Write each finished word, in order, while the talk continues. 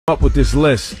up with this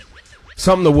list.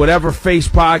 Something to Whatever Face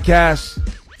Podcast.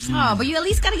 Oh, but you at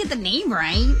least got to get the name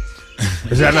right.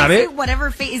 Is that not it?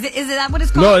 Whatever Face. Is it that what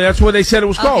it's called? No, that's what they said it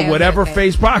was called. Whatever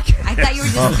Face Podcast. I thought you were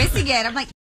just missing it. I'm like,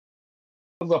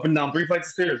 I was up and down 3 flights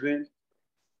of stairs, man.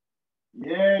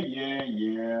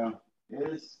 Yeah.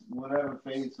 It's Whatever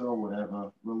Face or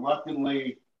whatever.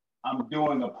 Reluctantly, I'm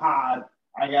doing a pod.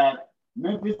 I got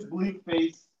Memphis Bleak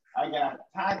Face. I got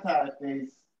Ty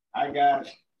Face. I got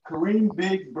Kareem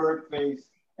Biggs Bird Face.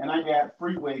 And I got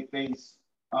Freeway Face.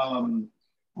 Uzi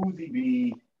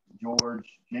B, George,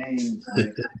 James.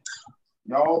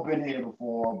 Y'all been here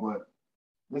before, but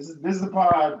this is a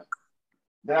pod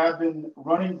that I've been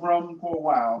running from for a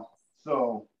while.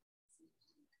 So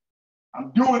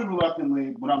I'm doing it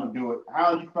reluctantly, but I'm gonna do it.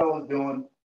 How are you fellas doing?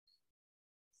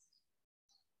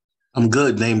 I'm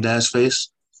good. Name Dash Face.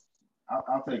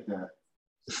 I'll take that.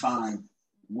 Fine.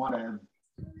 Whatever.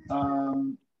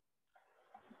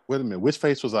 Wait a minute. Which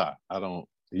face was I? I don't.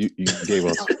 You gave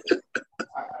us.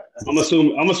 I'm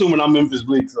assuming I'm Memphis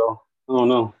Bleak, so I don't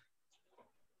know.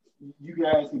 You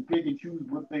guys can pick and choose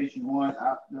what face you want.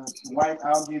 White,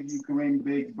 I'll give you Kareem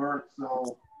Biggs Burke.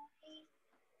 So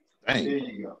Dang. there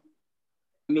you go.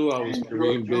 I knew I was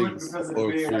Kareem Biggs because of the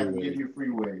or beard, I can Freeway. give you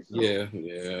Freeway. So.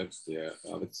 Yeah,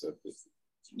 I'll accept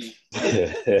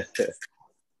it.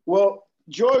 Well,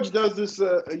 George does this.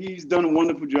 He's done a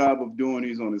wonderful job of doing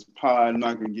these on his pod. I'm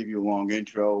not going to give you a long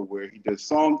intro where he does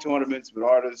song tournaments with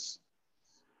artists.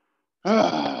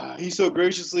 He so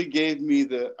graciously gave me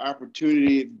the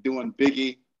opportunity of doing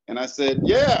Biggie. And I said,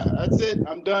 yeah, that's it.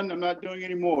 I'm done. I'm not doing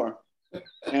any more.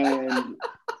 And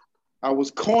I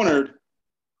was cornered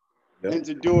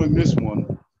into doing this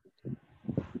one.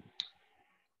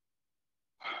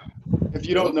 If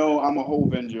you don't know, I'm a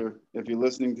Hovenger. If you're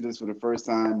listening to this for the first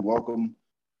time, welcome.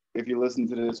 If you listen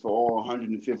to this for all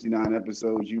 159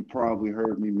 episodes, you probably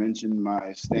heard me mention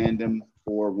my stand-in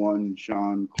for one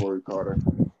Sean Corey Carter.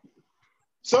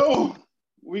 So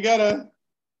we got a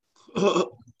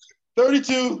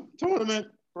 32 tournament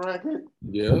bracket.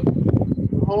 Yeah.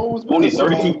 Only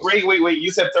 32. Wait.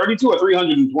 You said 32 or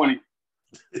 320?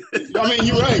 I mean,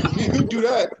 you're right. We could do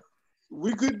that.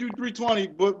 We could do 320,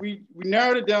 but we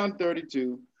narrowed it down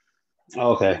 32.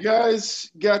 Okay. You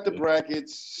guys got the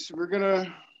brackets. We're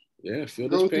gonna feel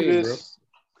go this through pain, this.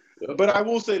 bro. Yep. But I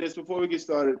will say this before we get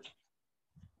started.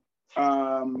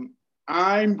 I'm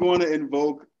going to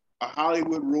invoke a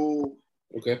Hollywood rule.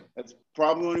 Okay. That's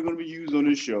probably only going to be used on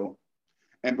this show.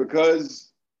 And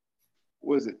because,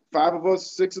 what is it, 5 of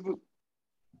us, 6 of us?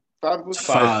 5 of us?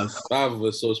 Five. 5 of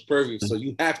us, so it's perfect. So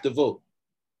you have to vote.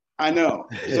 I know.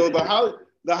 So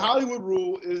the Hollywood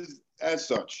rule is as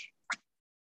such.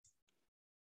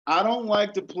 I don't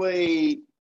like to play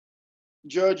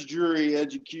judge, jury,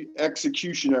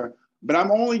 executioner, but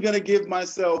I'm only going to give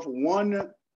myself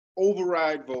one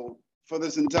override vote for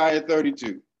this entire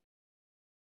 32.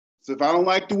 So if I don't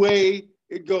like the way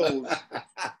it goes,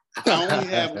 I only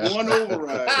have one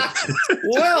override.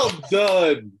 Well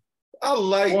done. I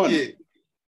like One. it.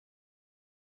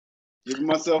 Giving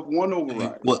myself one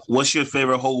override. What's your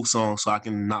favorite Hove song so I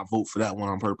can not vote for that one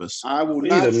on purpose? I will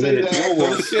not say that.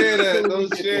 Don't share that.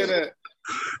 Don't share that.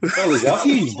 Fellas, y'all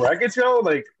see these brackets, yo?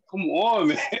 Like, come on,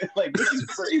 man. Like, this is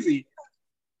crazy.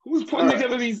 Who's putting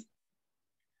together these?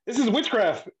 This is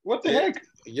witchcraft. What the heck?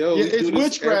 Yo, Yeah, we it's do this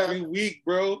witchcraft. every week,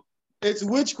 bro. It's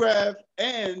witchcraft,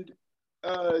 and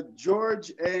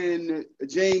George and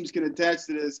James can attach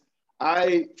to this.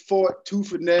 I fought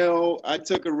tooth and nail. I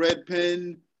took a red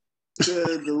pen to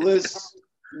the list.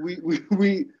 We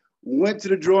went to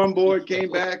the drawing board,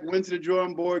 came back, went to the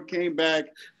drawing board, came back,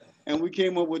 and we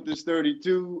came up with this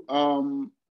 32.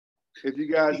 If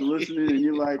you guys are listening and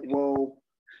you're like, well,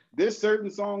 this certain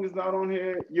song is not on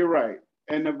here, you're right.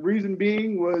 And the reason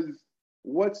being was,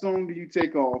 what song do you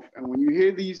take off? And when you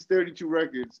hear these 32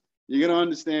 records, you're going to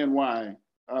understand why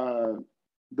the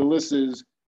list is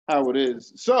how it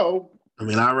is. So, I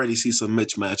mean, I already see some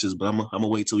mismatches, but I'm gonna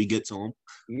wait till we get to them.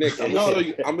 Nick, I'm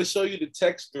gonna show you the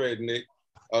text thread, Nick.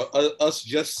 Us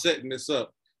just setting this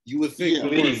up. You would think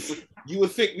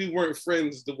we weren't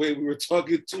friends the way we were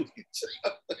talking to each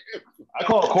other. I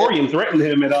called Corey and threatened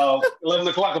him at 11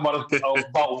 o'clock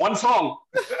about one song.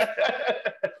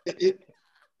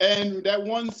 And that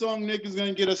one song, Nick, is going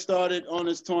to get us started on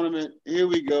this tournament. Here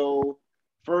we go.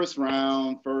 First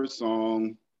round, first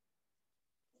song.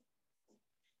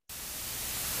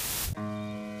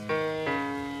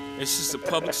 It's just a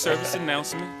public service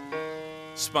announcement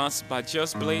sponsored by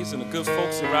Just Blaze and the good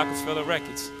folks at Rockefeller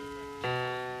Records.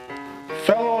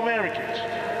 Fellow Americans,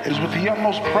 It is with the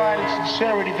utmost pride and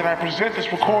sincerity that I present this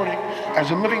recording as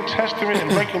a living testament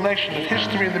and recollection of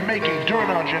history in the making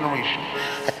during our generation.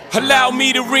 Allow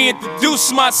me to reintroduce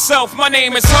myself. My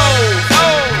name is Ho,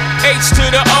 H to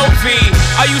the OV.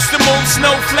 I used to move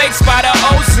snowflakes by the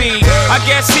OZ. I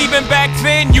guess even back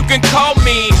then you can call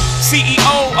me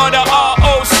CEO of the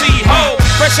ROC. Ho,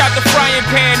 fresh out the frying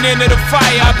pan into the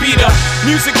fire. I be the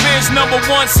music biz #1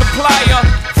 supplier.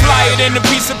 Fly it in a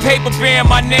piece of paper bearing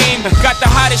my name. Got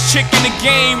the hottest chick in the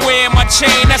game wearing my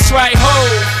chain. That's right, Ho,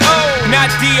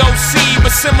 not DOC,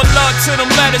 but similar to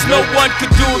them letters. No one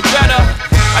could do it better.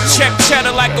 I check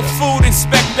cheddar like a food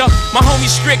inspector. My homie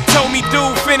Strick told me,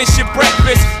 dude, finish your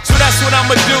breakfast. So that's what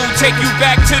I'ma do, take you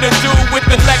back to the dude with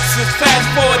the Lexus. Fast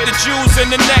forward the jewels and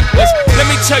the necklace. Let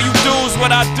me tell you dudes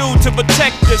what I do to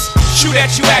protect us. Shoot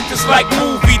at you actors like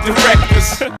movie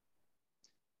directors.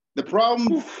 The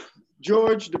problem,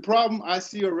 George, the problem I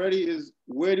see already is,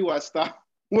 where do I stop?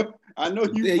 I know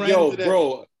you yo,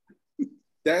 bro,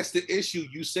 that's the issue.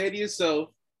 You say to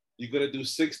yourself, you're gonna do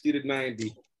 60 to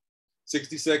 90.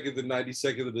 60 seconds and 90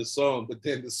 seconds of the song, but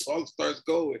then the song starts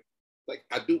going. Like,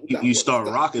 I do. You start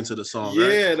rocking to the song, yeah,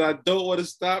 right? and I don't want to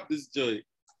stop this joint.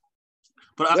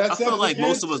 But I feel like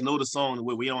most of us know the song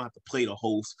where we don't have to play the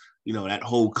whole, that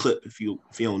whole clip if you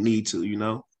don't need to,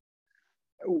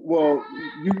 Well,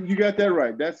 you got that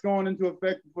right. That's going into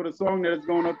effect for the song that it's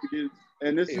going up against,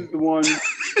 and this is the one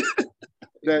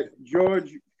that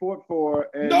George fought for.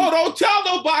 And no, don't tell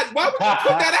nobody. Why would you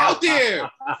put that out there?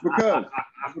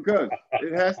 Because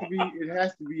it has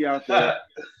to be out there.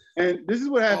 And this is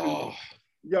what happens,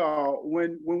 y'all.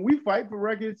 When we fight for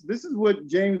records, this is what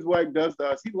James White does to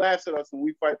us. He laughs at us when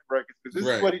we fight for records because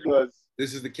this is what he does.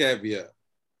 This is the caveat.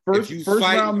 If you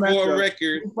fight for a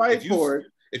record,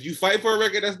 if you fight for a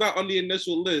record that's not on the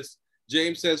initial list,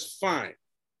 James says, fine,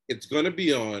 it's gonna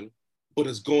be on, but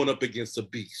it's going up against a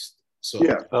beast. So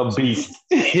yeah, a beast.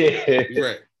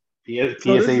 Right.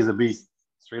 PSA is a beast.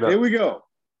 Straight up. Here we go.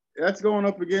 That's going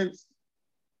up against.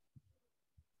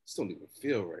 This don't even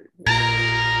feel right. These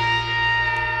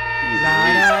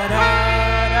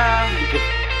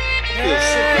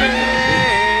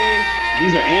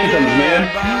are anthems, man.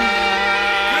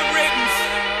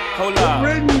 Hold on.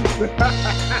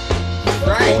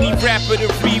 Only rapper to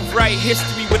rewrite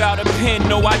history without a pen.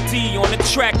 No ID on the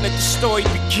track. Let the story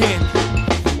begin.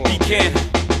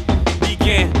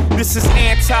 Begin. This is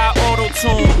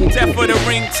anti-auto-tune, death for the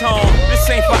ringtone. This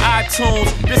ain't for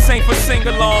iTunes, this ain't for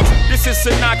sing-alongs. This is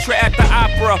Sinatra at the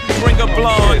opera, bring a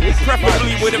blonde,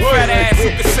 preferably with a fat ass who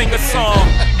can sing a song.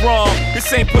 Wrong,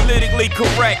 this ain't politically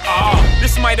correct.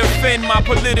 This might offend my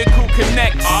political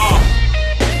connects.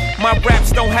 My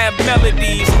raps don't have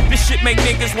melodies. This shit make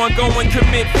niggas want go and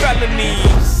commit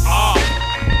felonies.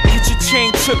 Get your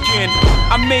chain took in.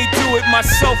 I may do it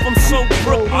myself, I'm so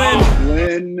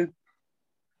Brooklyn.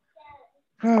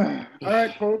 All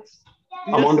right, folks.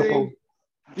 I'm on the phone.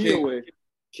 Can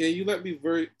you let me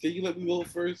vote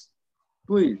first?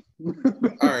 Please. All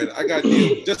right, I got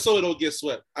DOA. Just so it don't get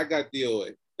swept. I got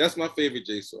DOA. That's my favorite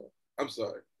J song. I'm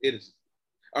sorry. It is.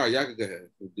 All right, y'all can go ahead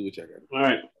and do what y'all got. All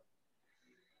right.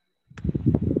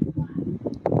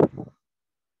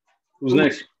 Who's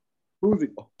next? Who's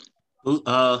it?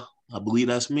 I believe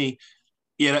that's me.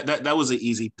 Yeah, that was an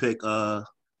easy pick.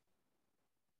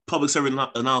 Public service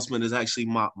announcement is actually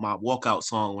my walkout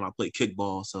song when I play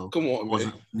kickball. So come on,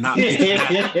 man.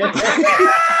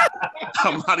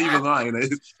 I'm not even lying.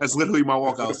 That's literally my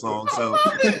walkout song. So,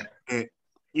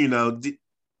 the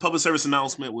public service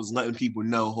announcement was letting people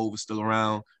know Hov was still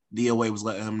around. DOA was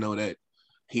letting him know that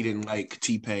he didn't like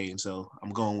T-Pain. So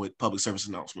I'm going with public service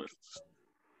announcement.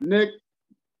 Nick,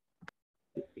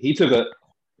 it's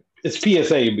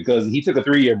PSA because he took a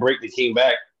 3-year break that came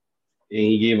back and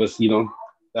he gave us,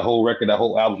 that whole record, that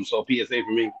whole album. So PSA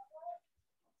for me.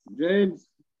 James.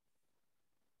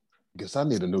 Guess I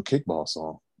need a new kickball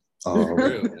song.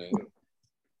 Real,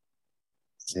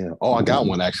 yeah. Oh, I got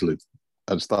one actually.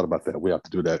 I just thought about that. We have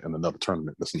to do that in another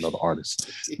tournament. That's another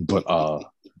artist. But I'm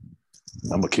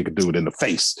gonna kick a dude in the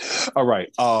face. All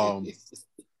right.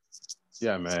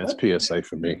 Yeah, man, it's PSA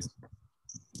for me.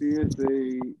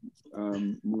 PSA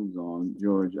moves on.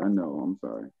 George, I know. I'm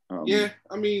sorry. Yeah,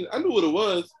 I mean, I knew what it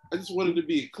was. I just wanted to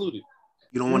be included.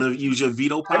 You don't want to use your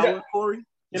veto power, Corey?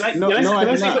 Can I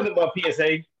say something about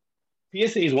PSA?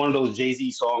 PSA is one of those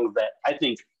Jay-Z songs that I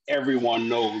think everyone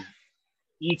knows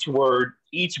each word,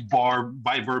 each bar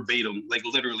by verbatim, like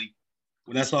literally.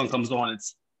 When that song comes on,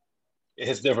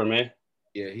 it's different, man.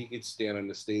 Yeah, he could stand on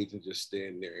the stage and just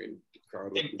stand there and the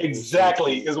crowd.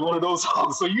 Exactly, is one of those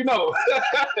songs. So Why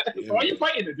are you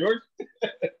fighting it, George?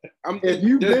 If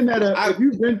you've been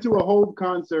to a Hove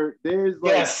concert, there's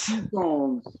like 2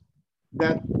 songs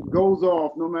that goes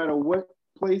off no matter what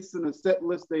place in the set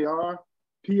list they are.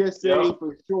 PSA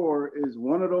for sure is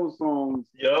one of those songs.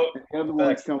 Yep. And the other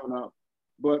one's coming up.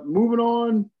 But moving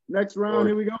on, next round,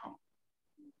 here we go.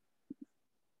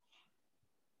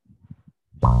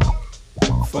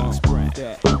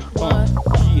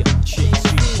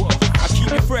 I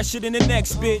keep it fresher than the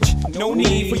next bitch. No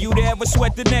need for you to ever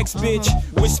sweat the next bitch.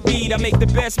 With speed, I make the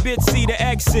best bitch see the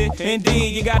exit.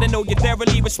 Indeed, you gotta know you're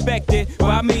thoroughly respected.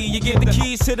 By me, you get the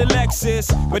keys to the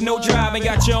Lexus, but no driving.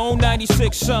 Got your own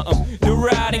 96 something. The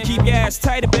ride and keep your ass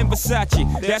tighter than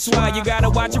Versace. That's why you gotta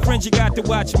watch your friends. You got to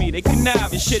watch me. They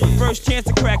connive and shit. First chance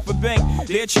to crack for bank.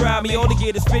 They'll try me. All they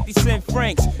get is 50-cent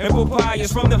francs and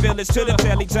papayas from the village to the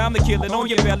telly. Time to kill it on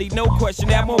your belly. No question.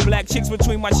 Have more black chicks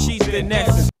between my sheets than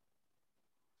Nexus.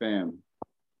 Fam.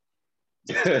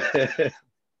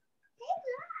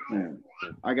 Man,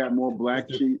 I got more black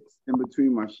sheets in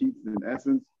between my sheets than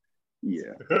Essence.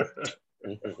 Yeah.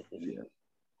 Yeah.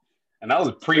 And that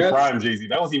was pre-prime Jay-Z.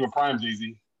 That was even prime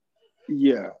Jay-Z.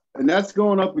 Yeah. And that's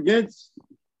going up against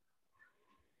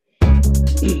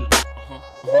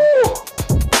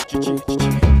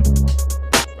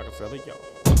Rockefeller, yo.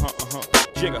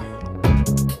 Jigga.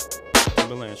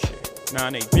 Timberland shit.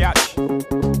 9-8, biatch.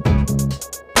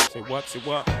 Say what, say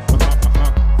what?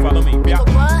 Follow me, biatch.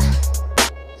 Nigga what?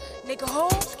 Nigga who?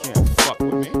 Can't fuck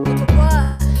with me. Nigga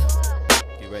what?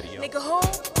 Get ready, yo. Nigga who?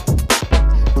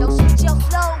 Don't switch your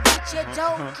flow, get your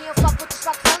dough. Can't fuck with this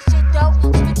rock shit though.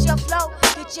 Switch your flow,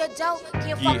 get your dough.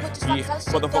 Can't fuck with this rock shit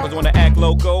though. Motherfuckers wanna act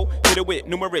loco. Hit it with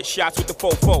numerous shots with the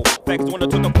fofo. Facts wanna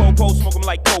took the popo, smoke 'em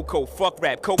like cocoa. Fuck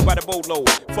rap, coke by the boatload.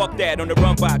 Fuck that, on the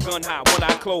run by gun high, one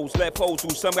eye closed. Left holes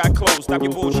through, some got closed. Stop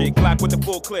your bullshit, clock with the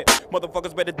full clip.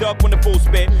 Motherfuckers better duck when the full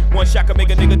spit. One shot can make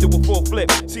a nigga do a full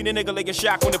flip. Seen a nigga like a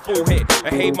shock when the full hit. I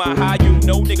hate my high you,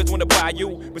 no niggas wanna buy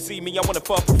you. But see me, I wanna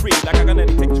fuck for free. Like I got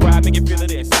nothing, take a drive, make it feel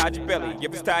it inside your belly.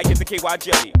 If it's tight, get the KY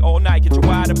jelly. All night, get you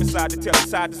wide up inside the telly.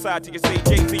 Side to side till you say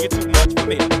Jay-Z, you're too much for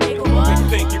me. You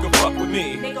think you can fuck with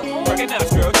me?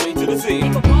 Recognize girl, J to the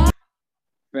Z.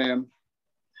 Fam.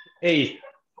 Hey,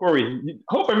 Corey,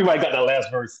 hope everybody got that last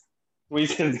verse. What you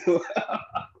gonna do?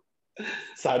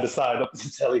 Side to side, up to the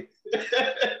telly.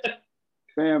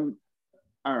 Fam,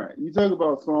 all right. You talk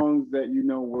about songs that you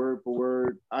know word for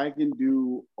word. I can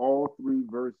do all 3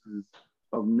 verses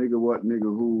of Nigga What, Nigga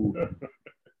Who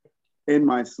in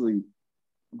my sleep.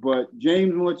 But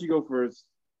James, we'll let you go first.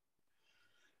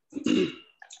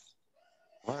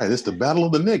 All right, it's the battle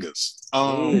of the niggas.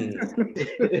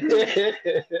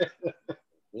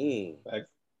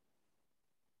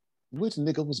 Which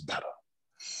nigga was better?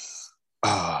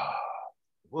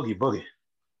 Boogie.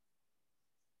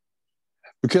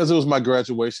 Because it was my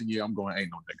graduation year, I'm going,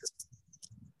 ain't no nigga.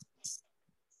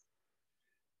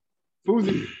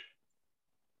 Fuzi.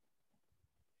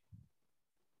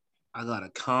 I got a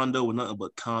condo with nothing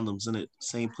but condoms in it.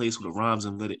 Same place with the rhymes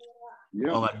invented.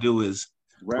 Yep. All I do is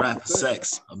rap for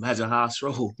sex. Imagine how I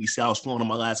stroll. You see, I was flowing on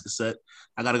my last cassette.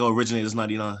 I gotta go Originators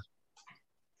 99.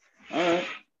 All right.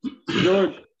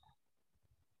 George.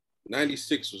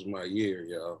 96 was my year,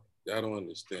 y'all. Y'all don't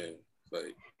understand.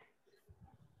 Like,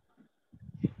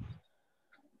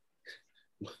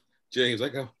 James, I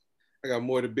got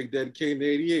more than Big Daddy Kane in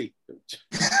 88.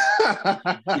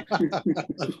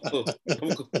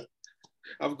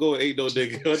 I'm going ain't no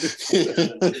nigga.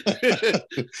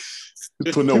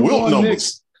 Put no Wilt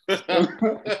numbers.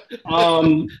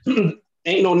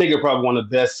 Ain't no nigga probably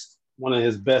one of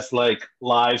his best like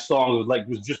live songs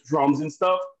was just drums and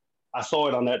stuff. I saw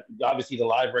it on that, obviously the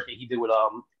live record he did with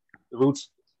the Roots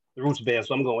band,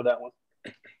 so I'm going with that one.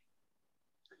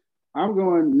 I'm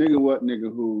going Nigga What,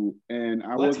 Nigga Who, and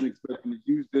I wasn't expecting to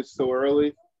use this so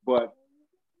early, but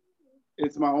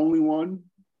it's my only one.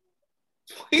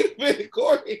 Wait a minute,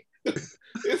 Corey.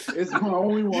 It's my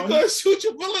only one. You gonna shoot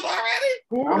your bullet already?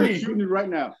 Corey. I'm shooting it right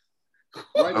now.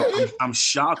 I'm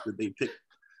shocked that they picked.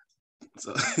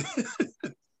 So.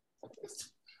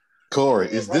 Corey,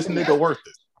 is this nigga worth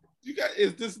it?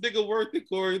 Is this nigga worth it,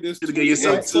 Corey? There's to get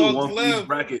yourself songs left.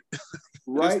 Bracket.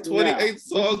 Right, there's 28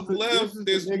 songs left.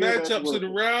 There's matchups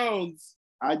and rounds.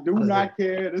 I do not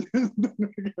care.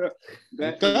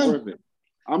 That's worth it.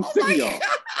 I'm sick of y'all.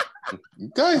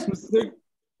 Okay.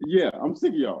 I'm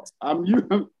sick of y'all.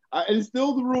 It's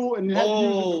still the rule, and the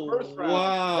first round.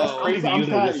 Wow, that's crazy.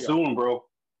 Using this soon, bro.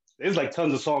 There's like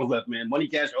tons of songs left, man. Money,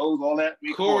 Cash, O's, all that.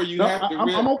 Corey,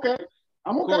 I'm okay.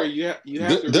 Corey, you have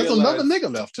to There's realize, another nigga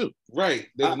left too. Right.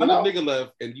 There's another nigga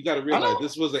left, and you got to realize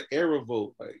this was an era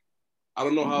vote. Like, I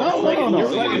don't know how. You're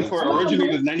fighting for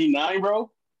Originators 99, bro.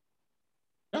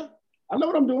 I know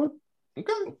what I'm doing.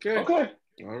 Okay.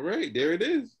 All right, there it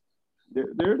is. There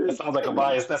it is. That sounds like a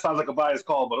bias. That sounds like a biased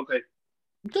call, but okay.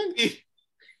 Okay.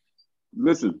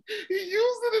 Listen. He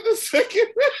used it in the second.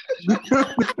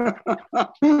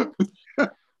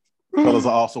 Fellas,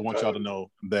 I also want y'all to know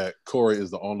that Corey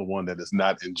is the only one that is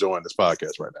not enjoying this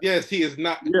podcast right now. Yes, he is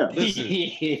not. Yeah. Listen,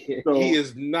 he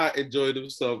is not enjoying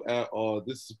himself at all.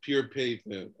 This is pure pain for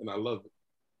him, and I love it.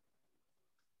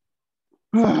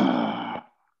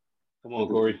 Come on,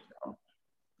 Corey.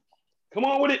 Come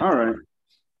on with it. All right.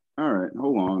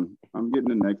 Hold on. I'm getting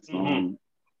the next song.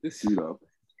 This queued up.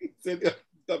 He said,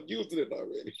 stop using it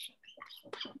already.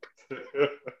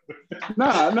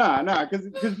 Nah. Because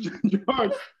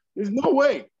George, there's no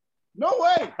way.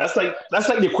 That's like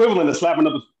the equivalent of slapping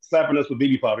us with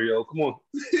baby powder, yo. Come on.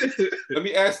 Let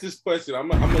me ask this question. I'm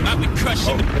be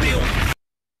crushing the field.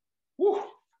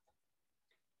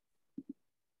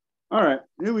 All right,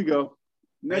 here we go.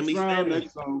 Next round,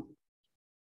 next song.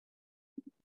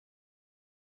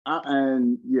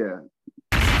 And yeah.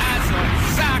 Eyes on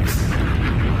socks.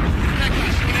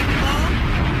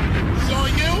 So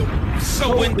you?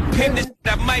 So independent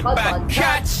that might buy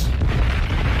catch.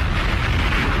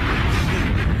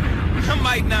 I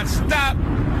might not stop.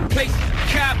 Place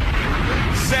cap.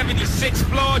 76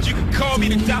 floors, you can call me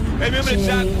the doc. Hey, remember the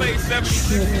doc place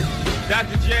 76?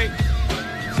 Dr. J.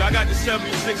 So I got the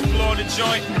 76th floor of the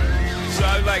joint. So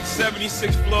I like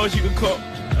 76 floors, you can call.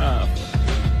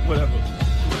 Whatever.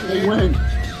 Say when.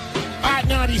 Hot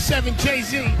 97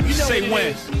 Jay-Z. You know say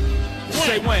when.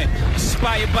 Say when.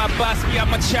 Inspired by Bosky, I'm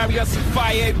my chariots of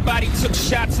fire. Everybody took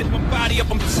shots, hit my body up,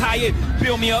 I'm tired.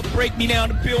 Build me up, break me down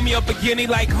to build me up again. They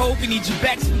like Hov, we need you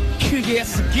back, so kill your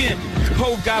ass again.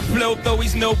 Hov got flow, though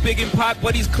he's no big in pop,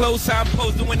 but he's close. I'm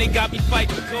posing when they got me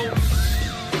fighting for gold.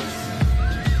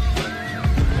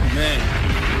 Man.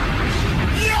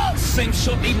 Yo! Same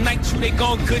short they night you, they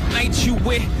gon' good night you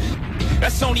with.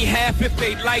 That's only half if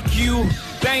they like you.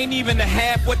 They ain't even a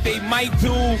half what they might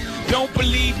do. Don't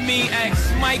believe me,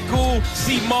 ask Michael.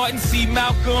 See Martin, see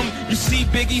Malcolm. You see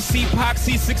Biggie, see Pac,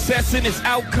 see success in his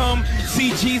outcome.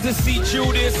 See Jesus, see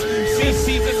Judas. See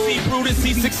Caesar, see Brutus.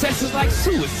 See success is like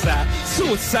suicide.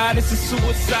 Suicide is a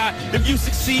suicide. If you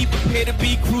succeed, prepare to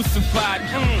be crucified.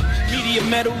 Media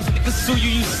medals, niggas sue you,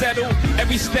 you settle.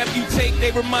 Every step you take, they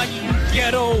remind you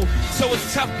ghetto. So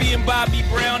it's tough being Bobby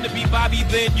Brown. To be Bobby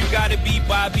then, you gotta be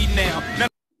Bobby now.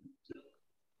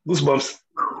 Goosebumps.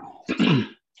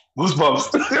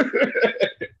 Goosebumps.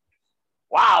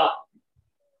 Wow.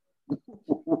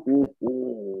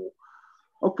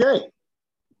 Okay.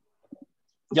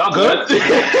 Y'all good?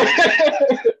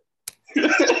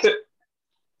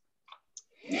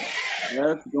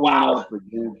 That's going up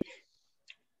again.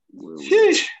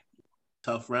 Sheesh.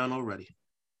 Tough round already.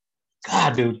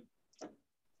 God, dude.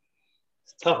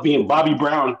 It's tough being Bobby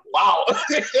Brown. Wow.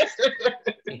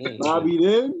 Bobby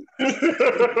then?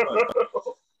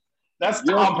 That's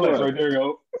complex right there,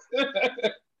 yo.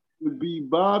 Would be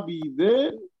Bobby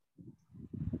then?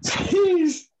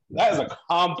 Jeez. That is a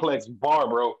complex bar,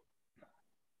 bro.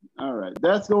 All right.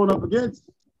 That's going up against.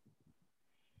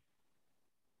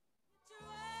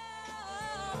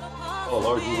 Oh,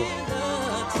 Lord Jesus.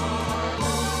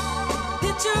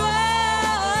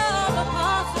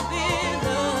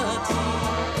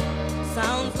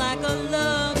 Sounds like a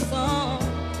love song.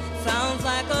 Sounds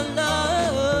like a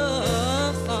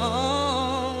love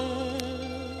song.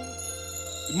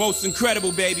 The most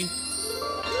incredible, baby.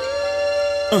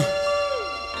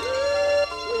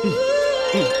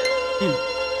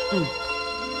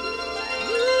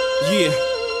 Yeah.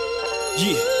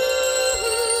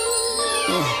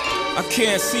 I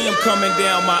can't see him coming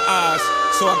down my eyes,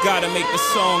 so I gotta make the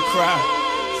song cry.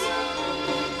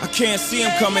 I can't see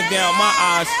him coming down my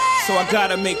eyes, so I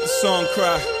gotta make the song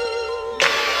cry.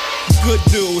 Good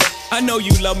dude, I know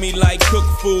you love me like cook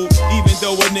food, even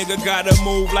though a nigga gotta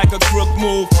move like a crook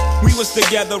move. We was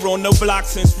together on the block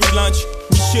since free lunch.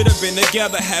 We should have been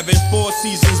together having 4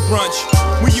 seasons brunch.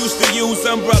 We used to use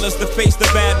umbrellas to face the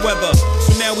bad weather,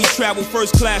 so now we travel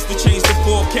first class to change the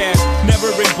forecast. Never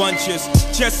in bunches,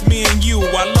 just me and you.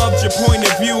 I loved your point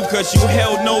of view cause you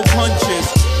held no punches.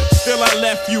 Still I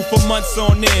left you for months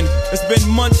on end. It's been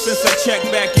months since I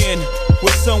checked back in.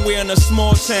 We're somewhere in a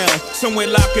small town, somewhere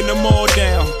locking them all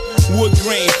down. Wood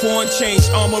grain, foreign change,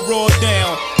 armor all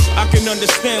down. I can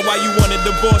understand why you want a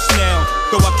divorce now,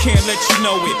 though I can't let you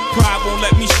know it. Pride won't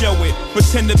let me show it.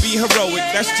 Pretend to be heroic,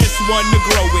 that's just one to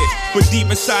grow it. But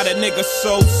deep inside a nigga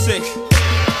so sick,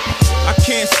 I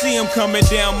can't see him coming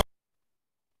down.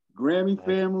 Grammy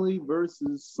Family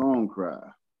versus Song Cry.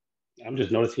 I'm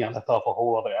just noticing I left off a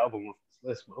whole other album on this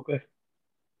list, but okay.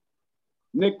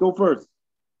 Nick, go first.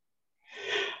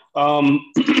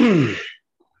 That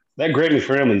Grammy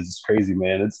Family is crazy,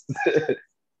 man. It's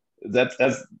that's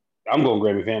I'm going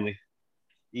Grammy Family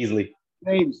easily.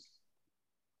 James.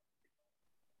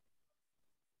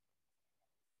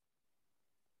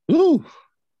 Ooh.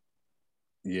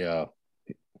 Yeah.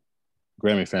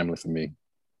 Grammy Family for me.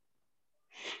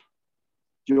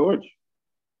 George.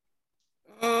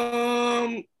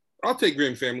 I'll take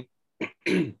Grammy Family.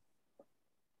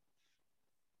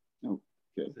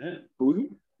 Okay. Who's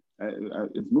it?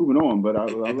 It's moving on, but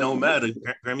it don't matter.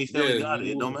 Grammy Family got it.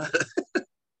 It don't matter.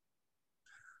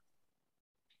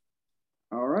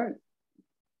 All right.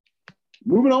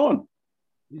 Moving on.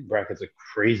 These brackets are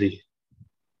crazy.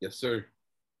 Yes, sir.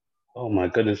 Oh my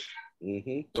goodness.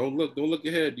 Mm-hmm. Don't look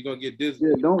ahead. You're gonna get dizzy.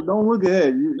 Yeah, don't look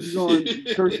ahead. You're going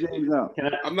to curse James out. Can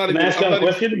I ask y'all a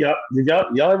question?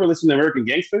 Y'all ever listen to American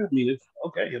Gangster? I mean, it's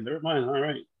okay. Yeah, never mind. All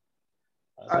right.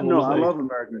 I know. I love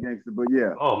American Gangster, but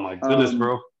yeah. Oh my goodness,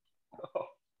 bro.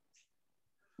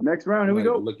 Next round. Here we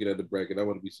go. Looking at the bracket, I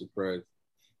want to be surprised.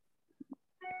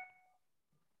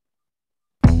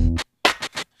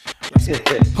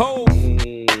 Ho!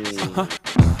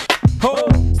 Ho!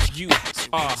 You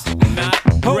are not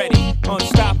ready.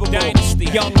 Unstoppable Dynasty.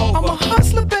 Young Hova. I'm a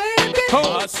hustler, baby.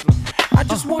 Ho! Hustler. I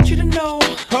just want you to know.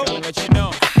 Ho! Let you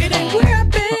know. It ain't where I've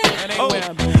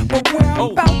been. But where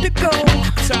I'm about to go.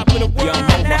 Top of the world.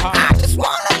 Now, I just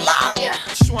wanna love you.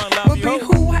 Just wanna love you. Be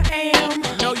who I am.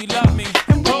 Know you love me.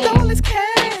 And with all this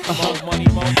cash. More money,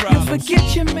 more problems. You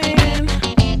forget your man.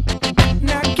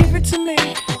 Now give it to me.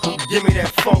 Give me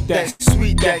that funk, that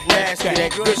sweet, that nasty,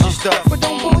 that gushy stuff. But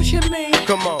don't bullshit me.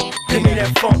 Come on, give me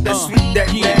that funk, that sweet,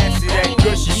 that nasty, that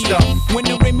gushy stuff. When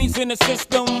the Remy's in the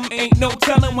system, ain't no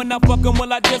telling when I fuck 'em,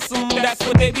 will I diss 'em? That's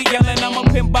what they be yelling. I'm a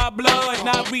pimp by blood,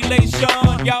 not relation.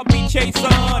 Y'all be chasing,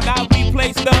 I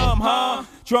replace them, huh?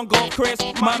 Drunk on Chris,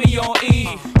 mommy on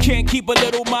E. Can't keep a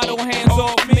little model hands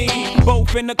off me.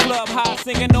 Both in the club, high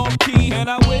singing off key. And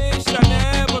I wish I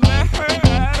never met her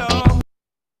at all.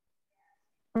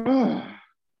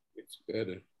 It's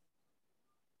better.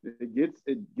 It gets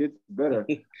better.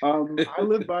 I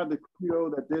live by the credo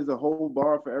that there's a whole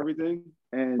bar for everything,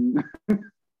 and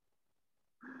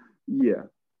yeah,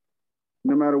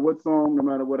 no matter what song, no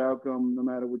matter what outcome, no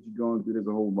matter what you're going through, there's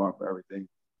a whole bar for everything.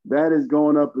 That is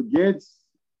going up against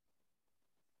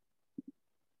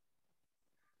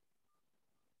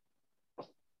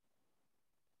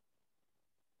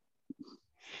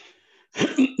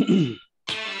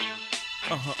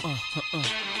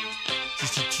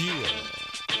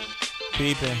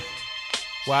Peeping,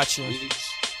 watching,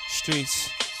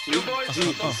 streets. You boys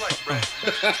look like bread.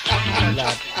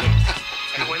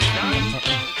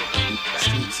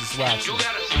 Streets is watching. You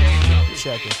gotta stand up.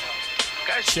 Check it.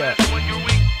 Check. Check. When you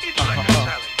weak, it's like a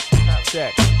salad.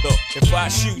 Check. Look, if I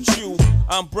shoot you,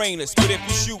 I'm brainless. But if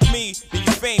you shoot me, then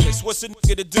you famous. What's a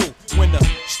nigga to do when the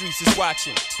streets is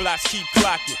watching? Blocks keep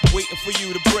clocking, waiting for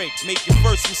you to break. Make your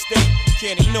first mistake,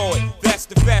 can't ignore it. That's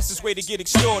the fastest way to get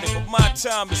extorted. But my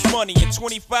time is money, and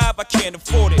 25 I can't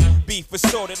afford it. Beef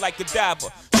assorted like a diver.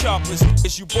 Sharpless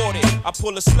as you bought it. I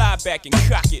pull a slide back and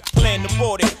cock it. Plan to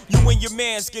board it. You and your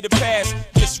mans get a pass.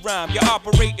 This rhyme, you're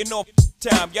operating off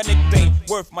time. Y'all niggas ain't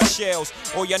worth my shells.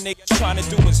 All y'all niggas trying to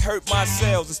do is hurt my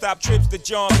cells and stop trips to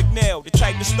John McNeil. The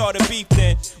type to start a beef,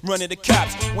 then running the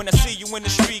cops. When I see you in the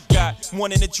street, got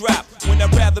one in the drop. When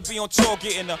I'd rather be on tour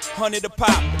getting 100 a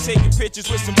pop. Or taking pictures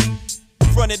with some in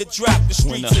front of the drop. The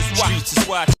streets is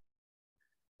watching.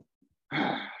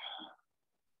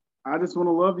 I Just Want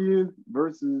to Love You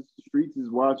versus Streets is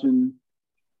Watching.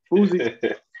 Who's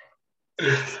it?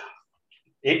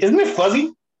 Isn't it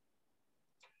Fuzzy?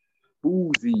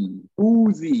 Boozy.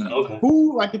 Okay.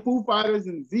 Foo like the Foo Fighters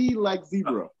and Z like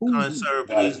zebra.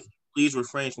 Sir, please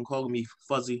refrain from calling me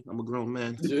fuzzy. I'm a grown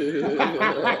man.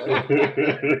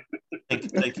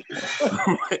 Thank you.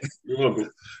 You're welcome.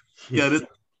 Yeah,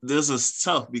 this is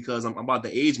tough because I'm about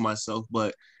to age myself,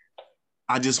 but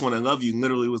I Just Want to Love You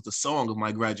literally was the song of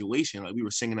my graduation. Like we were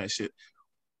singing that shit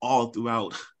all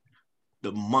throughout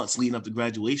the months leading up to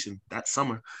graduation, that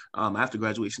summer, after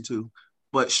graduation too.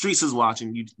 But Streets is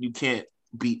Watching. You can't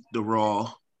beat the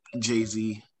raw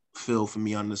Jay-Z feel for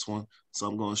me on this one. So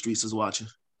I'm going Streets is Watching.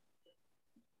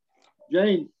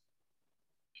 James.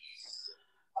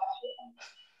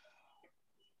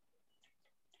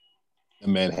 The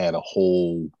man had a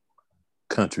whole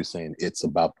country saying it's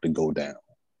about to go down.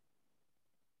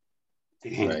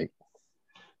 Right?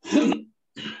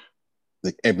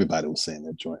 Like everybody was saying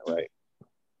that joint, right?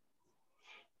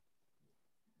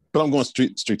 But I'm going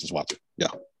Streets is Watching. Yeah.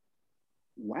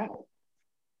 Wow.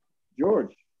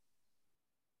 George.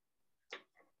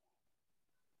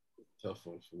 Tough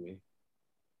one for me.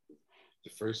 the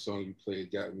first song you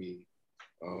played got me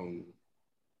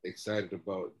excited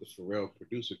about the Pharrell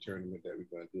producer tournament that we're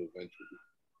gonna do eventually.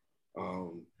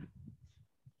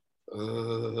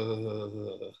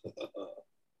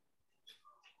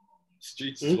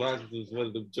 Streets is Watching was one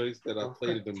of the joints that I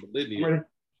played in the Millennium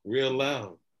real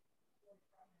loud.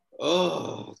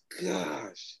 Oh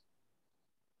gosh.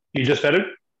 You just said it?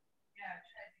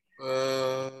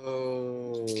 I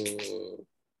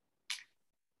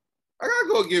gotta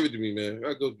go give it to me, man. I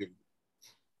gotta go give it.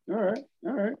 All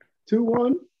right.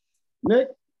 2-1. Nick.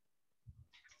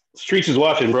 Streets is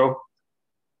Watching, bro.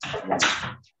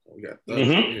 We got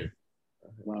here.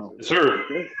 Wow. Yes, sir.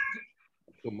 Good.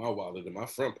 Put my wallet in my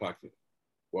front pocket.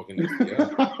 Walking into the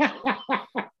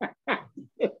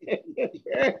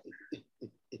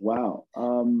Wow.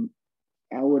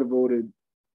 I would have voted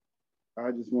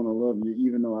I Just Want to Love You,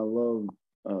 even though I love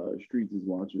Streets is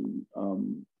Watching. All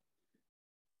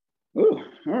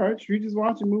right, Streets is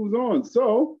Watching moves on.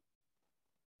 So,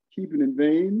 keeping in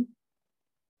vain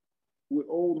with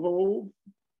Old Hove.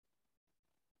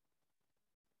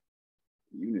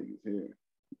 You niggas here.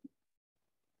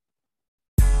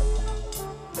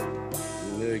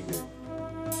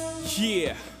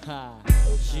 Yeah.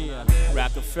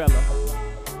 Rockefeller,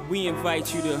 we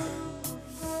invite you to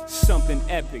something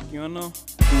epic, you know?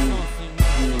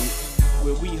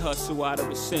 Where we hustle out of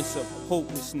a sense of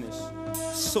hopelessness,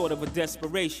 sort of a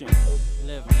desperation.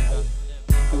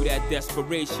 Through that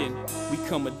desperation, we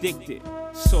come addicted,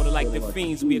 sort of like the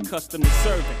fiends we accustomed to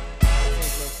serving.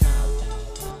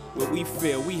 Where we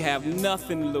feel we have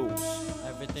nothing to lose,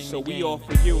 so we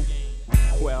offer you,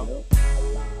 well,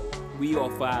 we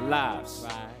offer our lives.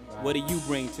 What do you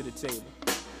bring to the table?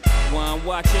 While I'm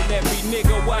watching every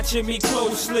nigga watching me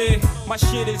closely. My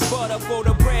shit is butter for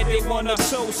the bread, they wanna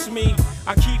toast me.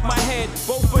 I keep my head,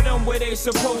 both of them where they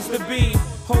supposed to be.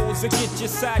 Holes that get you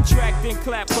sidetracked and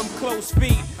clap from close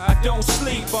feet. I don't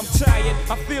sleep, I'm tired,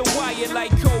 I feel wired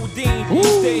like codeine.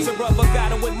 These days a rubber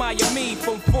gotta admire me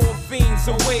from 4 fiends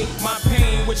away. My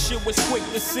pain, which shit was quick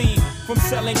to see. From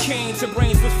selling cane to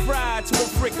brains was fried to a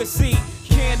fricassee.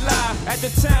 Can't lie, at the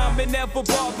time it never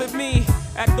bothered me.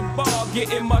 At the bar,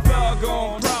 getting my thug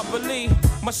on properly.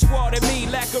 My squad and me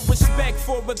lack of respect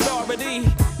for authority.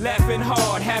 Laughing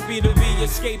hard, happy to be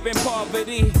escaping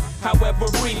poverty. However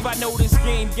brief, I know this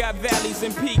game got valleys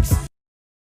and peaks.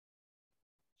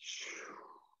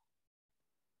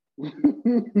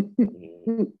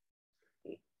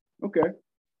 Okay.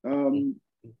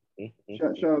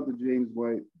 Shout out to James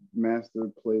White, master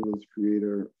playlist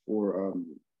creator, for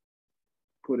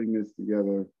putting this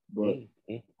together. But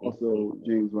also,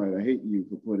 James White, I hate you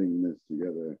for putting this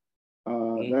together.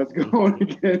 That's going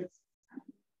against.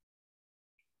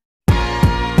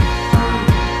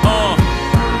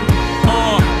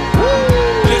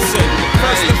 Listen,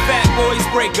 first the fat boys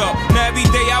break up. Now every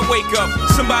day I wake up,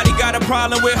 somebody got a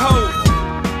problem with hope.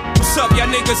 What's up,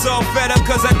 y'all niggas all fed up?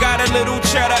 Cause I got a little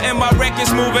cheddar and my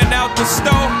record's moving out the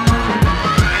store.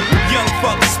 Young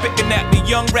fuckers spitting at me,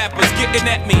 young rappers getting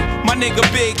at me. My nigga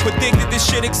Big predicted this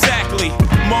shit exactly.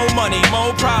 More money,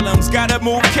 more problems, gotta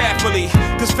move carefully.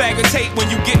 Cause faggots hate when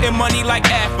you getting money like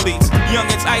athletes.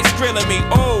 Youngins ice grilling me,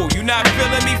 oh, you not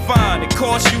feeling me? Fine, it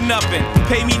costs you nothing,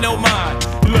 pay me no mind.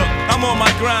 Look, I'm on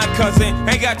my grind, cousin,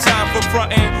 ain't got time for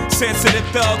frontin'. Sensitive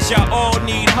thugs, y'all all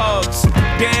need hugs.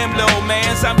 Damn little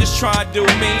mans, I'm just trying to do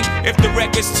me. If the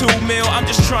record's 2 mil, I'm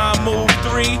just trying to move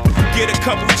 3. Get a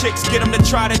couple chicks, get them to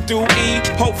try to do E.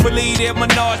 Hopefully they're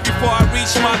Menage before I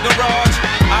reach my garage.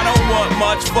 I don't want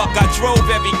much, fuck, I drove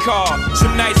every car.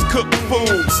 Some nice cooked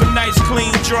food, some nice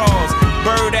clean drawers.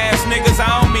 Bird ass niggas, I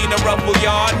don't mean to ruffle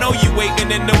y'all. I know you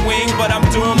waiting in the wing, but I'm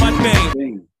doing my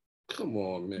thing. Come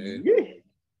on, man.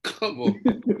 Come on,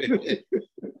 man.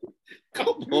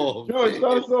 Come on, George,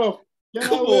 start us off.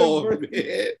 Come on,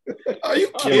 man. Are you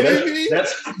kidding me?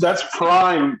 That's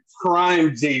prime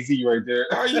Jay-Z right there.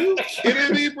 Are you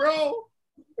kidding me, bro?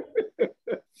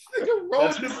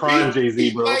 That's prime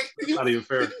Jay-Z, bro. Like, not even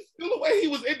fair. Did you feel the way he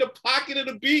was in the pocket of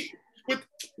the beat with,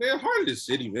 man, Heart of the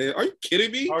City, man. Are you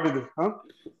kidding me? Heart of the, huh?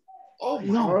 Oh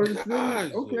my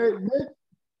God. Okay, Nick.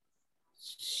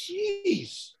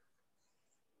 Jeez.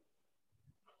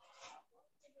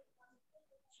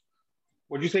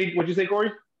 What'd you say,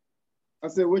 Corey? I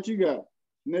said, what you got,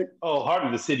 Nick? Oh, Heart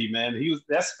of the City, man. He was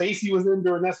that space he was in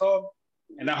during that song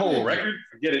and that whole record.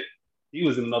 Forget it. He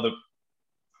was in another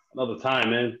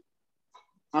time, man.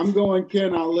 I'm going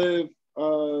Can I Live.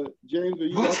 James, are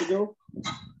you about to go?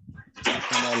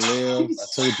 I live. I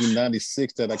told you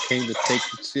 96 that I came to take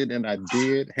the shit, and I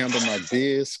did. Handle my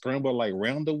biz, scramble like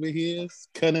Rounder with his.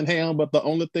 Cunningham, but the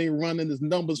only thing running is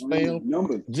numbers, fam.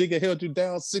 Numbers. Jigga held you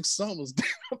down 6 summers.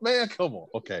 Man, come on.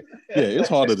 Okay. Yeah, it's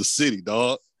Heart of the City,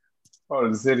 dog. Heart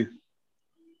of the City.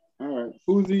 All right.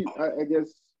 Uzi, I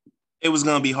guess. It was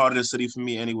gonna be Heart of the City for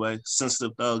me anyway.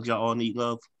 Sensitive Thugs, y'all all need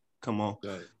love. Come on.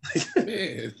 Man.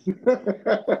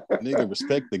 Nigga,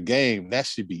 respect the game. That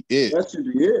should be it. That should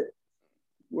be it.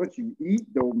 What you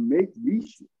eat don't make me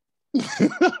shit.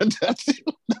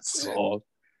 That's all.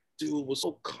 Dude was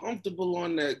so comfortable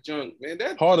on that junk, man.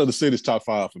 That Heart of the City's top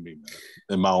 5 for me, man.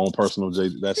 In my own personal J.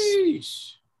 That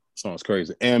sounds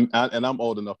crazy. And I'm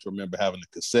old enough to remember having the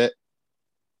cassette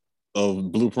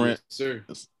of Blueprint. Yes, sir.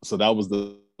 So that was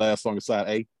the last song inside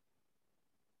A.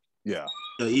 Yeah.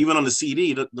 Even on the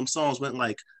CD, them songs went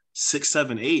like 6,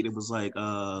 7, 8. It was like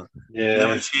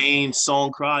Never Change,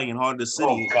 Song Cry, and Heart of the City.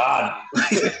 Oh God.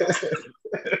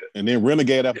 And then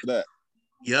Renegade after that.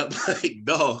 Yep, like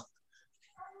dog.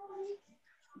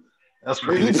 That's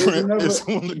crazy. It's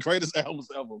one of the greatest albums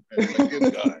ever, man.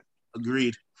 Good God.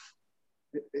 Agreed.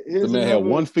 The man had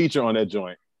one feature on that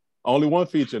joint. Only one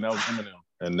feature, and that was Eminem.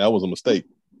 And that was a mistake.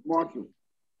 Marshall.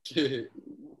 Okay.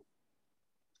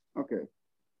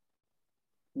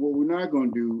 What we're not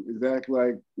going to do is act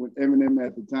like when Eminem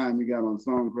at the time he got on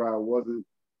Songcry wasn't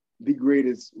the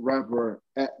greatest rapper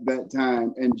at that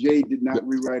time, and Jay did not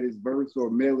rewrite his verse or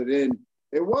mail it in.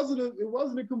 It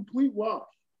wasn't a complete wash.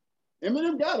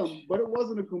 Eminem got him, but it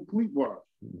wasn't a complete wash.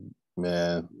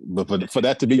 Man, but for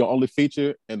that to be your only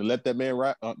feature and to let that man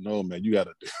rap, no, man, you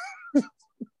gotta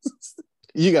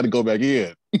go back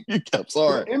in. I'm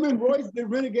sorry. M and Royce did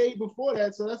Renegade before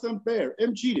that, so that's unfair.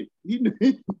 M cheated. He knew.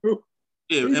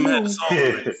 Yeah, M had the song.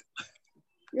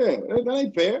 Yeah, that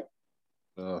ain't fair.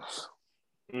 I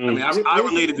mean, I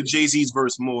related to Jay-Z's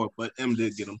verse more, but M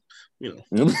did get him. You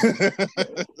know,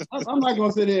 I'm not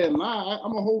gonna sit there and lie.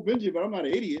 I'm a whole Benji, but I'm not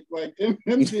an idiot. Like M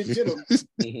did get him.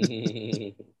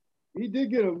 He did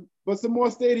get him, but some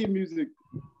more stadium music.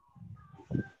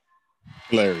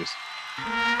 Hilarious.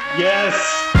 Yes.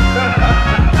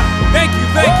 Thank you.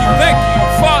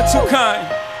 Far too kind.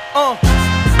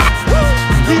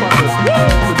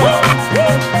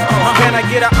 Can I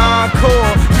get an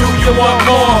encore? Do you want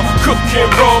more? Cook and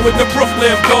roll with the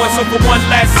Brooklyn boys. So for one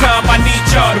last time, I need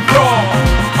y'all to roll.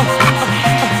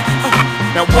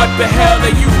 Now what the hell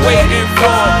are you waiting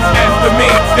for? After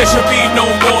me, there should be no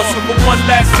more. So for one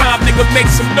last time, nigga, make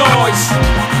some noise.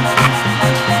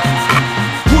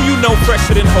 Who you know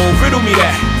fresher than Hov? Riddle me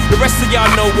that. The rest of y'all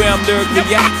know where I'm lyrically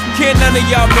at. Can't none of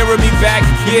y'all mirror me back.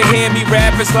 Yeah, hear me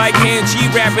rap, it's like Hand G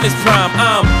rapping his prime.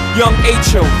 I'm Young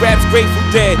H.O., raps Grateful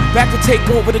Dead. Back to take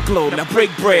over the globe, now break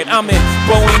bread. I'm in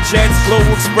Boeing Jets,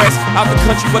 Global Express. Out the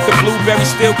country, but the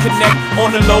blueberries still connect.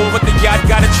 On the low, but the yacht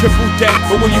got a triple deck.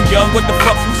 But when you young, what the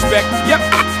fuck you expect? Yep.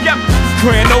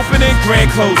 Grand opening, grand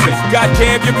closing.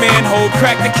 Goddamn your manhole,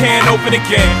 crack the can open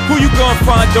again. Who you gonna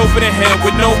find open in him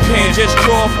with no pen? Just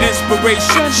draw off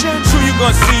inspiration. Who you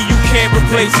gonna see you can't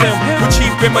replace him with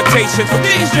cheap imitations from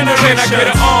these generations? Can I get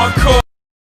an encore?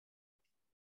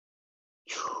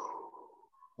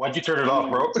 Why'd you turn it off,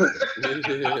 bro?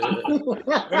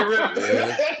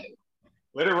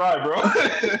 Let it ride, bro.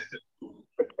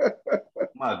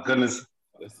 My goodness.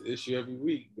 That's the issue every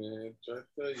week, man. I'm trying to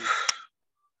tell you.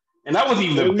 And that wasn't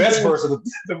even the best verse of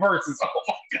the verses. Oh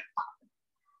my God.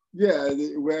 Yeah,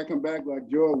 where I come back like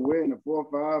Jordan Wynn, a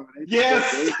 4-5.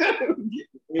 Yes.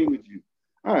 With you.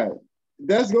 All right.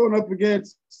 That's going up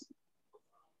against.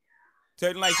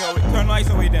 Turn the lights all the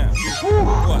way down.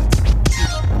 What?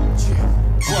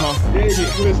 So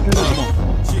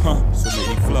let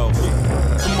me flow.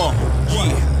 Come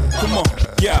on.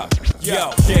 Yeah.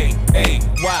 Yo,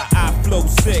 J-A-Y, I flow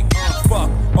sick. Fuck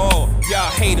all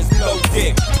y'all haters, blow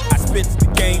dick. I spit the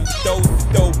game,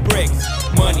 those bricks.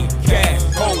 Money, cash,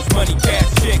 hoes, money, cash,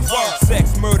 chicks.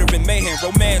 Sex, murder, and mayhem,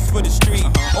 romance for the street.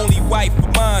 Only wife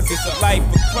of mine is a life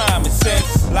of crime. And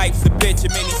since life's a bitch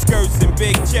and many skirts and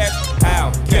big chests,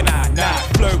 how can I not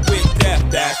flirt with death?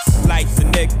 That's life's a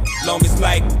nigga, long as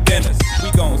life dinners.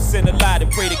 We gon' send a lot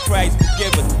and pray to Christ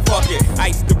forgive us. Fuck it,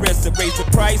 ice the wrist and raise the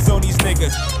price on these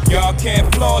niggas. Y'all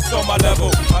can't floss on my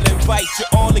level. I'll invite you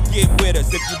all to get with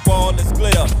us. If you ball, let's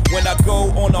glitter. When I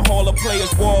go on the Hall of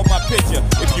Players wall, my picture.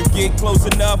 If you get close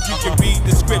enough, you can read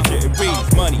the scripture. It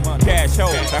reads money, cash,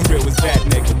 hoes. How real was that,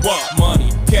 nigga? What?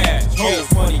 Money, cash,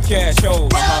 hoes, money, cash,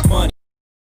 hoes. Money.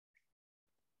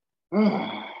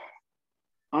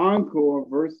 Encore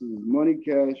versus Money,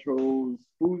 Cash, Hoes,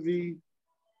 Uzi.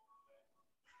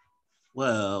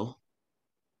 Well,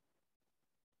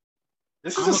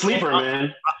 this is a sleeper,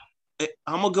 man.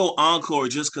 I'm gonna go Encore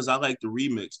just because I like the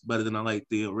remix better than I like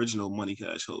the original Money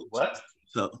Cash Hoes. What?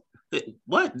 So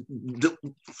what?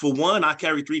 For one, I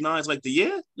carry 3 9s like the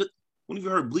year. When have you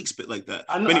heard Bleak spit like that?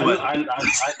 I know. Anyway.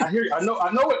 I hear. I know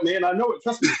it, man. I know it.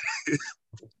 Trust me.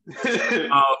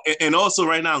 And also,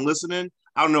 right now, I'm listening.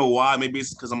 I don't know why. Maybe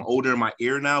it's because I'm older in my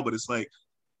ear now, but it's like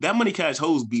that Money Cash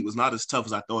Hoes beat was not as tough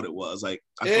as I thought it was. Like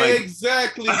I feel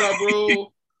exactly, my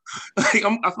bro. I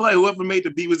feel like whoever made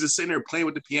the beat was just sitting there playing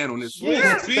with the piano. And this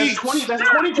that's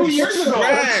 22 years ago.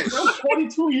 That's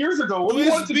 22 years ago.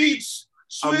 Swiss beats.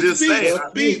 I'm just saying.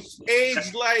 Beats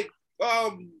aged like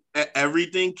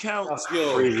everything counts.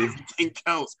 Yo. Everything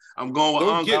counts. I'm going with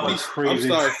Don't get me. Crazy. I'm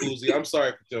sorry, Fuzi. I'm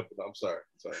sorry for jumping. I'm sorry.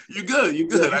 You good. You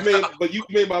good. But you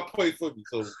made my point for me.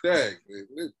 So dang,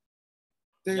 man.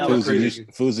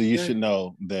 Fuzi, you should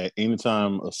know that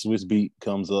anytime a Swiss beat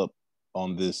comes up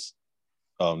on this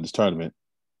tournament,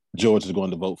 George is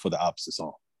going to vote for the opposite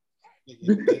song.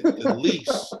 The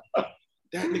least.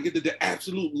 That nigga did the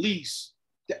absolute least.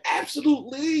 The absolute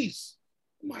least.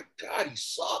 Oh my God, he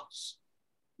sucks.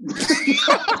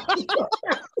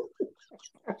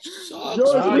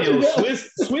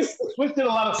 Swiss did a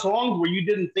lot of songs where you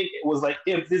didn't think it was like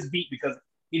this beat because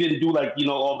he didn't do like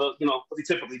all the what he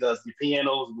typically does, the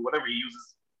pianos and whatever he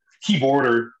uses, keyboard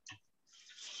or.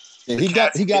 And he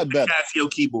got better. Casio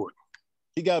keyboard.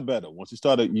 He got better once he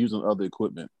started using other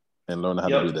equipment and learning how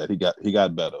to do that. He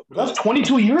got better. That was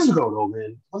 22 years ago, though,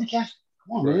 man. Money Cash,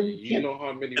 come on, man. You know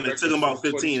how many? And it took him about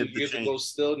 15 years ago.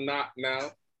 Still not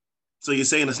now. So you're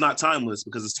saying it's not timeless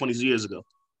because it's 22 years ago.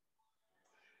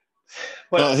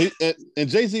 But and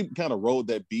Jay-Z kind of rode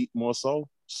that beat more so.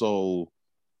 So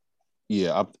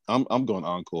yeah, I'm going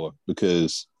Encore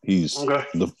because he's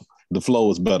the flow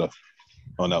is better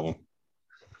on that one.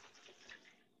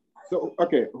 So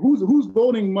okay, who's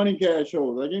voting Money Cash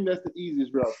Hoes? I think that's the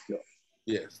easiest route to go.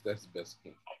 Yes, that's the best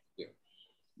one. Yeah.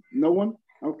 No one?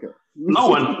 Okay. No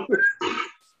one.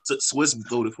 Swiss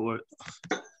voted for it.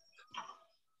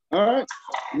 All right,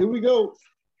 here we go.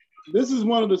 This is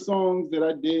one of the songs that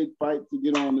I did fight to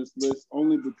get on this list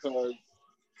only because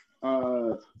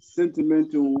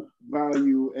sentimental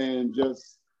value and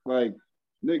just like,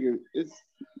 nigga, it's,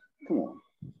 come on.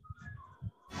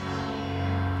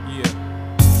 Yeah.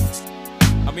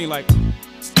 I mean, like,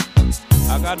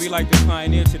 I gotta be like the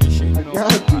pioneer to this shit, you know?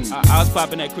 I was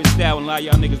popping that Cristal and a lot of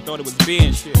y'all niggas thought it was beer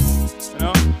and shit, you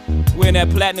know? Wearing that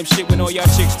platinum shit when all y'all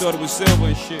chicks thought it was silver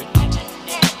and shit.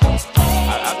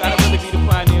 I gotta really be the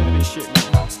pioneer of this shit,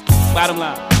 man. Bottom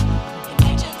line.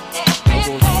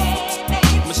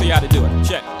 I'm gonna show you how to do it.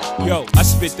 Check. Yo, I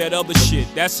spit that other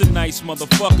shit. That's a nice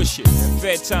motherfucker shit.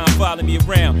 Fed time follow me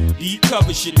around. Eat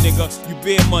cover shit, nigga. You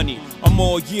bear money. I'm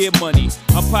all year money.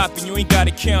 I'm popping, you ain't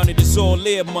gotta count it. It's all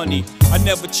air money. I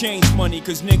never change money,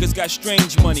 cause niggas got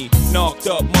strange money. Knocked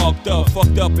up, marked up,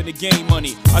 fucked up in the game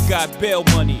money. I got bail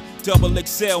money, double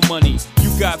XL money.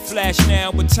 You got flash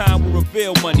now, but time will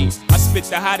reveal money. I spit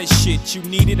the hottest shit, you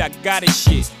need it, I got it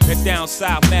shit. That down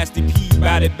south Master P,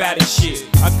 bout it shit.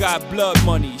 I got blood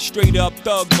money, straight up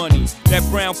thug money. That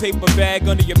brown paper bag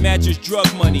under your mattress,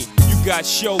 drug money. You got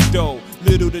show dough,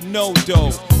 little to no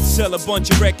dough. Sell a bunch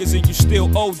of records and you still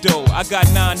owe dough. I got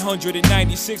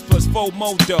 996 plus 4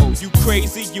 more dough. You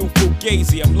crazy, you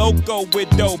fugazi. I'm loco with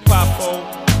dough, Papo.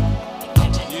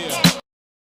 Yeah.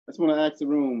 I just want to ask the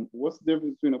room, what's the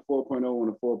difference between a 4.0 and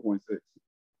a 4.6?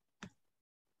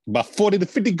 About 40 to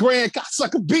 50 grand,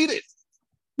 cocksucker, beat it.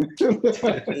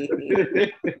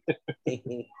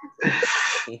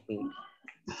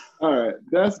 All right,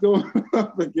 that's going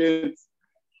up against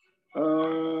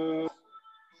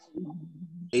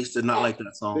Ace did not like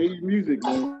that song. Stage Music,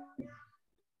 man.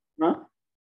 Huh?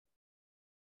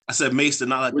 I said Mace did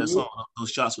not like that song.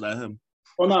 Those shots without him.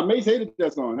 Oh no, Mace hated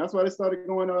that song. That's why they started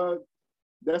going.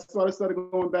 That's why they started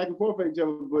going back and forth at each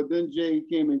other. But then Jay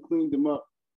came and cleaned them up.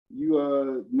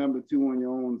 You number 2 on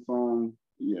your own song.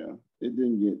 Yeah, it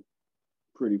didn't get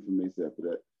pretty for Mace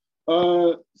after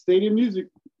that. Stadium Music.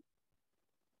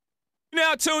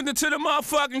 Now tuned into the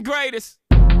motherfucking greatest.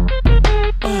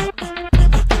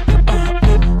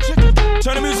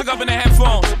 Turn the music up in the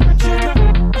headphones.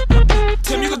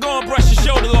 Tim, you can go and brush your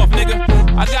shoulders off, nigga.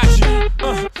 I got you.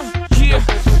 Yeah.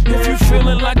 If you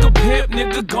feeling like a pimp,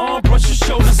 nigga, go and brush your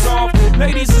shoulders off.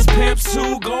 Ladies is pimps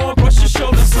too, go and brush your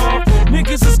shoulders off.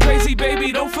 Niggas is crazy,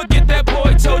 baby, don't forget that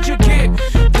boy told you get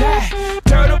that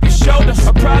dirt up your shoulders.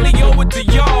 I probably owe it to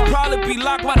y'all, probably be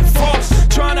locked by the force.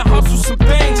 Trying to hustle some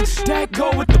things that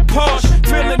go with the Porsche.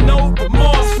 Feeling no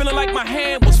remorse, feeling like my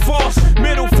hand was forced.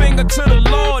 Middle finger to the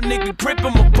Lord, nigga,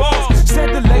 gripping my balls.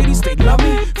 Said the ladies, they love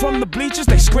me. From the bleachers,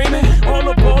 they screaming. All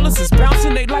the ballers is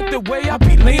bouncing, they like the way I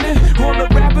be leaning. All the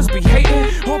rappers be hating.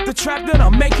 trap that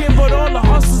I'm making, but all the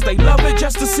hustlers, they love it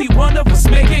just to see one of us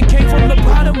making. Came from the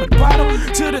bottom of the bottom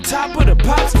to the top of the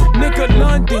pops. Nigga,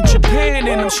 London, Japan,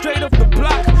 and I'm straight off the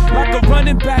block. Like a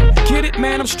running back, get it,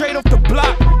 man, I'm straight off the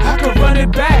block. I could run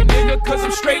it back, nigga, cause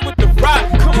I'm straight with the rock.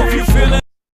 Come on, if you feelin'.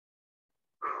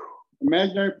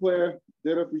 Imaginary player,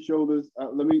 dead off your shoulders.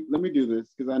 Let me do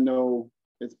this because I know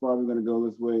it's probably gonna go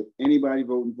this way. Anybody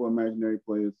voting for imaginary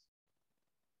players?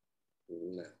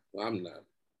 No, I'm not.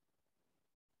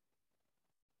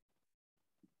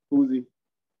 Uzi.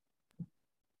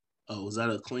 Oh, is that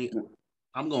a clean?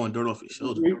 I'm going dirt off your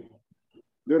shoulder.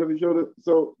 Dirt off your shoulder.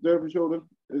 So dirt off your shoulder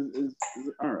is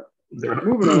all right.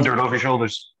 Moving on. Dirt off your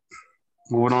shoulders.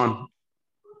 Moving on.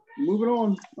 Moving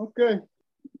on. Okay.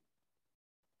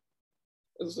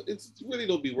 It's really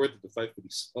don't be worth it to fight for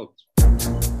these songs.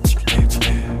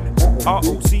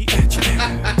 R-O-C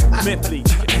Mentally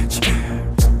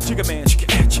Jigga Man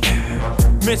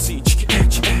Missy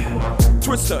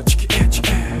Twister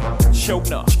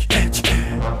Shona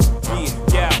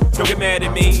Yeah, don't get mad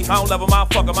at me. I don't love him, I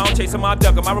fuck him. I don't chase him, I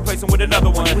duck him. I replace him with another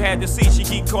one. You had to see, she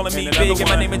keep calling me big. And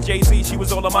my name is Jay-Z, she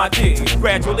was all on my dick.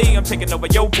 Gradually, I'm taking over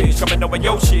your bitch, coming over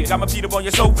your shit. Got my feet up on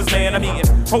your sofas, man. I'm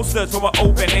eating posters from an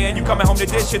open hand. You coming home to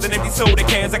dish shit and empty soda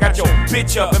cans. I got your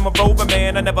bitch up in my rover,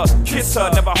 man. I never kiss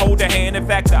her, never hold her hand. In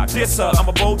fact, I diss her. I'm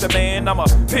a bolder man, I'm a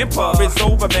pimper. It's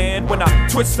over, man. When I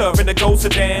twist her in the ghost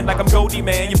sedan, like I'm Goldie,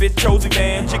 man. You bitch Josie,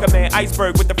 man. Jigga man,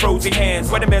 iceberg with the frozen hands.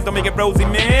 Weathermans don't make it rosy,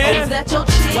 man. Oh, is that your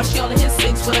chick? Why she all in his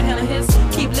six with a hand on his?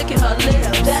 Keep licking her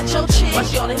lips. That your chick? Why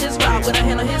she all in his ride with a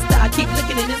hand on his thigh? Keep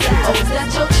licking in his ass. Oh, is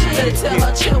that your chick? Better tell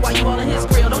her chill while you all in his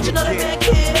grill. Don't you know that man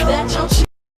kill? That your chick?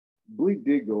 Bleak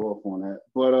did go off on that,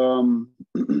 but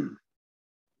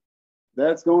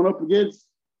that's going up against,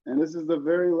 and this is the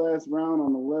very last round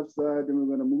on the left side. Then we're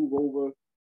going to move over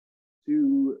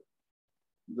to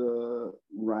the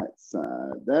right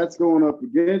side. That's going up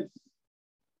against.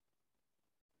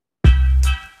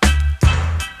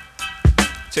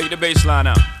 Take the bass line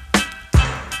out.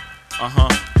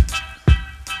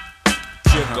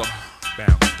 Jiggle.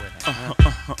 Yeah.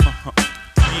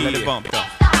 Let it bump though.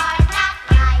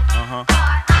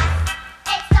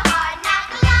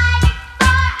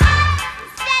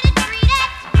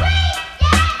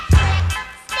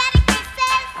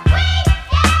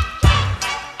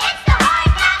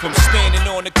 From standing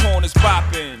on the corners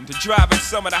bopping to driving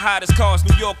some of the hottest cars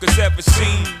New Yorkers ever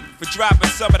seen, for dropping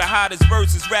some of the hottest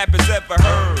verses rappers ever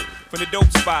heard, from the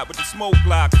dope spot with the smoke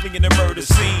block flinging the murder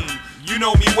scene. You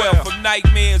know me well from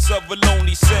nightmares of a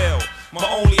lonely cell. My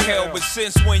only hell, but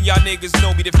since when y'all niggas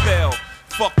know me to fail?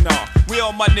 Fuck nah, we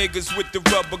all my niggas with the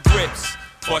rubber grips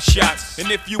or shots. And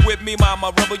if you with me,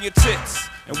 mama, rub on your tits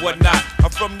and whatnot.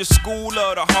 I'm from the school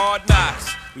of the hard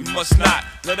knocks. We must not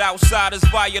let outsiders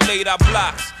violate our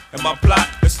blocks. And my plot,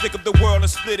 let's stick up the world and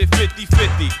split it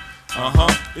 50-50.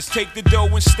 Let's take the dough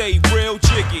and stay real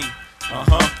jiggy.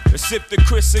 Let's sip the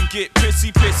Chris and get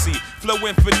pissy. Flow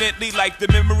infinitely like the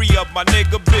memory of my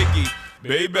nigga Biggie.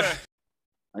 Baby.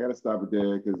 I gotta stop it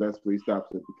there because that's where he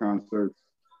stops at the concerts.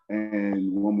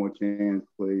 And One More Chance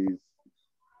plays.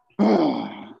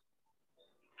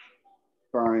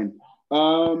 Fine.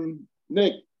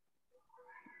 Nick.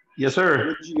 Yes, sir.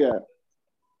 What you got?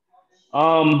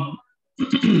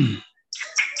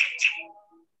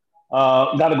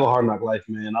 Gotta go Hard Knock Life,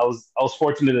 man. I was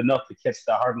fortunate enough to catch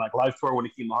that Hard Knock Life tour when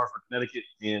it came to Hartford, Connecticut,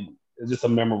 and it's just a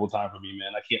memorable time for me,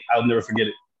 man. I'll never forget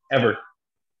it ever.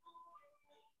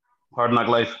 Hard Knock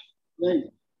Life. Thanks.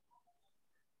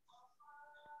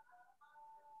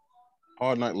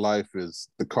 Hard Knock Life is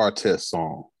the car test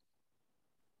song.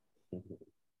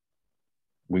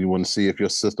 When you want to see if your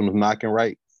system is knocking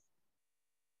right,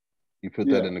 you put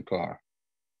that in the car.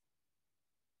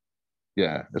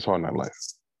 Yeah, it's Hard Knock Life.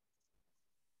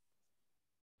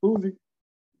 Uzi.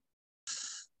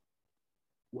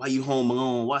 Why you home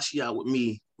alone? Why she out with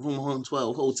me? Room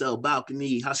 112, hotel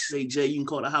balcony. How she say, Jay, you can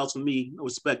call the house with me. No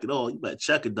respect at all. You better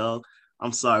check it, dog.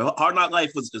 I'm sorry. Hard Knock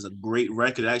Life is a great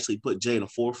record. It actually put Jay in the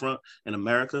forefront in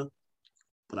America.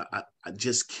 But I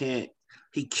just can't.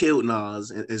 He killed Nas.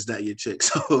 Is that your chick?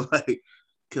 So, like,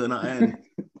 kill Nas. And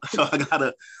so I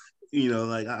gotta,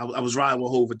 like, I was riding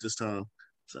with Hov at this time.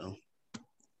 So,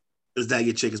 Is That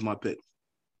Your Chick is my pick.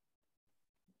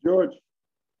 George.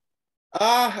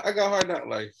 I got Hard Knock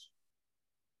Life.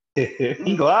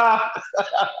 He go, I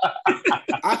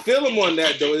feel him on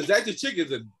that though. Is That Your Chick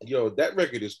that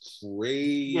record is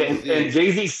crazy. Yeah, and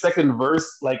Jay-Z's second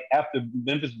verse, like after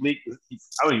Memphis Bleak, I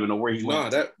don't even know where he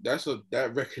went. That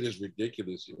record is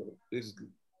ridiculous,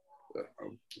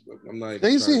 I'm not.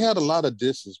 Jay-Z had a lot of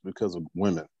disses because of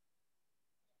women.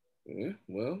 Yeah,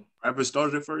 well, rappers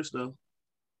started it first though.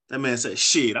 That man said,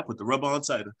 "Shit, I put the rubber on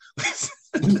tighter."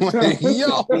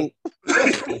 Yo.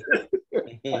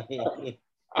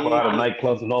 A lot of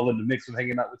nightclubs and all in the mix and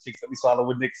hanging out with chicks that we swallow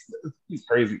with Nicks. He's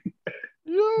crazy.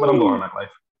 But I'm going on nightlife.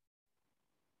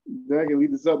 That can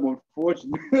lead us up,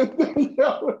 unfortunately. I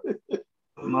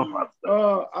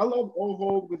love old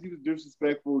Hov because he was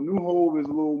disrespectful. New Hov is a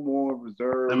little more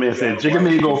reserved. That man said, Jigga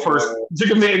Man go first.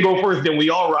 Jigga Man go first, then we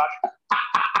all rock.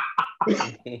 Yo,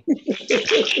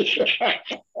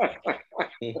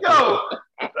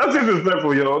 that's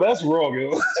disrespectful, yo. That's wrong,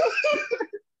 yo.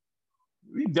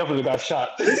 We definitely got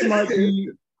shot. This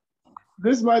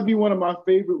might be one of my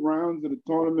favorite rounds of the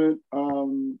tournament.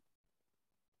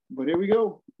 But here we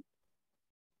go.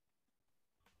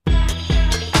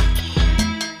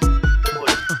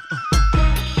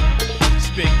 It's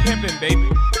big pimpin', baby.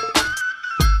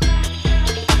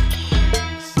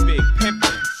 It's big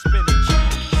pimpin', spinach.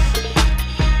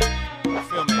 You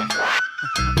feel me?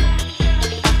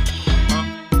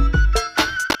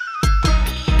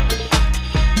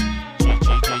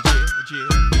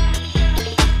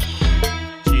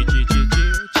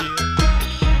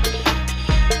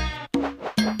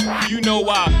 You know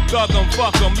I thug 'em,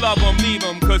 fuck 'em, love 'em, leave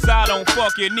 'em, cause I don't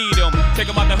fucking need 'em. Take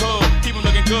 'em out the hood, keep 'em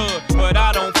looking good, but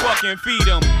I don't fucking feed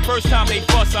 'em. First time they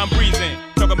fuss, I'm breezing.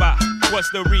 Talking about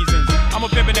what's the reasons. I'm a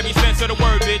pimpin' every sense of the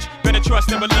word, bitch. Better trust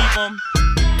and believe 'em.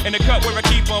 In the cut where I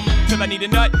keep 'em, till I need a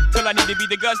nut, till I need to be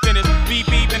the guts, then it's beep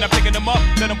beep, and I'm picking 'em up,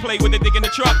 let 'em play with the dick in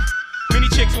the truck. Many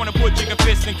chicks wanna put Jigga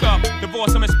fist in cup,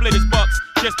 divorce him and split his bucks.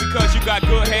 Just because you got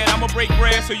good head, I'ma break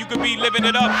bread so you could be living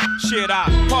it up. Shit, I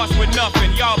pass with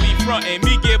nothing, y'all be frontin'.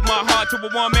 Me give my heart to a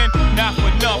woman, not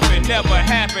for nothing, never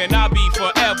happen. I'll be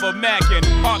forever macking,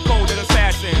 hard cold as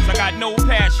assassins. I got no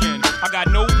passion, I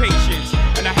got no patience,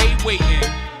 and I hate waiting.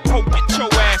 Hope get your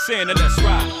ass in and let's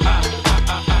ride.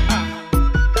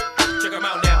 Check 'em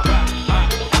out now.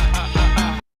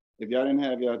 If y'all didn't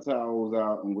have y'all towels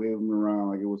out and wave them around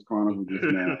like it was carnival just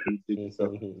now,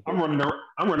 I'm running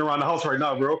around the house right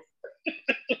now, bro.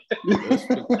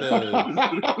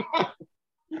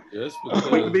 Just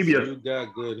because you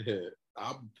got good head,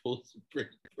 I'm supposed to break.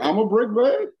 I'm a brick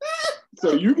bag,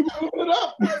 so you can open it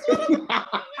up.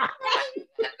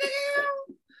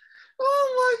 Oh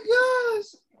my gosh!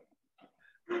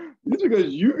 Just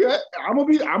because you got, I'm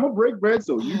a break bread,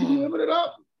 so you can limit it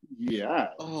up.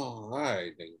 Yeah. Oh, all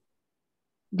right.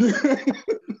 Yo,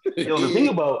 the thing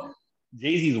about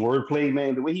Jay-Z's wordplay,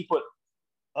 man, the way he put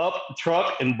up,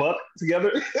 truck, and buck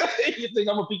together, you think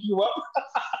I'm gonna pick you up?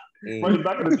 Right in the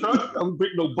back of the truck, I'm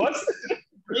breaking no butts.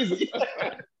 Crazy.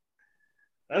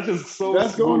 That's just so.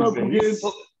 That's smooth, going up man. against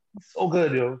so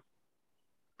good, yo.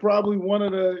 Probably one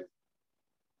of the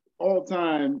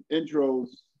all-time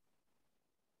intros.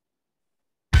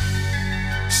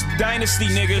 Dynasty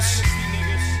niggas.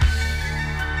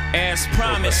 As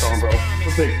promised, song, bro.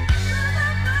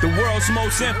 The world's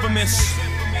most infamous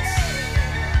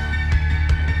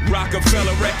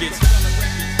Rockefeller Records.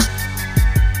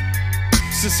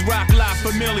 Since Rock La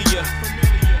Familia,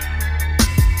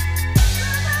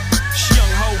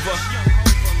 Young Hova,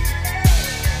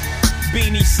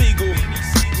 Beanie Siegel,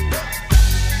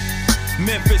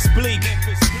 Memphis Bleak,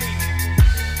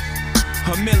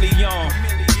 a million.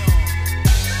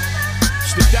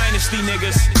 It's the Dynasty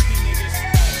niggas.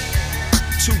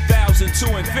 2000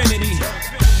 to infinity.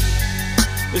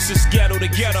 This is ghetto to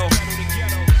ghetto,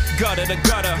 gutter to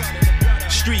gutter,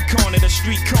 street corner to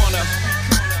street corner,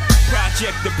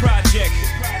 project to project,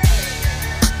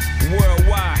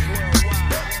 worldwide.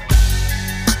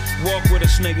 Walk with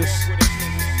us, niggas.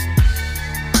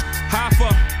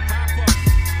 Hoffa,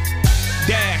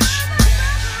 Dash.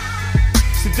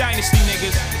 It's the Dynasty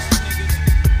niggas.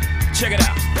 Check it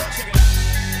out.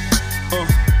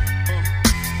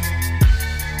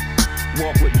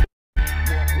 Walk with me.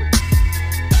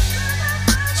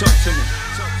 Talk to me.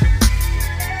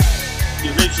 You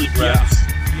eventually raps.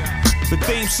 The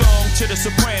theme song to The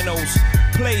Sopranos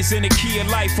plays in the key of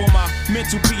life on my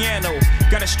mental piano.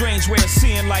 Got a strange way of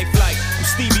seeing life like I'm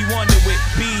Stevie Wonder with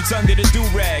beads under the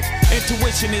do-rag.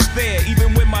 Intuition is there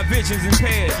even when my vision's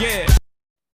impaired, yeah.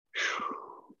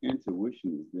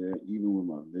 Intuition is there even when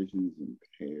my vision's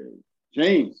impaired.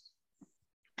 James.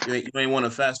 You ain't want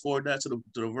to fast forward that to the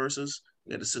verses?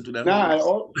 You had to sit through that. Nah,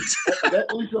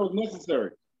 that intro is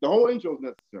necessary. The whole intro is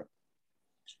necessary.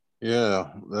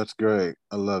 Yeah, that's great.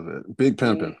 I love it. Big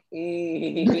pimpin'.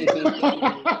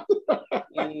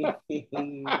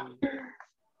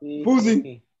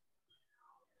 Boozy.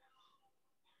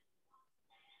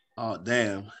 Oh,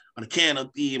 damn. on a can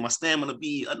of B, my stamina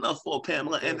be enough for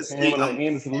Pamela Anderson. Pamela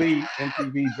Anderson Lee,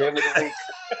 MTV Jam of the Week.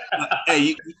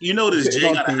 Hey, you know this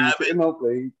Jay got a habit.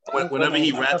 Whenever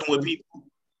he rapping with people,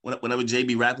 whenever Jay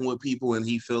be rapping with people and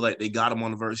he feel like they got him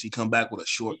on the verse, he come back with a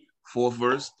short fourth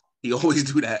verse. He always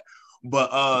do that.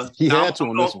 But he had to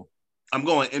on this one. I'm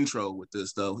going intro with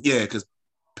this though. Yeah, because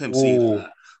Pimp C.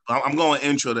 I'm going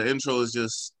intro. The intro is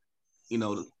just, you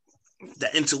know,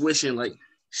 the intuition, like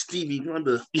Stevie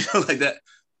Wonder, you know, like that.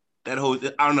 That whole,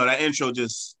 I don't know, that intro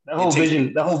just that whole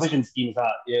vision scheme is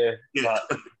hot. Yeah. Hot.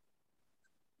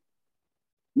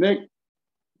 Nick,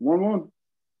 1-1.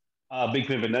 Big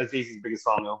Pimpin'. That's Jay-Z's biggest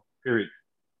song, though. Period.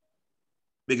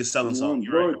 Biggest selling song.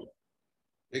 You're right.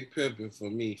 Big Pimpin'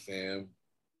 for me, fam.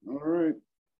 All right.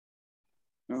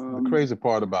 The crazy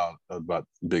part about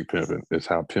Big Pimpin' is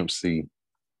how Pimp C,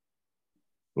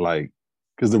 like,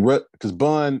 because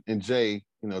Bun and Jay,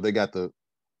 you know, they got the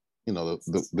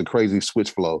crazy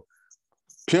switch flow.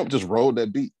 Pimp just rolled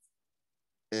that beat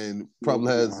and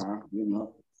probably has, you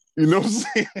know what I'm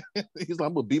saying? He's like,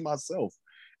 I'm gonna be myself.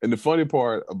 And the funny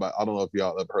part about, I don't know if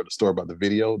y'all ever heard the story about the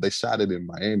video. They shot it in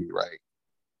Miami, right?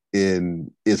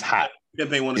 And it's hot.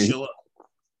 Pimp ain't want to show up.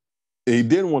 He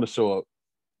didn't want to show up,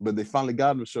 but they finally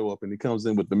got him to show up, and he comes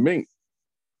in with the mink.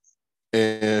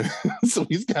 And so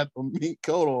he's got the mink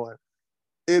coat on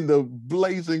in the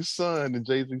blazing sun. And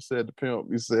Jay-Z said to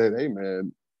Pimp, he said, hey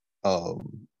man,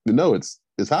 you know it's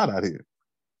hot out here.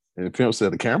 And Pimp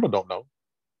said, the camera don't know.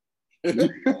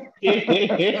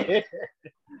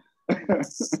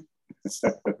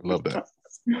 Love that.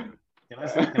 Can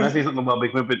I say something about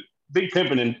Big Pimpin'? Big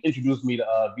Pimpin' introduced me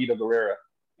to Vita Guerrera,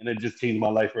 and it just changed my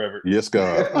life forever. Yes,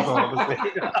 God.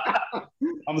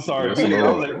 I'm sorry. Really.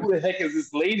 I was like, who the heck is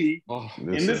this lady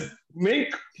in this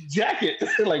mink jacket?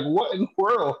 Like, what in the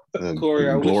world? Corey,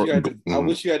 I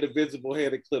wish you had the visible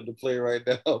hand clip to play right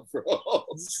now, bro.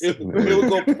 It would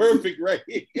go perfect right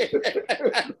here.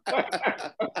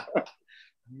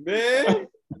 Man.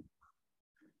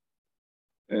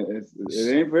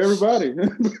 It ain't for everybody.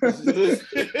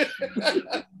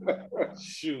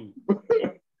 Shoot.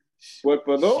 But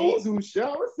for those who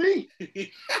shall see.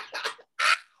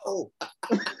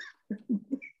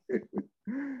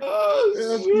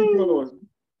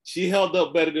 She held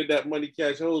up better than that Money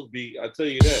Cash Hose beat, I tell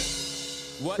you that.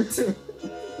 What?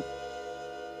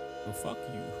 Well, fuck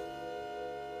you,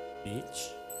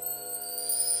 bitch.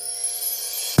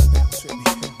 Bounce with me,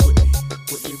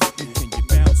 can you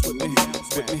bounce with me?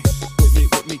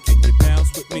 With me, can you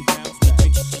bounce with me?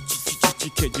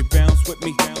 Can you bounce with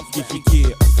me?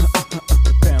 Yeah.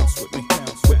 Bounce with me.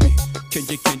 Can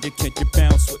you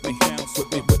bounce with me?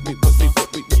 With me,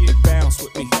 bounce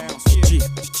with me.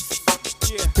 Yeah.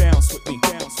 Bounce with me.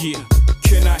 Yeah.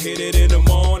 Can I hit it in the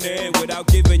morning without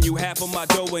giving you half of my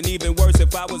dough? And even worse,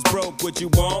 if I was broke, would you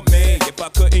want me? If I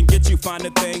couldn't get you finer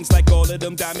things like all of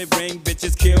them diamond ring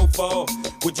bitches kill for,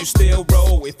 would you still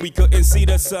roll? If we couldn't see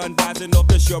the sun rising off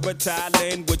the shore of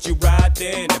Thailand, would you ride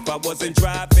then? If I wasn't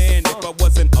driving, if I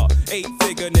wasn't a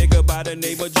 8-figure nigga by the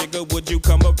name of Jigga, would you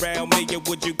come around me or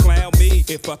would you clown me?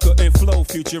 If I couldn't flow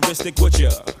futuristic, would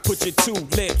ya? Put your 2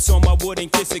 lips on my wood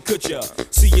and kiss it, could ya?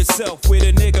 See yourself with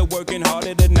a nigga working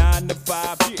harder than 9 to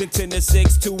 5, then 10 to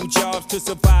 6, 2 jobs to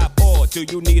survive. Or do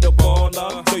you need a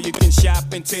baller so you can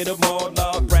shop into the mall?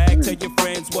 Brag, tell your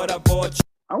friends what I bought you.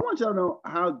 I want y'all to know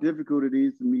how difficult it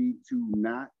is for me to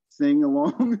not sing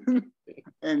along.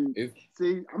 And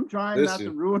see, I'm trying not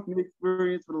to ruin the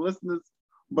experience for the listeners,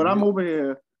 but I'm over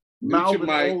here mouthing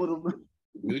all of them.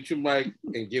 Mute your mic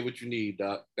and get what you need,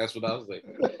 Doc. That's what I was like.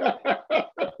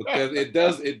 Because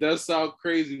it does sound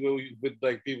crazy when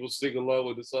like people sing along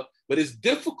with the song, but it's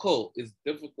difficult. It's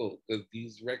difficult because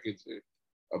these records are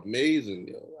amazing,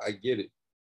 yo. I get it.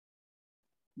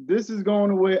 This is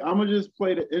going away. I'm gonna just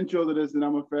play the intro to this and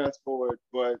I'm gonna fast forward,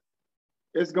 but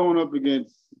it's going up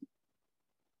against.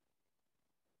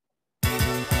 Man,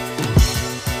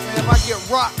 if I get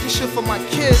rocked, this shit for my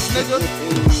kids, nigga.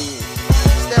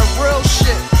 It's that real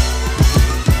shit.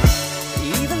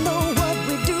 Even though what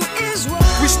we do is wrong,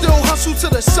 we still hustle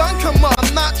till the sun come up.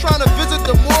 I'm not trying to visit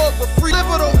the morgue, but free live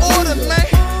the order, man.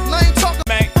 And I ain't talking.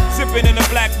 Man, sipping in the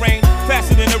black rain,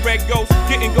 faster than a red ghost,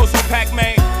 getting ghosts from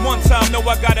Pac-Man. One time, know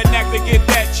I got a knack to get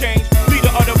that change.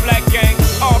 Leader of the black gang,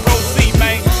 ROC,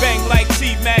 man. Bang like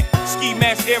T-Mac, ski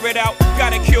mask, air it out.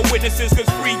 Gotta kill witnesses, cause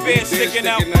free bear sticking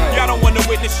out. Y'all don't wanna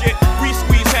witness shit. We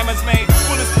squeeze hammers, man.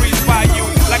 Bullets freeze by you,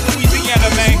 like Louisiana,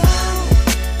 man.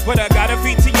 But I got a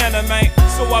VTN, man.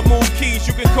 So I move keys,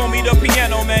 you can call me the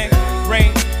piano, man.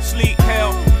 Rain, sleet,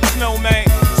 hail, snow, man.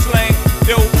 Slang,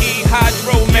 dough-e,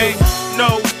 hydro, man.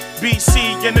 No,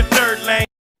 BC in the third lane.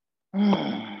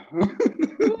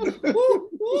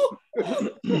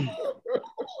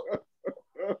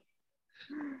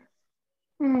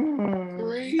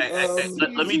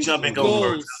 Let me jump and go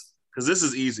first, because this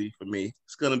is easy for me.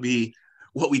 It's gonna be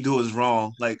What We Do Is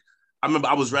Wrong. Like, I remember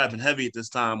I was rapping heavy at this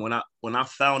time when I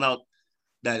found out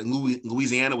that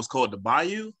Louisiana was called the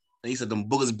Bayou, and he said them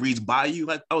bullets breeds Bayou.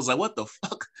 Like, I was like, what the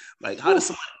fuck? Like, how does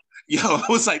someone? Yo, I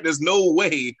was like, there's no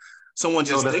way someone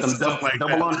just thinks something like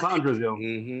double that. entendres, yo.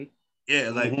 Yeah,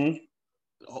 like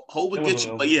Hov would get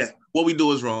you, but yeah, What We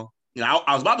Do Is Wrong. You know,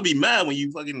 I was about to be mad when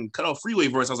you fucking cut off Freeway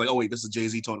verse. I was like, oh wait, this is a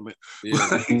Jay-Z tournament. Yeah,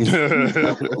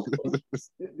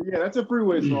 that's a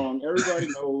Freeway song. Everybody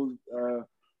knows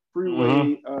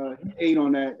Freeway. He ate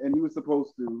on that, and he was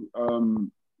supposed to.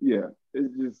 Yeah,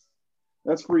 it's just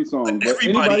that's free song. But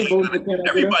everybody ate on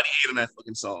that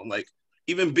fucking song. Like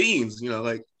even Beans, you know,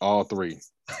 like all three.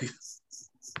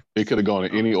 It could have gone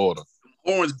in any order.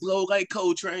 Orange blow like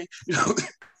Coltrane. You know.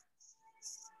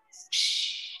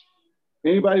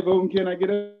 Anybody voting? Can I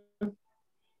get a?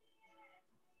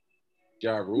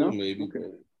 Ja Rule, maybe.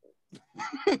 Okay.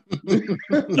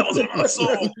 That was my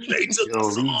song. They took the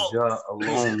song.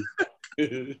 Alone.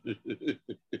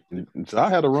 So I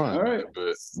had a run, all right.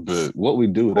 but What We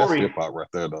Do, that's Corey, hip hop right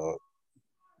there, dog.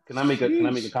 Can I make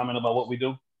a comment about What We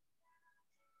Do?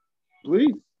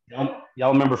 Please.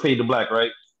 Y'all remember Fade to Black,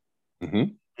 right?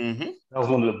 Mm-hmm. That was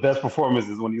one of the best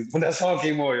performances when that song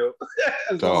came on, yo.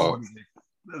 Dog.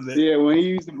 Yeah, when he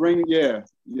used to bring, yeah.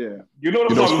 You know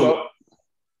what I'm talking about?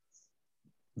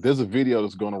 There's a video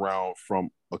that's going around from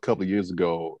a couple of years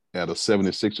ago at a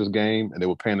 76ers game, and they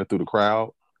were panning through the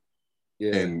crowd.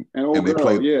 Yeah, and they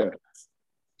played. Yeah,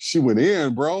 she went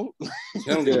in, bro. She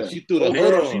threw the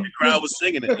hood on. The crowd was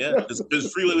singing it. Yeah,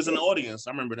 because Freeway was in the audience.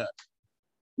 I remember that.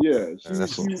 Yeah,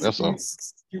 that's all.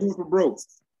 She went for broke.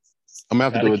 I'm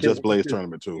gonna have to do a Just Blaze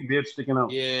tournament too. Beard sticking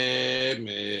out. Yeah,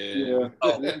 man. Yeah.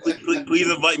 Oh, please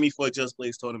invite me for a Just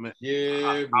Blaze tournament.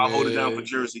 Yeah, I'll hold it down for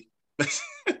Jersey.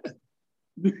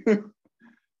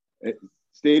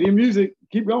 Stadium music.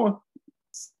 Keep going.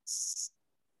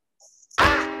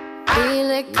 Feel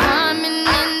it coming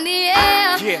in the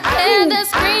air. Hear the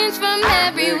screams from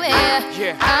everywhere.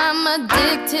 I'm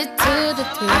addicted to the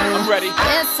thrill. I'm ready.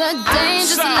 It's a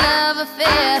dangerous love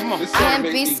affair. Can't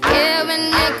be scared when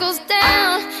it goes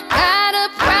down. Got a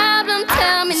problem?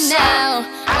 Tell me now.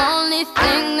 Only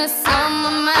thing that's on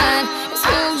my mind is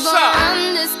who's gonna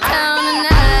run this town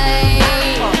tonight.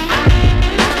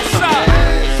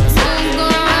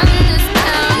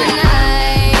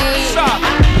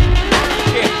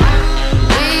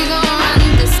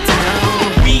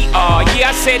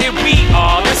 I said it, we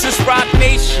are. This is Rock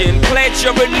Nation. Pledge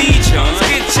your allegiance.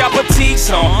 Get your boutiques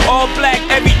on. All black,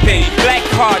 everything. Black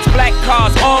cards,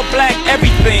 all black,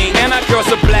 everything. And our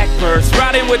girls are blackbirds,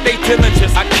 riding with they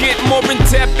diligence. I get more in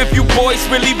depth if you boys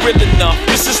really real enough.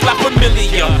 This is La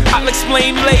Familia. I'll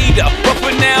explain later. But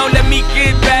for now, let me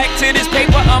get back to this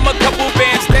paper. I'm a couple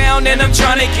bands down and I'm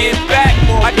trying to get back.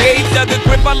 I gave Doug a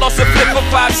grip, I lost a flip for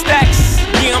 5 stacks.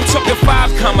 Yeah, I'm talking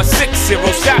 5,60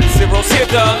 shot zeros. Here,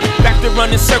 Doug. Back to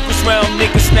running circles round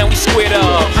niggas, now we squared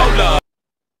up. Hold up.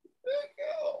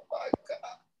 Oh my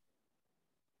God.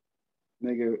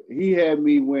 Nigga, he had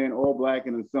me wearing all black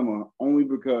in the summer only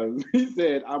because he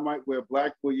said I might wear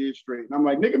black for a year straight. And I'm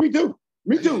like, nigga, me too.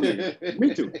 Me too, nigga.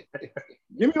 Me too.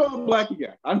 Give me all the black you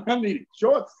got. I need it.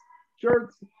 Shorts,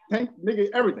 shirts, tank, nigga,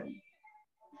 everything.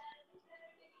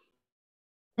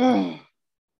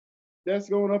 That's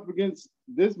going up against,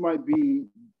 this might be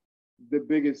the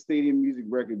biggest stadium music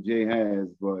record Jay has,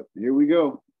 but here we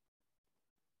go.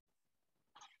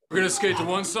 We're gonna skate to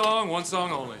one song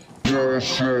only.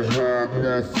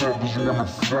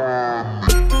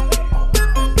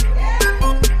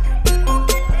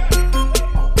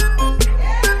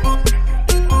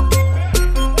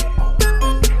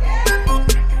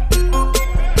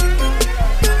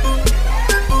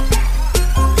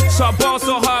 So I ball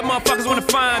so hard, motherfuckers wanna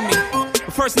find me.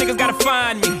 But first niggas gotta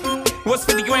find me. What's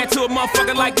 50 grand to a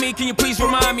motherfucker like me? Can you please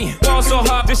remind me? Ball so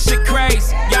hard, this shit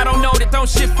crazy. Y'all don't know that don't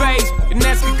shit phase. The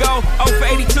next could go 0 for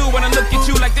 82 when I look at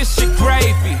you like this shit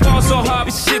gravy. Ball so hard,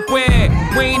 this shit weird.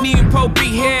 We ain't even Pope be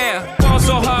here. Ball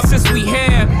so hard since we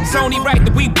here. It's only right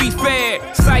that we be fair.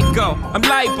 Psycho, I'm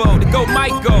libo to go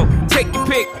Michael. Take your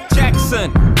pick.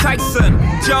 Jackson, Tyson,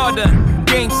 Jordan.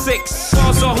 Game 6.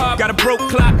 Ball so hard, got a broke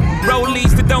clock.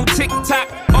 Rollies that don't tick tock.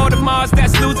 All the Mars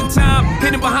that's losing time.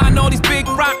 Hidden behind all these big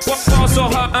rocks. Ball so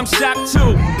hard, I'm shocked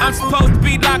too. I'm supposed to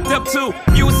be locked up too.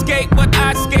 You escape, but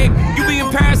I escape. You be in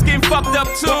Paris getting fucked up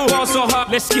too. Ball so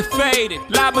hard, let's get faded.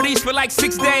 Liberties for like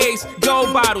 6 days.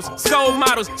 Gold bottles, soul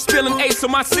models. Spilling ace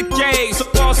on my sick days. So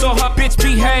ball so hard, bitch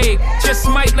behave. Just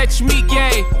might let you meet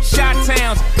gay. Shot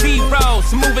towns,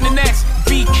 B-rolls, moving the next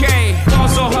BK. Ball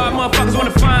so hard, motherfuckers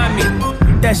wanna find me.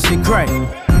 That shit great.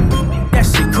 That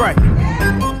cray.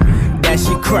 That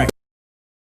shit cray.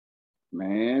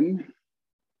 Man.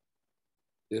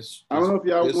 This, I don't know if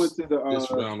y'all this, went to the this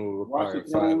round will Watch require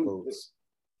the 5 Throne. votes.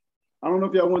 I don't know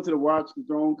if y'all went to the Watch the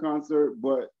Throne concert,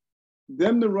 but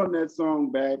them to run that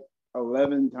song back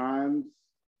 11 times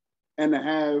and to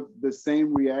have the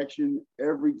same reaction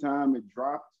every time it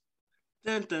dropped.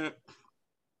 Dun, dun.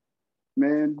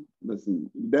 Man,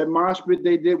 listen, that mosh pit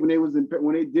they did when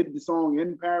they did the song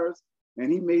in Paris,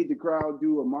 and he made the crowd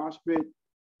do a mosh pit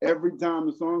every time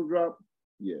the song dropped.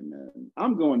 Yeah, man,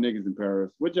 I'm going niggas in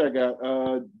Paris. What y'all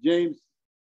got, James?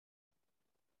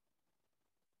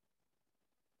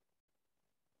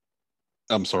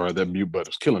 I'm sorry, that mute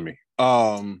button's killing me.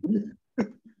 Yeah,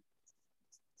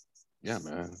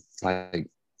 man, like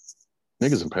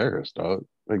niggas in Paris, dog.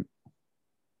 Like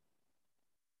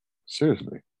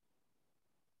seriously.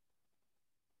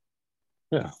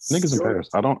 Yeah, niggas in Paris.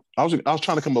 I was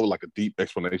trying to come up with like a deep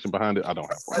explanation behind it. I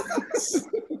don't have one.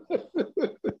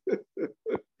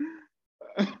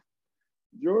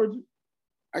 George,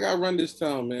 I got Run This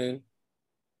Town, man.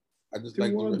 I just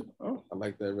like I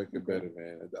like that record better,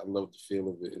 man. I love the feel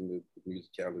of it and the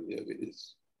musicality of it.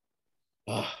 It's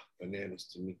bananas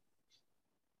to me.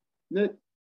 Nick,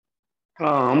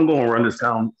 I'm going to Run This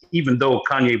Town, even though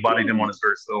Kanye bodied him on his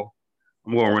verse. So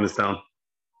I'm going to Run This Town.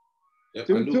 Yep,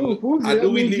 I knew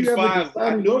we need 5.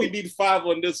 I knew we need 5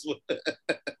 on this one.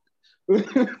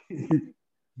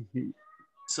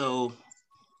 So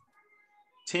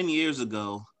 10 years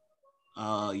ago,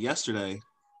 yesterday,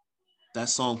 that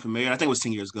song premiered. I think it was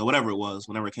 10 years ago, whatever it was,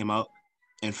 whenever it came out.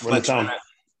 And Flex,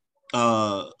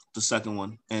 the second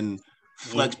one. And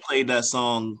Flex played that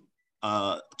song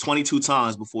 22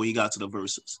 times before he got to the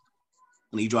verses.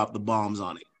 And he dropped the bombs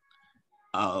on it.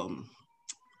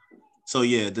 So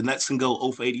yeah, the Nets can go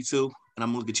 0 for 82, and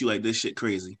I'm gonna look at you like this shit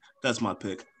crazy. That's my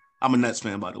pick. I'm a Nets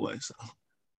fan, by the way. So.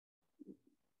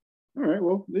 All right,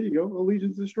 well, there you go.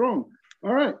 Allegiance is strong.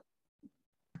 All right.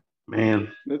 Man.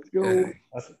 Let's go.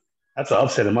 That's an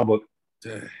upset in my book.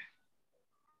 I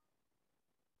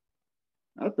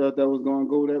thought that was going to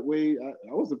go that way.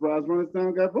 I was surprised Run This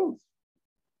Town got votes.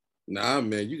 Nah,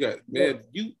 man,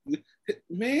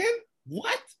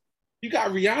 what? You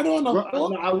got Rihanna on the hook?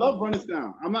 I love Run This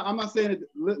Town. I'm not saying it.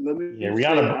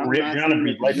 Rihanna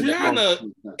breathed life in that song.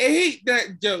 Rihanna ate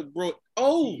that joke, bro.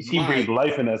 Oh, she breathed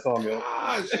life in that song, yo.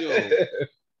 Gosh, yo.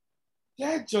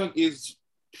 That junk is,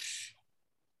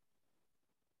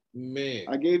 man.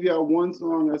 I gave y'all one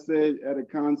song I said at a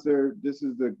concert. This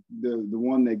is the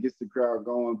one that gets the crowd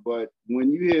going. But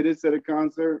when you hear this at a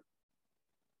concert,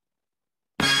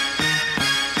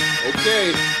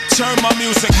 okay. Turn my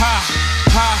music high,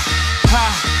 high,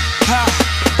 high, high,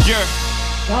 yeah.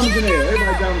 Diamonds in there,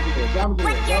 everybody diamonds in there, diamonds in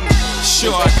there, diamonds in there.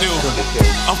 Sure I do.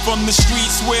 I'm from the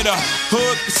streets where the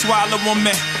hood can swallow on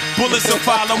me. Bullets will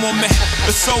follow on me.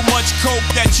 There's so much coke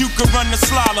that you could run the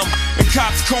slalom. And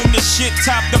cops comb this shit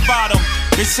top to bottom.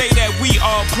 They say that we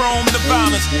are prone to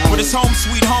violence, but it's home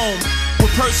sweet home.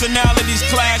 With personalities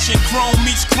clash and chrome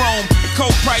meets chrome. The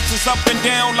coke prices up and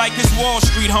down like it's Wall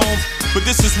Street home. But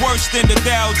this is worse than the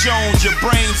Dow Jones. Your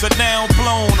brains are now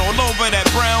blown all over that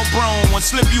brown brone. One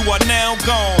slip, you are now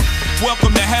gone.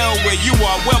 Welcome to hell where you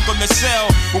are welcome to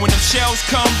sell. But when them shells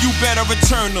come, you better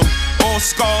return them. All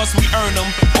scars, we earn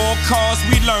them. All cars,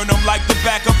 we learn them like the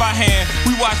back of our hand.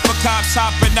 We watch for cops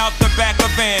hopping out the back of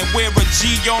van. Wear a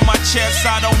G on my chest,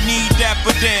 I don't need that,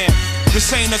 but damn. This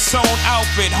ain't a sewn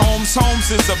outfit, Holmes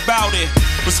is about it.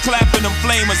 Was clapping them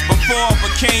flamers before I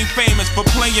became famous. For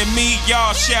playing me,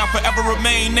 y'all shall forever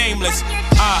remain nameless.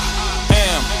 I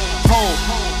am home.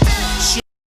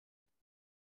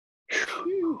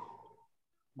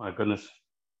 My goodness.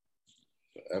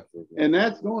 And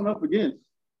that's going up against.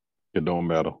 It don't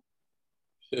matter.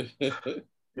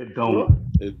 It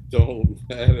don't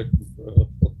matter, bro.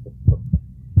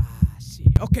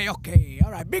 Okay.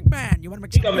 All right, big man. You want to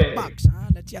make some big bucks, huh?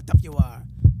 Let's see how tough you are.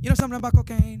 You know something about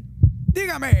cocaine?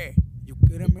 Dígame. You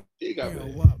kidding me?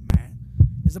 Dígame. What, man?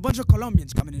 There's a bunch of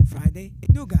Colombians coming in Friday.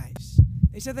 New guys.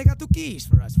 They said they got 2 keys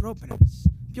for us for openers.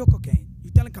 Pure cocaine. You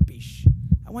tell them capiche.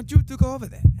 I want you to go over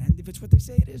there. And if it's what they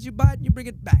say it is, you buy it and you bring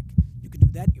it back. You can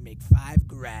do that. You make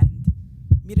 $5,000.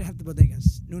 Meet at the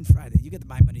bodegas. Noon Friday. You get the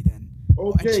buy money then.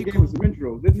 Okay, give us some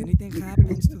intros. If anything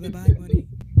happens to the buy money,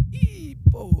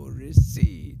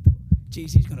 pobrecito.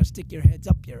 JC's gonna stick your heads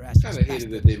up your ass. I kind of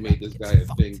hated that they made this guy a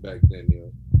thing back then, yo.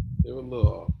 They were a little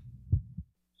off.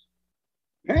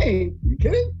 Hey, you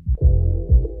kidding?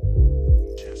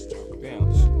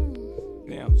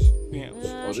 Bounce.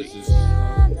 Oh, this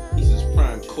is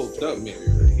prime coked up Mary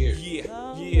right here. Yeah.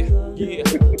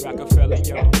 Rockefeller,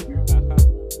 yo.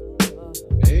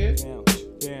 Man,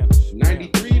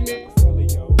 93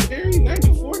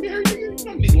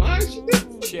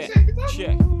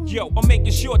 Yo, I'm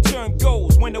making short-term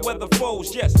goals when the weather falls.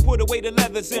 Just put away the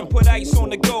leathers and put ice on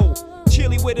the gold.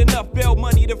 Chilly with enough bail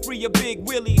money to free a big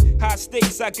Willie. High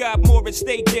stakes, I got more at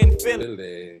stake than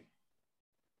Philly.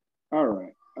 All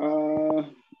right.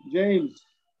 James.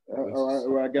 All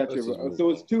right, I got you.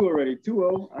 So it's 2 already.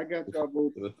 2-0. I got y'all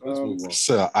both. I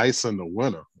sell ice in the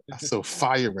winter. I sell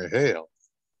fire in hell.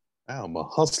 I'm a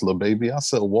hustler, baby. I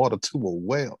sell water to a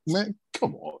well. Man,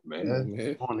 come on,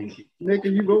 man. Nick, are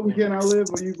you voting Can I Live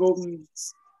or you voting?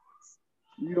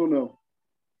 You don't know.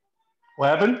 What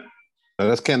happened?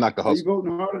 That's Can't Knock the Hustle. Are you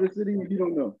voting Heart of the City or you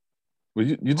don't know? Well,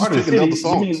 you just picking other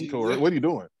songs, Corey. What are you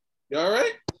doing? You all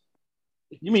right?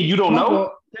 You mean you don't know?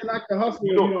 Can't Knock the Hustle or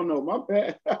you don't know. My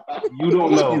bad. You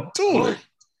don't know. What are you doing?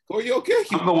 Are you okay?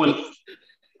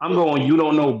 I'm going. You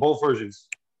don't know both versions.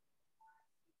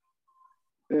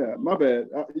 Yeah, my bad.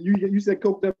 You said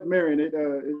coked up Mary, and it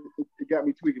got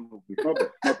me tweaking a little bit. My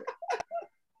bad.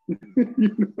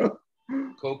 You know,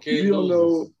 cocaine. You don't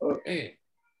know.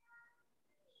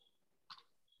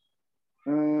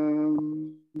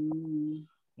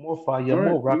 More fire,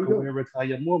 more rock, more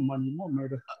retire, more money, more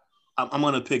murder. I'm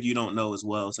gonna pick You Don't Know as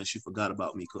well, since you forgot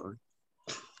about me, Corey.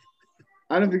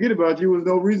 I didn't forget about you. There was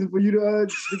no reason for you to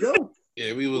go.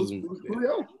 Yeah, we was.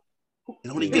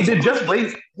 Hey, did Just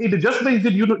Blaze? Hey, did Just Blaze?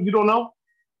 Did you don't know?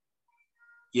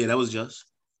 Yeah, that was Just.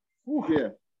 Ooh, yeah,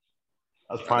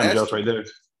 that's prime Just right there.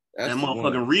 That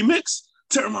motherfucking remix.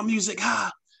 Turn my music high.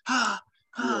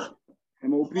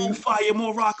 MOP. More fire,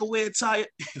 more rock away, tired.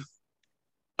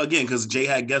 Again, because Jay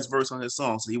had guest verse on his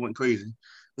song, so he went crazy.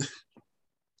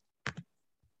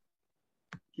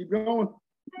 Keep going.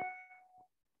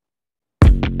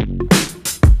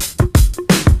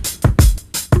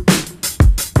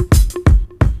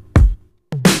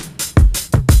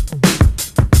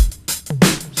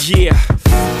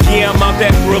 Yeah, I'm out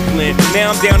at Brooklyn.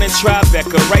 Now I'm down in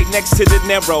Tribeca, right next to the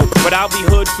Narrow. But I'll be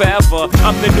hood forever.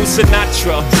 I'm the new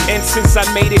Sinatra. And since I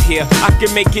made it here, I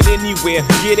can make it anywhere.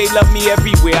 Yeah, they love me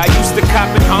everywhere. I used to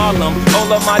cop in Harlem.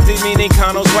 All of my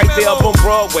Dominicanos right there up on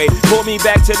Broadway. Pulled me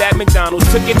back to that McDonald's.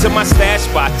 Took it to my stash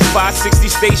spot, 560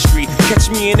 State Street.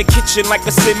 Catch me in the kitchen like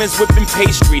a Simmons whipping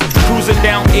pastry. Cruising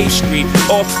down A Street,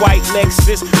 off-white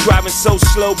Lexus. Driving so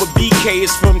slow, but BK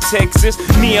is from Texas.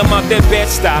 Me, I'm out that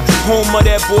Bed-Stuy, home of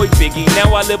that boy Biggie.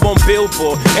 Now I live on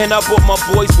Billboard, and I brought my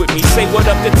boys with me. Say what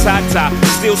up to Tata,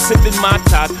 still sipping my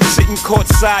ties. Sitting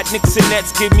courtside, Knicks and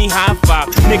Nets give me high five.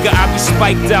 Nigga, I be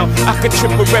spiked out, I could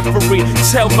trip a referee.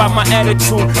 Tell by my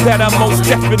attitude that I most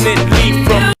definitely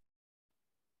from.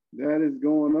 That is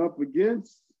going up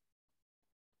against.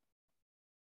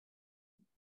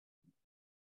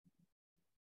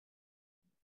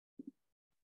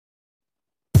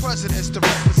 Presidents to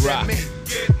represent me.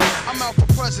 I'm out for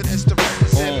presidents to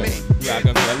represent me.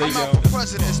 I'm out for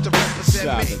presidents to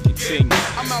represent me.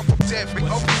 I'm out for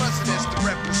presidents to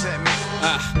represent me.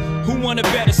 Who wanna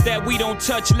bet us that we don't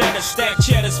touch letters, stack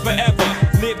cheddars forever,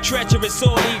 live treacherous,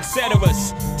 all the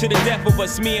etceteras. To the death of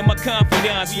us, me and my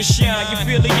confidants, we shine. You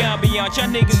feel the ambiance, y'all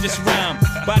niggas just rhyme.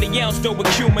 By the ounce though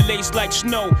accumulates like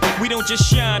snow. We don't just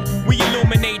shine, we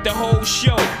illuminate the whole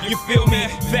show. You feel me?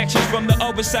 Factions from the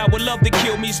other side would love to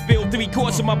kill me. Spill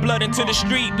 3/4 of my blood into the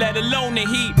street, let alone the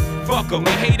heat. Fuck 'em,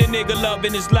 and hate a nigga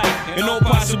loving his life in all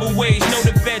possible ways. Know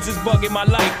the feds is bugging my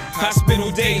life.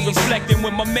 Hospital days reflecting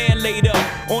when my man laid up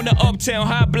on the uptown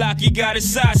high block. He got his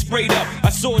side sprayed up. I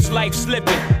saw his life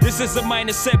slipping. This is a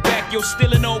minor setback. Yo,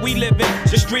 still in all we living.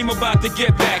 Just dream about to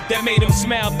get back. That made him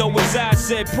smile though his eyes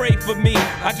said, "Pray for me.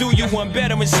 I do you one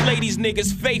better and slay these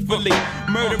niggas faithfully."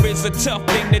 Murder is a tough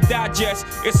thing to digest.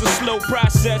 It's a slow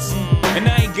process, and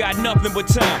I ain't got nothing but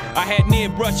time. I had near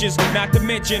brushes, not to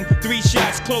mention 3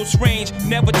 shots close range.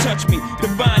 Never touch me.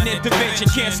 Divine intervention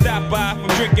can't stop by from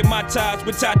drinking my ties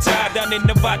with Tata down in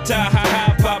Nevada. Ha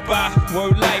ha, papa.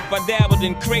 Word life, I dabbled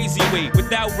in crazy way.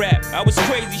 Without rap, I was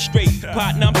crazy straight.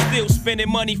 Partner, I'm still spending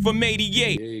money from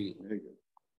 88.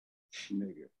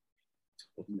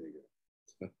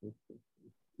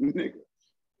 Nigga.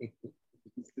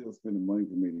 Still spending money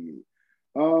from 88.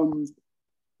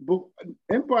 But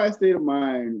Empire State of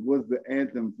Mind was the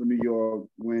anthem for New York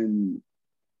when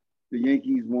the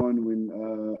Yankees won, when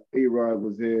A-Rod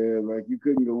was there. Like, you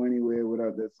couldn't go anywhere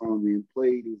without that song being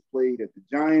played. It was played at the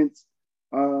Giants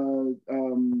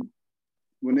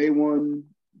when they won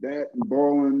that and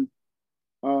balling.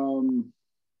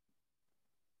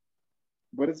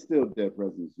 But it's still dead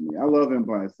presidents to me. I love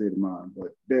Empire State of Mind,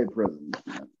 but dead presidents.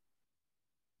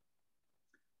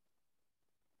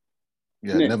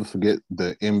 Yeah, Nick. never forget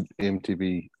the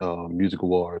MTV Music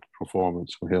Award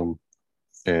performance for him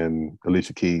and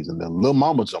Alicia Keys, and then Lil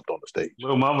Mama jumped on the stage.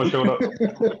 Lil Mama showed up.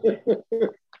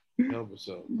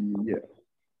 Yeah.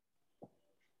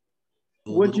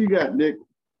 What you got, Nick?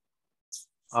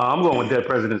 I'm going with Dead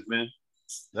Presidents, man.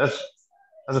 That's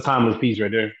a timeless piece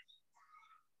right there.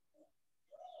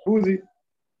 Who's he?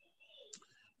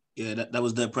 Yeah, that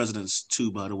was Dead Presidents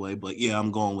too, by the way. But yeah,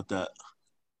 I'm going with that.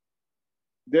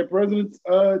 Dead Presidents.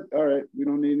 All right. We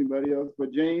don't need anybody else.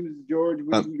 But James, George,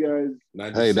 what you guys?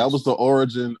 96. Hey, that was the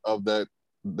origin of that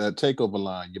takeover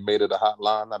line. You made it a hot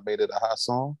line. I made it a hot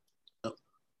song.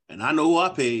 And I know who I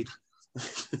paid.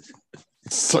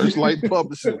 Searchlight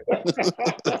Publishing.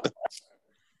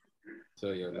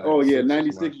 So, yeah, oh yeah,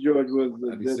 96 George was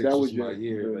that was my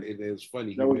year. But it was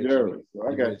funny. That was your era. So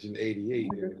I got mentioned 88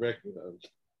 in the record.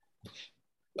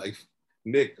 Like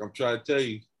Nick, I'm trying to tell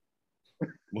you.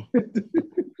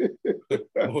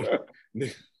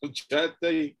 Nick, I'm trying to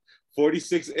tell you,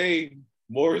 46A,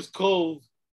 Morris Cove.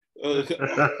 Trying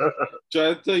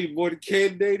to tell you more than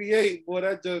Canton 88. Boy,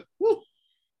 that just whoo.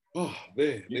 Oh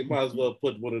man, they might as well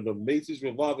put one of the Macy's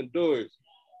revolving doors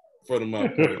in front of my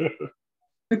boy.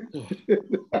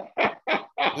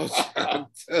 I'm trying to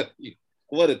tell you,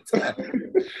 what a time.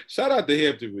 Shout out to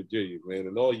Hampton, Virginia, man,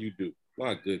 and all you do.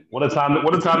 My goodness. What a time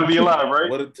to be alive, right?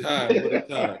 What a time.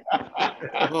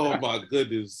 Oh my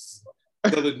goodness.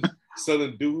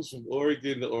 Southern dudes from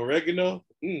Oregon to Oregano.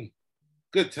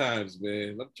 Good times,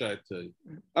 man. I'm trying to tell you.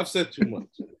 I've said too much.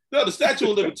 No, the statute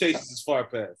of limitations is far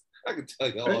past. I can tell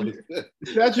you all this.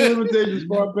 Statute of limitations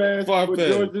far past. Far past.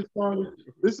 George,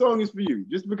 this song is for you.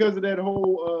 Just because of that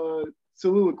whole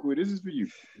soliloquy. This is for you.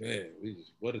 Man,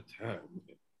 what a time.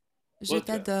 Man. Je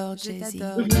t'adore, Jay-Z.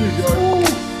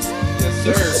 Yes,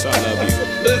 sir. I love you.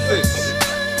 Listen,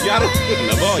 y'all don't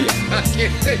love all you.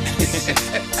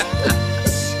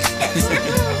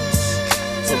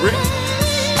 For real.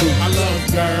 I love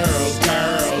girls.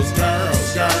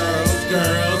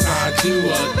 I do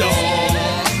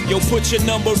adore. Yo, put your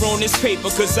number on this paper,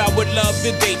 cause I would love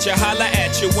to date you. Holla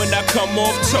at you when I come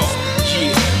off talk.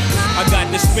 Yeah. I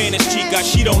got this Spanish chica,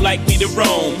 she don't like me to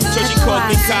roam. So she calls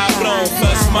me Cablon,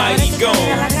 plus Mighty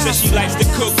Gone. Says she likes to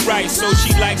cook right, so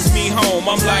she likes me home.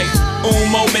 I'm like,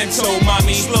 un momento,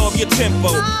 mommy, slow up your tempo.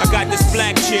 I got this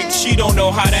black chick, she don't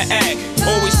know how to act.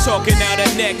 Always talking out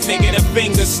her neck, making a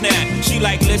finger snap. She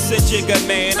like, listen, Jigga,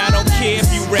 man, I don't care if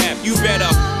you rap. You better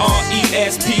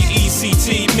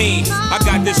RESPECT me. I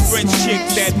got this French chick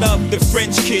that love the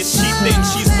French kiss. She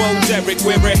thinks she's Bo Derek,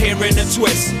 wear her hair in a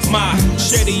twist. My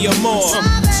Shetty Amore,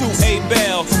 to A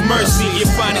Bell. Mercy, you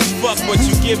fine as fuck, but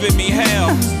you giving me hell.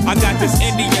 I got this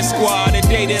Indian squad, the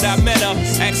day that I met her.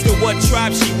 Asked her what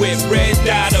tribe she with, red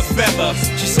dot or feather.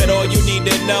 She said, all you need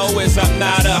to know is I'm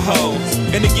not a hoe.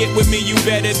 And to get with me, you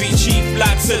better be cheap,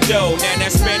 lots of dough. Now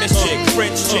that Spanish chick,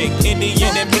 French chick,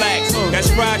 Indian and black.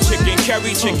 That's fried chicken,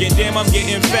 curry chicken, damn I'm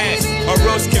getting fat.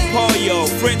 Arroz con pollo,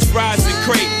 French fries and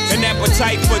crepe. An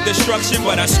appetite for destruction,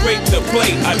 but I scrape the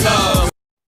plate. I love.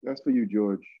 That's for you,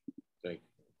 George. Thank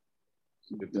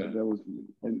you. That was,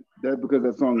 and that's because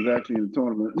that song is actually in the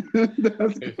tournament.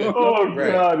 That's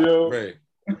Right. God, yo. Right.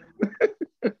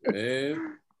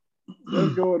 Man.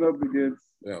 That's going up against.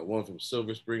 Yeah, one from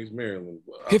Silver Springs, Maryland.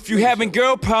 If you having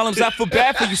girl problems, I feel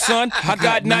bad for you, son. I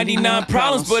got 99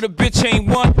 problems, but a bitch ain't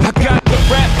one. I got the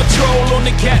rap patrol on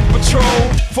the cat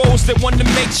patrol. Foes that want to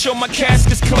make sure my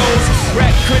casket's closed.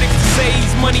 Rap critics to say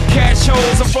he's money cash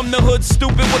holes. I'm from the hood,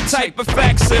 stupid. What type of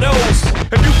facts are those?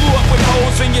 If you grew up with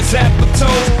holes in your zap of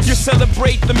toes, you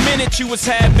celebrate the minute you was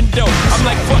having dope. I'm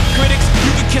like, fuck critics,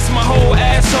 you can kiss my whole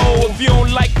asshole. If you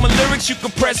don't like my lyrics, you can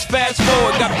press fast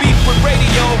forward. Got beef with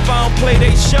radio if I don't play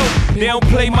they show. They don't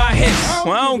play my hits,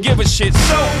 well I don't give a shit.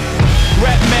 So,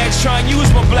 rap mags try and use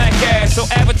my black ass so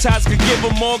advertisers could give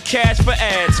them more cash for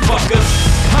ads. Fuckers,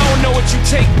 I don't know what you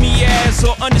take me as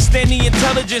or understand the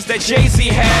intelligence that Jay-Z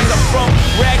has. I'm from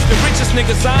rags, the richest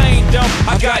niggas, I ain't dumb.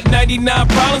 I got 99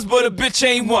 problems, but a bitch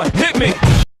ain't one. Hit me.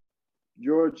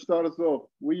 George, start us off.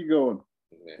 Where you going?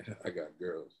 Man, I got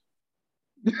girls.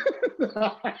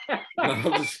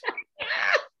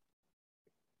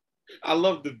 I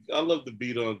love the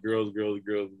beat on girls,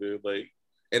 man. Like,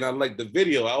 and I like the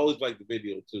video. I always like the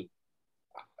video too.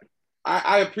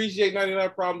 I appreciate 99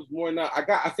 Problems more now. I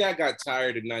think I got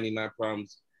tired of 99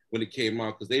 Problems when it came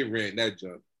out because they ran that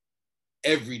junk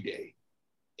every day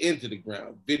into the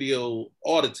ground, video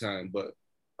all the time. But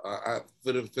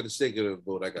for the sake of the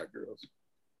vote, I got girls.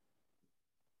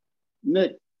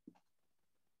 Nick.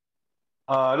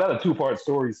 I got a two-part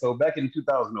story. So back in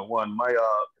 2001, my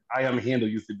I am handle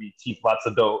used to be Chief Lots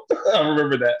of Dope. I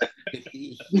remember that.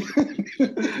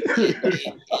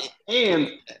 and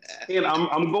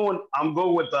I'm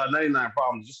going with 99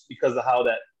 Problems just because of how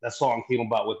that song came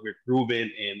about with Rick Rubin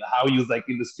and how he was like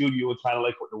in the studio trying to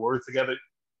like put the words together.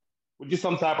 with just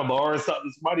some type of law or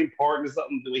something, somebody important or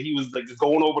something. He was like just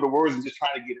going over the words and just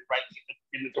trying to get it right,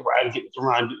 get it to rhyme, get it to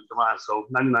rhyme. So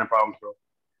 99 Problems, bro.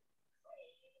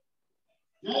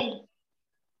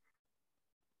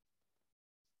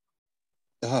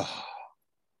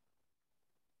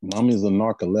 Mommy's a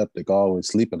narcoleptic, always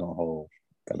sleeping on hold.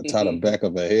 Got to tie the back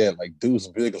of her head like Deuce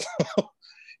Bigelow.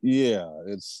 Yeah,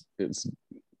 it's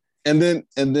and then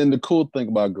the cool thing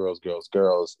about Girls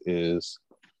is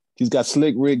he's got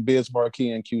Slick Rick, Biz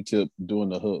Markie, and Q-Tip doing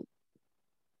the hook.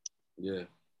 Yeah.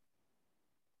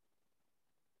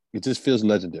 It just feels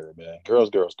legendary, man. Girls.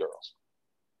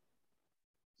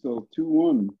 So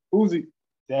 2-1. Uzi.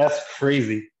 That's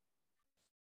crazy.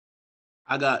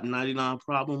 I got 99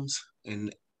 Problems,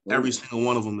 and every single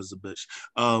one of them is a bitch.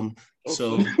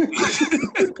 So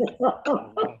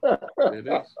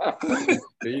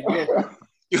there you go.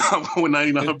 I'm going with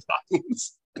 99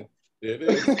 Problems. It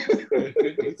is. He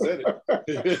said it.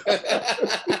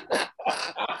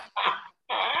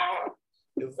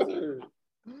 Yes, sir.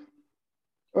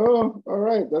 Oh, all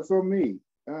right. That's on me.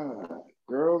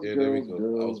 Girls. There we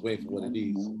go. I was waiting for one of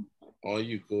these. On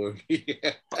you, Corey.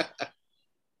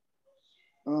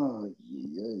 Oh,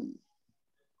 yeah.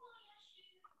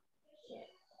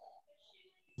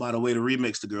 By the way, the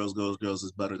remix to Girls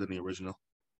is better than the original.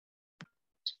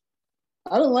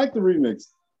 I don't like the remix.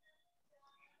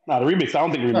 Nah, the remix. I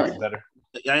don't think the remix is better.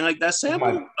 I ain't like that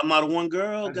sample. I'm out of one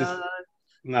girl, God.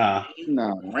 Nah.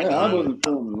 I wasn't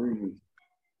feeling the remix.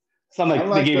 Something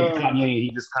like they gave it to Kanye.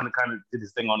 He just kind of did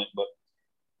his thing on it, but.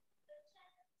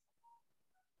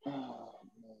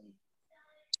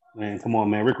 Man, come on,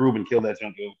 man. Rick Rubin killed that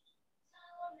junk, yo.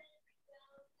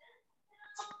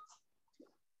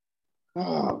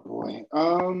 Oh, boy.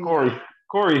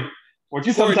 Corey, weren't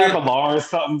you some type of law or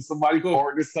something? Somebody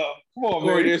court or something? Come on,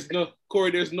 man.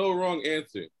 There's no wrong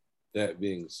answer. That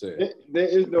being said, there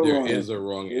is no wrong answer. There is a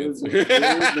wrong answer.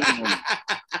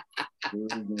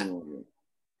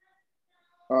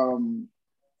 All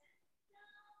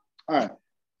right.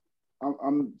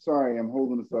 I'm sorry, I'm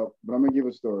holding this up, but I'm gonna give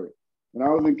a story. When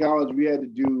I was in college, we had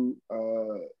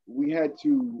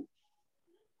to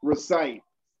recite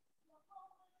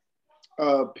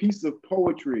a piece of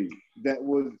poetry that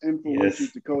was influential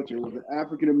to culture. It was an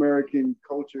African-American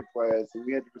culture class, and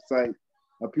we had to recite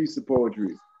a piece of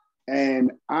poetry.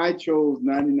 And I chose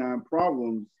 99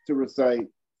 Problems to recite,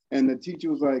 and the teacher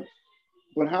was like,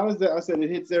 but how is that? I said, it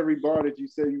hits every bar that you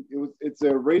said. It's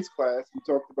a race class. We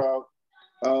talked about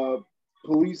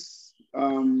police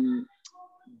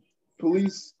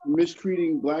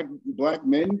mistreating black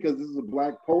men because this is a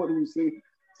black poet who sings.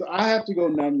 So I have to go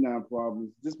 99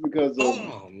 Problems just because of.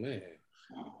 Oh man!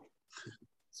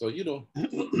 So you don't.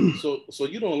 So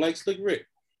you don't like Slick Rick?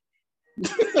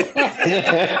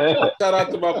 Shout out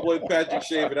to my boy Patrick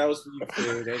Shaver. That was for you,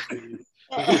 man. That was for you.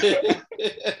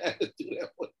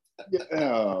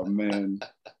 Oh man.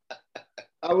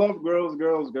 I love Girls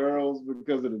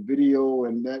because of the video,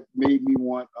 and that made me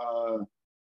want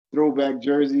throwback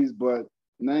jerseys, but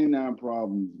 99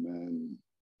 Problems, man.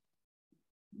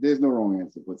 There's no wrong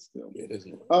answer, but still. Yeah, there's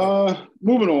no.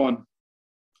 Moving on.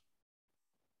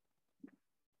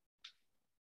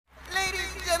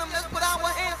 Ladies and gentlemen, let's put our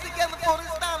hands together for this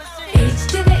astonishing. H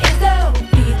to the Izzo,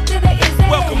 B to the Izzo.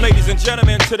 Welcome, ladies and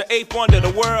gentlemen, to the 8th wonder of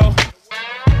the world,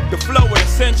 the flow of the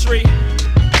century.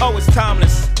 Oh, it's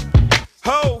timeless.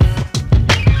 Ho!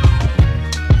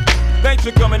 Thanks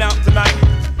for coming out tonight.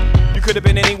 You could have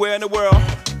been anywhere in the world,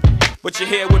 but you're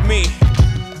here with me.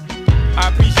 I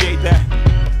appreciate that.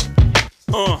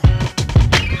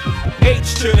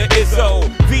 H to the Izzo,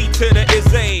 V to the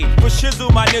Izzy. With Shizzle,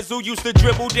 my nizzle used to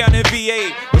dribble down in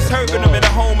VA. Was hurting them in the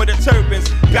home of the Turbans.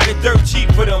 Got it dirt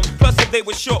cheap for them. Plus, if they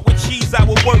were short with cheese, I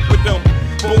would work with them.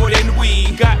 Bored and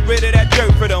we got rid of that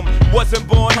dirt for them. Wasn't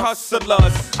born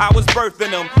hustlers, I was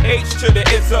birthing them. H to the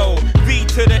Izzo, V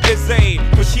to the Izzy.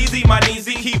 For Sheezy, my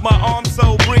kneesy, keep my arms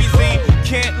so breezy.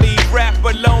 Can't leave rap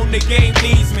alone, the game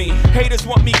needs me. Haters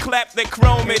want me clap that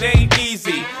chrome, it ain't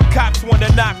easy. Cops wanna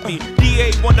knock me,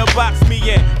 DA wanna box me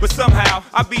in, but somehow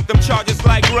I beat them charges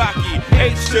like Rocky.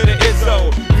 H to the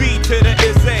Izzo, V to the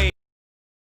Izzy.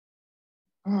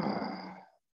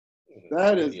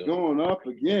 That is going up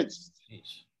against.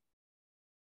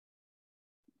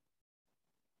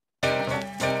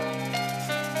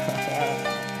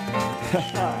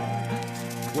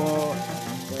 Well,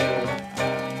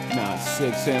 nah,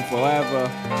 6 and forever.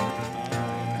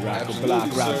 Rock the block,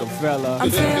 Rockefeller. I'm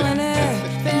feeling it.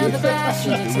 Feel the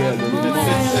passion. I'm feeling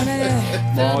it.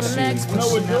 Feel the next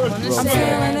pushing up on the I'm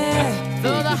feeling it.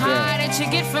 Feel the high that you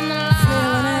get from the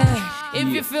line. If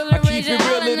you feel it, I keep it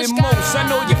realer than most. I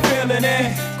know you're feeling feeling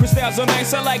it. Crystals so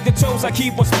nice, I like the toes, I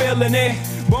keep on spilling it.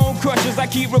 Bone crushers, I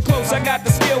keep real close, I got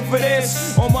the skill for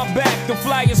this. On my back, the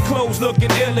flyers closed,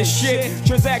 looking ill as shit.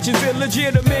 Transactions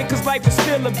illegitimate, cause life is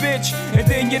still a bitch. And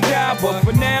then you die, but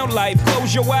for now, life,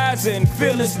 close your eyes and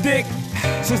feel his dick.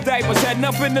 Since diapers had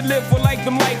nothing to live for like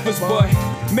them lifers, but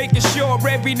making sure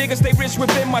every nigga stay rich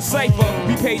within my cipher.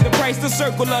 We paid the price to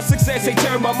circle us, success, they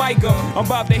turn my mic up. I'm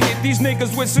about to hit these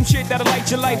niggas with some shit that'll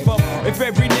light your life up. If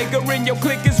every nigga in your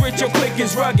clique is rich, your clique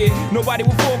is rugged. Nobody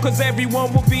will fall cause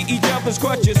everyone will be each other's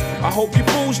crutches. I hope you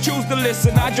fools choose to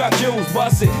listen, I drop jewels,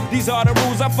 bust it. These are the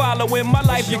rules I follow in my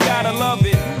life, you gotta love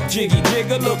it. Jiggy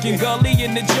jigger, looking gully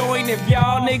in the joint. If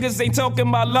y'all niggas ain't talking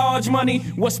about large money,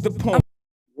 what's the point?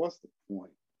 What's the point?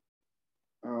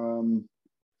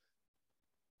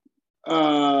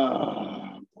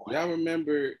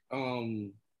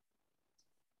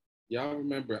 Y'all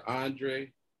remember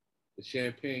Andre, the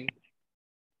Champagne?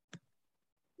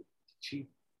 Cheap.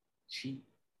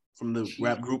 From the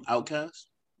rap group Outkast?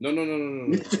 No. No.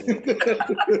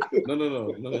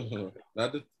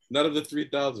 Not of the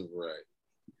 3,000 variety.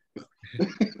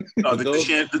 Oh,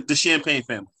 the Champagne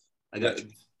family. I got you.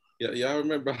 Yeah, y'all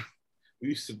remember we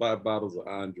used to buy bottles of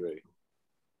Andre.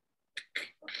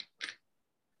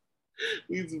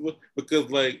 Because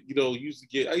like, you know, I used to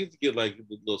get like a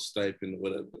little stipend or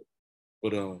whatever.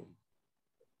 But I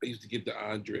used to get the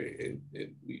Andre and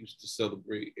we used to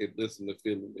celebrate and listen to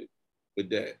Feeling It with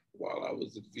that while I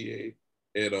was at VA.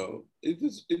 And it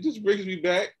just brings me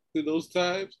back to those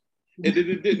times. And then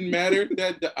it didn't matter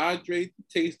that the Andre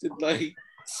tasted like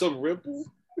some Ripple,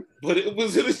 but it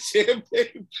was in a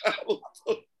champagne bottle.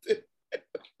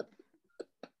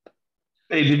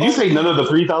 Hey, did you say none of the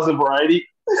 3,000 variety?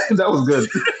 That was good.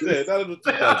 Yeah, none of the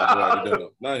 3,000 variety.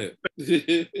 No, not him.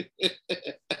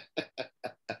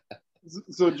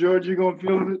 So, George, you gonna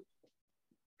feel it?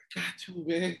 Got to,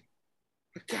 man.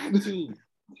 I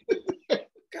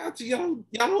got to. Y'all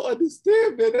don't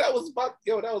understand, man. That was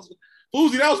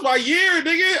Uzi, that was my year,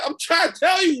 nigga. I'm trying to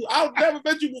tell you. I've never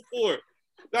met you before.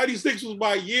 96 was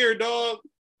my year, dog.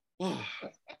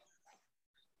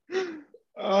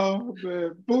 Oh,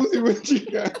 man. Boozy, what you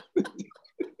got?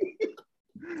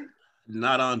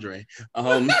 Not Andre.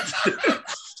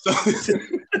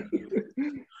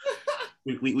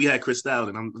 We had Cristal,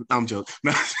 and I'm joking.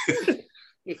 I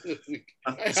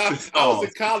was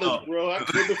in college, bro. I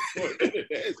couldn't afford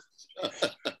it.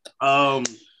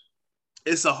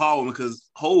 It's a hard one because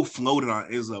Hov floated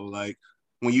on Izzo. Like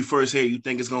when you first hear it, you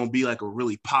think it's gonna be like a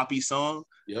really poppy song,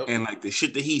 and like the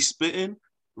shit that he's spitting,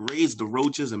 Raise the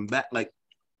Roaches and back, like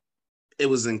it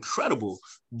was incredible.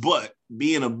 But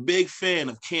being a big fan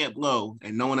of Camp Lo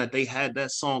and knowing that they had that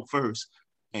song first,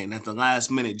 and at the last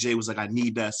minute, Jay was like, "I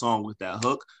need that song with that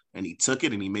hook," and he took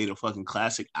it and he made a fucking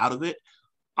classic out of it.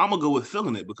 I'm gonna go with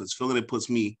Feeling It because Feeling It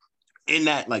puts me in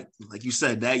that, like you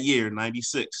said, that year,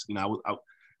 96. You know,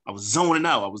 I was zoning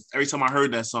out. Every time I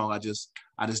heard that song, I just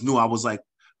knew I was like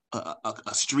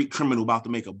a street criminal about to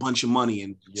make a bunch of money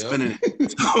and spending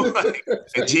it. So, like,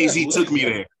 and Jay-Z took me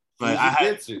there. Like I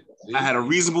had a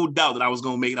reasonable doubt that I was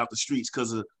gonna make it out the streets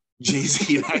because of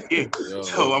Jay-Z that year.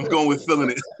 So I'm going with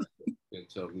Feeling It. Can't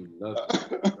tell me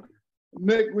nothing.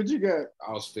 Nick, what you got?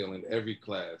 I was failing every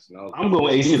class. And I'm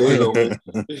going AC.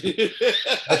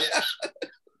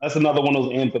 That's another one of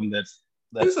those anthems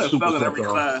that's super in every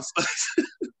class.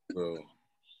 Bro,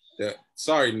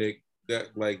 sorry, Nick.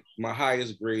 That like my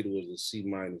highest grade was a C-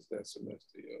 that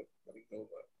semester, yo. Like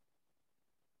nobody.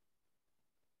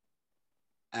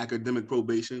 Academic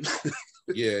probation.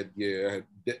 yeah,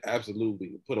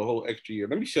 absolutely. Put a whole extra year.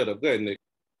 Let me shut up. Go ahead, Nick.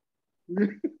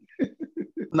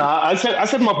 Nah, I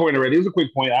said my point already. It was a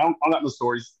quick point. I don't got no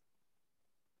stories.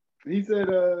 He said,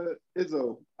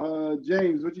 Izzo.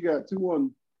 James, what you got?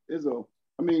 2-1, Izzo.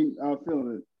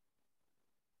 Feeling It.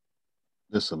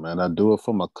 Listen, man, I do it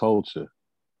for my culture.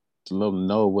 To let them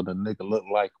know what a nigga look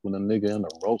like when a nigga in a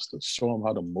roaster. Show them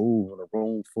how to move in a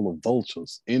room full of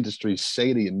vultures. Industry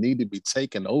shady and need to be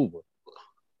taken over.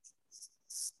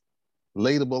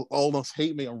 Relatable, all us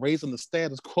hate me. I'm raising the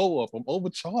status quo up. I'm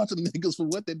overcharging niggas for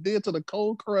what they did to the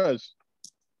Cold Crush.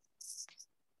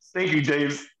 Thank you,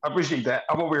 James. I appreciate that.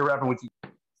 I'm over here rapping with you.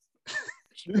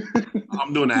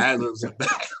 I'm doing the ad-libs.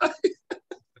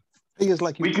 It's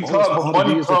like we can talk, but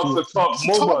money talks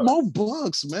more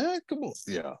bucks, man. Come on.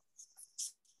 Yeah.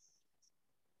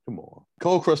 Come on.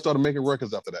 Cold Crush started making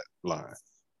records after that line.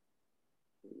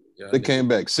 Yeah, they came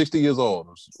back 60 years old,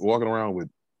 walking around with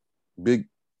big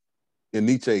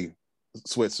Nietzsche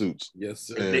sweatsuits. Yes,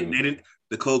 sir. They didn't.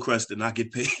 The Cold Crush did not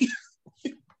get paid.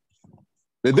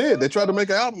 They did. They tried to make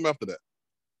an album after that.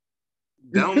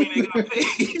 That don't mean they got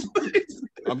paid.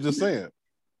 I'm just saying.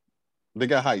 They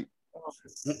got hype.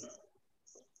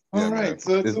 All right,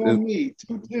 so it's on me.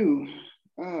 2-2.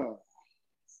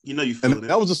 You know you feel it.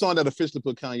 That was the song that officially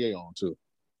put Kanye on too.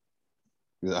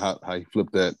 How he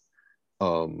flipped that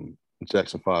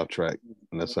Jackson 5 track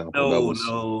and that sample. No,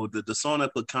 the song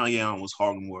that put Kanye on was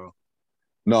Harlem World.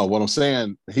 No, what I'm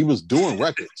saying, he was doing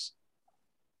records.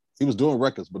 He was doing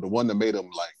records, but the one that made him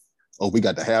like, oh, we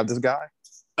got to have this guy.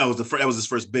 That was his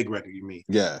first big record. You mean?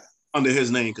 Yeah, under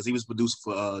his name because he was produced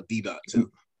for D-Dot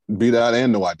too. D-Dot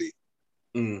and No ID.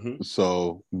 Mm-hmm.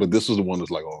 So, but this was the one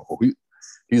that's like, oh,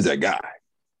 he's that guy.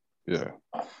 Yeah.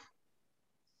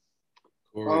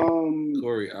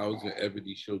 Corey, I was in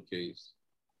Ebony Showcase.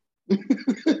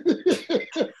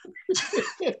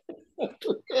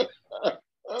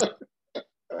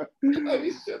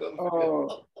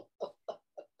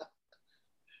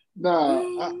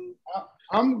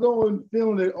 I'm going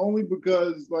feeling it only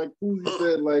because, like Uzi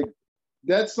said, like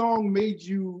that song made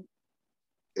you.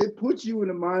 It puts you in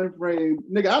a mind frame,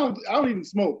 nigga. I don't even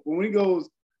smoke, but when he goes,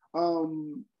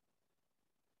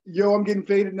 yo, I'm getting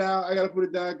faded now. I gotta put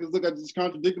it down because look, I just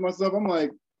contradicted myself. I'm like,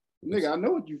 nigga, I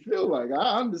know what you feel like.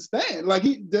 I understand. Like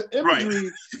the imagery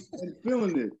and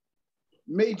feeling it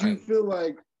made you feel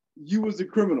like you was a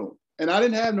criminal. And I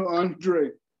didn't have no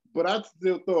Andre, but I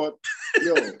still thought,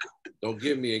 yo. Don't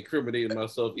get me incriminating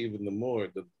myself even the more.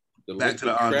 The back to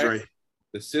the Andre. Crack,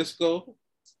 the Cisco,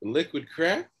 the liquid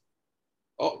crack.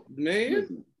 Oh,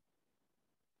 man.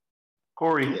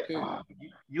 Corey,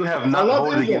 you have not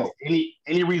voted against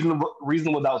any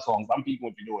reasonable doubt songs. I'm peeping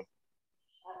what you're doing.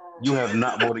 You have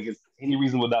not voted against any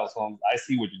reasonable doubt songs. I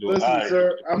see what you're doing. Listen, right.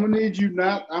 sir, I'm gonna need you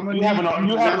not. You have an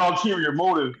ulterior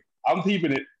motive. I'm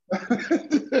peeping it.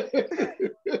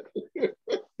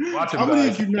 Watch it, I'm gonna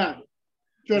need you not.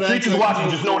 The streets is watching.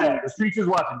 Just know that. The streets is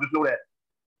watching. Just know that.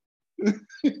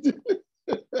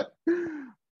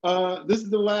 This is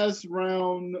the last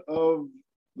round of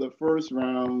the first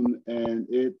round, and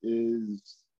it is.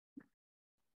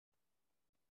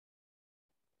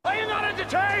 Are you not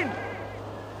entertained?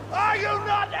 Are you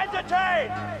not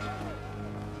entertained?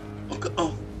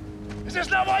 Oh. Is this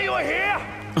not why you are here?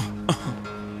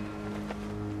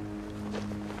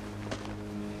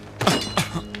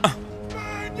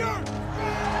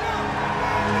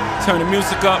 Turn the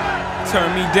music up,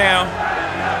 turn me down.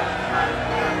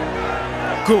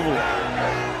 Google.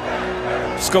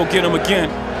 Let's go get him again.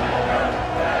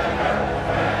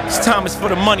 This time is for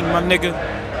the money, my nigga.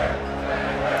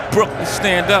 Brooklyn,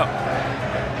 stand up.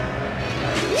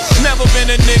 Never been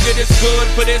a nigga this good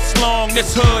for this long,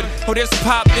 this hood, or this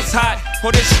pop, this hot,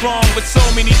 or this strong, with so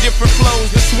many different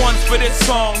flows. This one's for this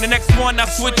song, the next one I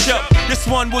switch up. This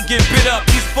one will get bit up.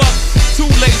 These fucks too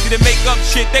lazy to make up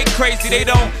shit. They crazy, they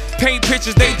don't paint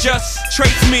pictures, they just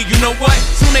trace me. You know what?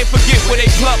 Soon they forget where they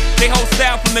pluck. They whole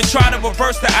style from the try to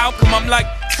reverse the outcome. I'm like,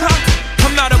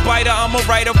 I'm not a biter, I'm a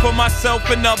writer for myself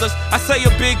and others. I say a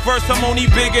big verse, I'm only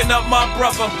bigging up my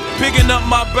brother, bigging up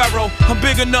my barrel. I'm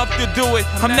big enough to do it,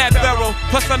 I'm that thorough.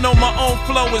 Plus I know my own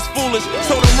flow is foolish,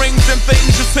 so the rings and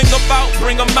things you sing about,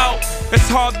 bring them out. It's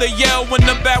hard to yell when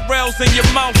the barrel's in your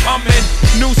mouth. I'm in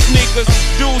new sneakers,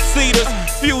 dual seaters,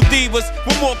 few divas.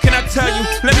 What more can I tell you?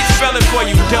 Let me spell it for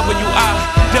you.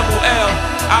 W-I-L-L-I-E.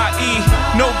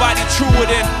 Nobody truer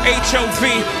than H-O-V.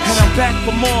 And I'm back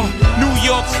for more. New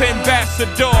York's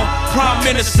ambassador, prime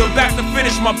minister, back to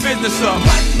finish my business up.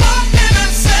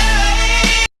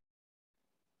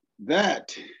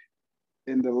 That,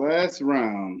 in the last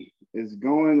round, is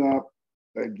going up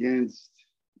against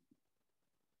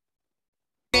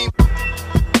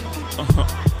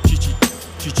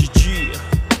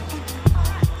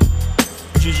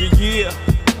Yeah.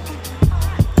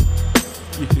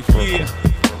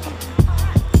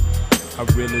 I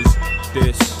realize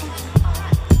this.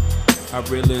 I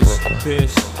realize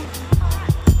this.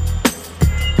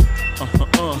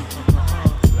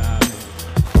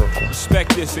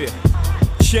 Respect this here.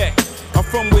 Check. I'm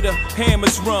from where the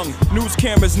hammers rung, news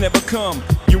cameras never come.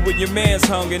 You and your mans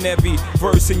hung in every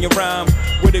verse in your rhyme.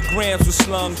 Where the grams were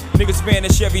slung, niggas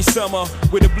vanish every summer.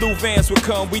 Where the blue vans would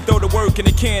come, we throw the work in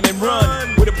the can and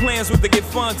run. Where the plans were to get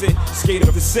funded, skate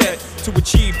up the set. To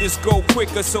achieve this goal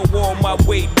quicker, so all my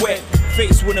weight wet.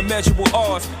 Faced with immeasurable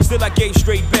odds, still I gave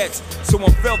straight bets.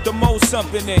 Someone felt the most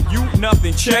something and you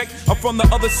nothing, check. I'm from the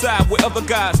other side where other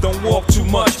guys don't walk too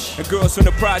much. And girls from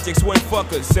the projects weren't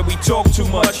fuckers, said we talk too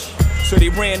much. So they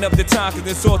ran up the time cause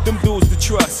they sought them dudes to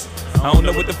trust. I don't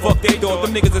know what the fuck they thought,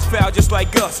 them niggas is foul just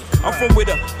like us. I'm from where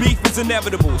the beef is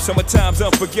inevitable, summertime's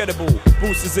unforgettable.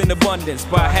 Boosters in abundance,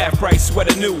 buy half price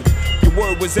sweater new. Your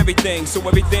word was everything, so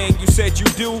everything you said you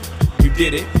do, You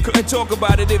did it. Couldn't talk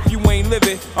about it if you ain't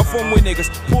living. I'm from where niggas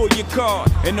pull your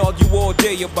card and argue all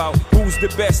day about who's the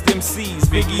best MCs,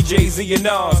 Biggie, Jay-Z, and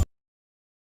Nas.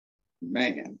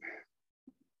 Man.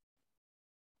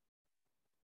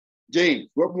 James,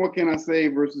 what more can I say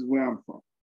versus where I'm from?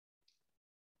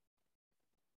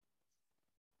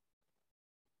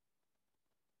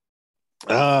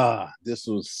 This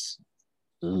was.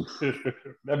 This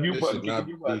should not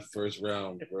be first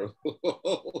round, bro.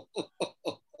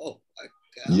 Oh my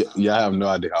God. Yeah, I have no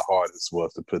idea how hard this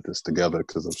was to put this together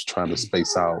because I was trying to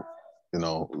space out,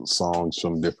 songs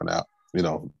from different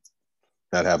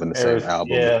not having the same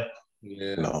album. Yeah.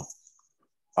 You know.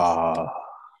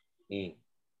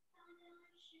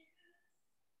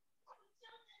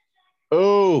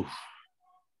 Oh.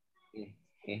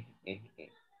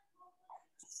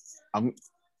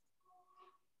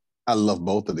 I love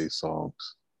both of these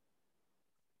songs.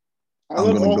 I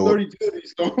love all 32 of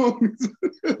these songs.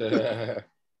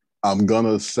 I'm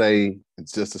gonna say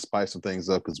it's just to spice some things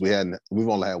up because we've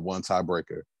only had one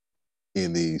tiebreaker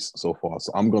in these so far.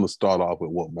 So I'm gonna start off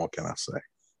with What More Can I Say?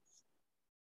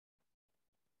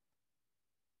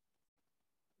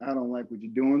 I don't like what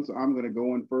you're doing, so I'm gonna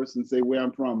go in first and say where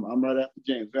I'm from. I'm right after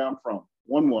James. Where I'm from.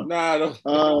 1-1. Nah, don't.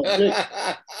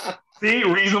 See,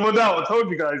 reasonable doubt. I told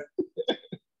you guys.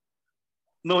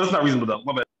 No, it's not reasonable doubt.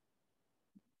 My bad.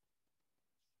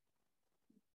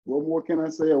 What more can I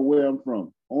say of where I'm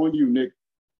from? On you, Nick.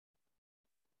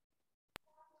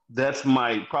 That's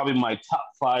probably my top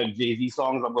 5 Jay-Z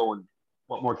songs. I'm going.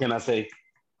 What more can I say?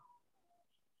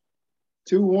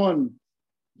 2-1.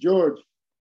 George.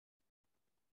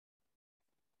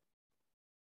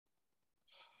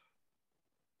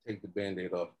 Take the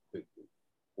Band-Aid off.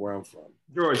 Where I'm from.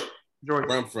 George.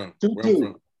 Where I'm from.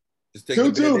 2-2. Just take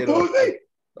the Band-Aid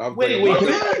off. Wait.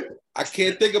 I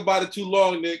can't think about it too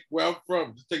long, Nick. Where I'm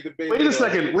from. Just take the Band-Aid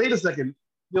off. Wait a second.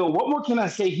 Yo, what more can I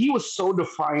say? He was so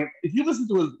defiant. If you listen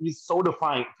to him, he's so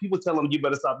defiant. People tell him, you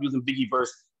better stop using Biggie verse.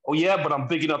 Oh, yeah, but I'm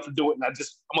big enough to do it. And I'm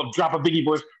going to drop a Biggie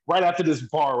verse right after this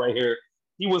bar right here.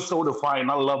 He was so defiant.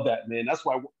 I love that, man. That's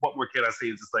why What More Can I Say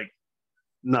is just like,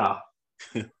 nah.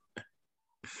 I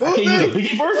can't use a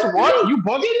Biggie verse? What? You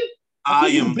bugging? I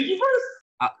am Biggie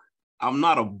verse? I'm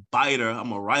not a biter.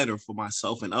 I'm a writer for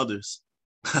myself and others.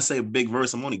 I say a big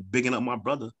verse. I'm only bigging up my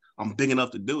brother. I'm big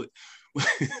enough to do it.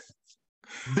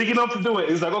 Big enough to do it.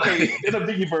 It's like, okay, in a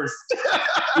Biggie verse.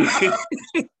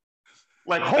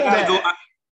 Like, hold that.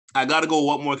 I gotta go.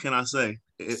 What more can I say?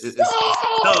 It's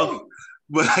tough,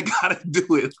 but I gotta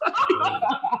do it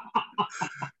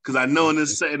because I know in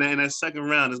that second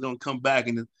round it's gonna come back,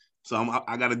 and so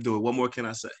I gotta do it. What more can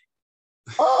I say?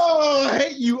 Oh, I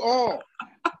hate you all.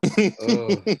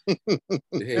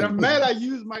 And I'm mad I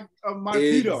used my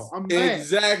veto. I'm mad.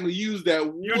 Exactly. Use that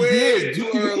way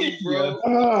too early, bro.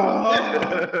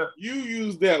 You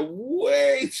used that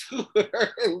way too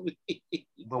early.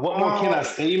 But what more can I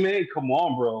say, man? Come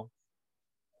on, bro.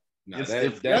 No,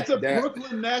 that's a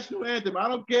Brooklyn national anthem. I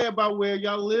don't care about where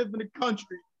y'all live in the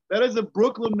country. That is a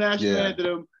Brooklyn national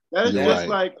anthem. That is just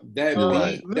like that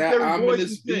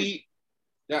ominous beat.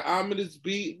 That ominous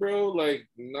beat, bro. Like,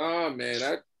 nah,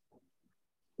 man.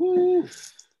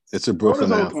 It's a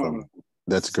Brooklyn anthem.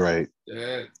 That's great.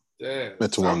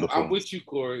 That's wonderful. I'm with you,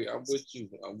 Corey. I'm with you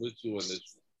on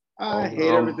this. I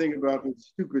hate everything about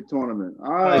this stupid tournament.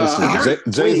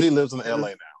 Jay-Z lives in LA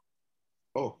now.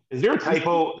 Oh, is there a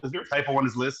typo? Is there a typo on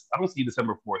this list? I don't see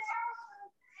December 4th.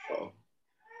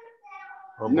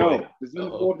 No, December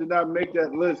 4th did not make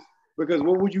that list because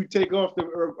what would you take off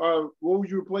what would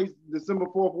you replace December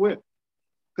 4th with?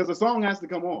 Because the song has to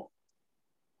come off.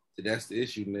 That's the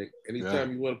issue, Nick.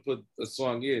 Anytime you want to put a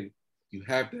song in, you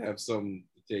have to have something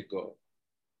to take off.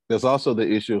 There's also the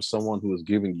issue of someone who is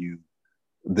giving you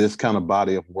this kind of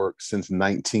body of work since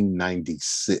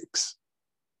 1996.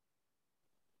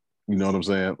 You know what I'm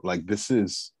saying? Like, this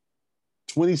is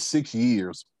 26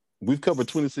 years. We've covered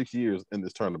 26 years in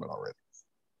this tournament already.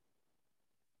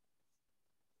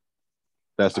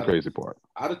 That's the crazy part.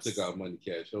 I'd have took out Money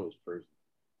Cash Hoes first,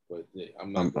 but yeah,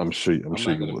 I'm sure you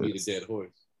would. Beat a dead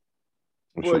horse.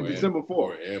 For December 4th.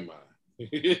 Or am I?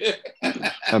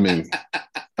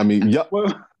 I mean, yeah.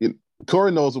 Well,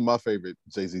 Corey knows what my favorite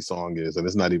Jay-Z song is, and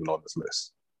it's not even on this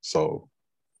list. So,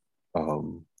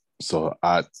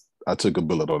 I took a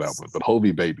bullet on that one. But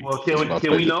Hovey Baby. Well, can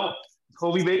we know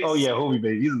Hovey Baby? Oh yeah, Hovey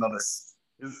Baby. He's another.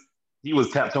 He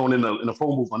was tap tone in the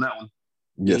phone booth on that one.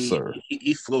 Yes, sir.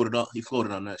 He floated up. He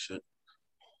floated on that shit.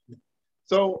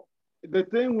 So the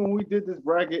thing when we did this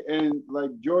bracket, and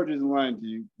like George is lying to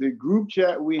you, the group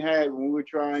chat we had when we were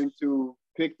trying to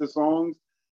pick the songs,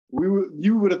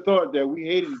 you would have thought that we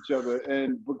hated each other,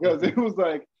 and because it was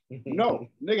like No,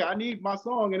 nigga, I need my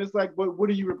song, and it's like, but what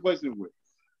are you replacing it with?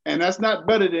 And that's not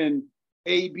better than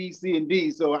A, B, C, and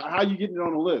D. So how you getting it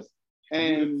on the list?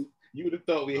 And you would have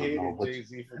thought we hated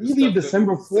Jay-Z for you leave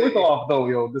December 4th off though,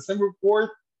 yo. December 4th.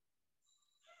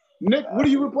 Nick, what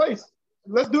do you replace?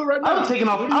 Let's do it right now. I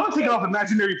would take off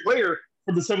Imaginary Player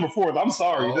for December 4th. I'm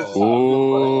sorry.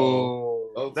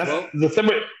 That's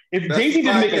December. If Jay-Z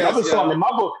didn't make another song in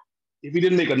my book, if he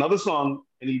didn't make another song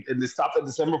and it stopped at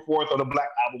December 4th on the Black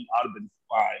Album, I'd have been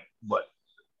fine. But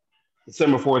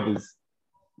December 4th is,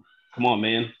 come on,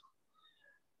 man.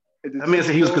 That man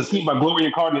said he was conceived by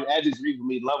Gloria Cardin and Adjects Reed who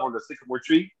made love on the sycamore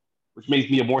tree, which makes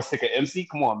me a more sicker MC.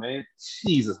 Come on, man.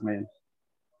 Jesus, man.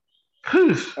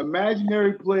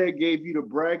 Imaginary Player gave you the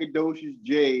braggadocious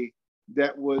Jay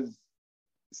that was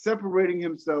separating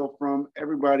himself from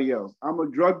everybody else. I'm a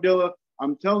drug dealer.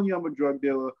 I'm telling you I'm a drug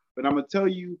dealer, but I'm gonna tell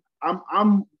you I'm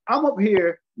up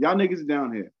here, y'all niggas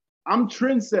down here. I'm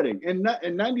trend setting. In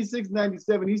 96,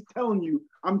 97, he's telling you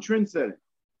I'm trend setting.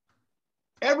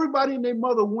 Everybody and their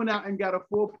mother went out and got a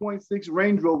 4.6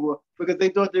 Range Rover because they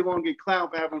thought they were gonna get clowned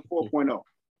for having 4.0.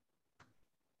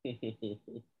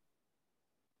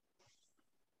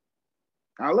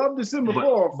 I love December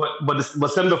 4th. But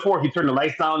December 4th, he turned the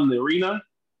lights down in the arena.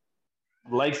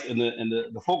 Lights and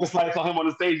the focus lights on him on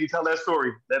the stage. You tell that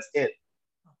story. That's it.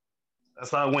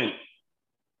 That's how it went.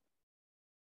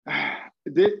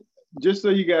 Just so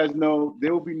you guys know,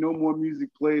 there will be no more music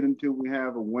played until we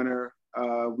have a winner.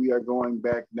 We are going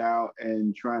back now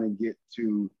and trying to get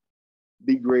to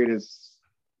the greatest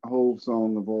whole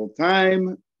song of all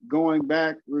time. Going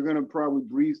back, we're gonna probably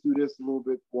breeze through this a little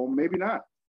bit. Well, maybe not.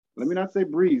 Let me not say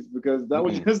breeze because that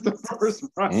was just the first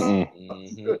round.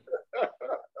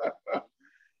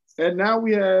 And now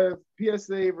we have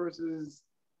PSA versus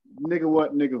nigga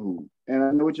what, nigga who. And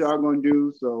I know what y'all gonna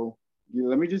do, so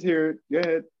let me just hear it. Go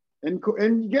ahead. And go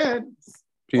ahead.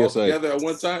 PSA. All together at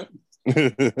one time?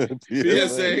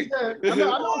 PSA.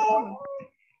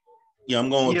 Yeah, I'm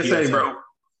going with PSA, bro.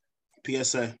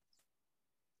 PSA.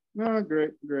 No,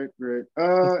 great.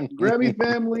 Grammy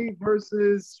Family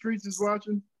versus Streets is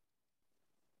Watching.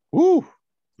 Woo.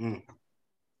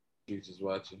 Streets is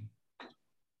Watching.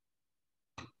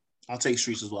 I'll take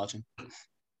Streets is Watching.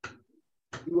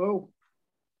 Duo.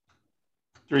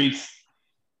 Streets.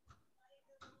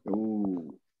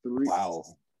 Ooh, 3. Wow.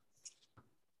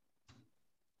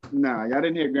 Nah, y'all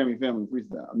didn't hear Grammy Family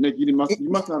Freestyle. Nick, you must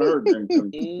not have heard Grammy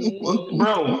Family.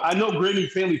 Bro, I know Grammy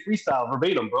Family Freestyle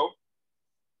verbatim, bro.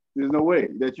 There's no way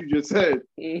that you just said.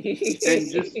 And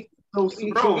just so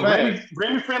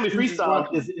Grammy Family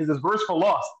Freestyle is his verse for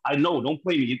Lost. I know, don't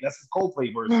play me. That's his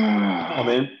Coldplay verse. Come on,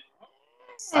 man.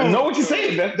 I know what you're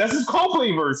saying. That's his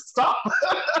Coldplay verse. Stop.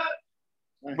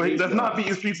 But that's not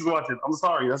the Streets is Watching. I'm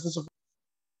sorry. That's just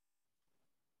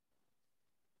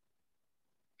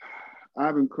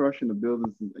I've been crushing the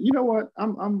buildings. You know what?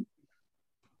 I'm.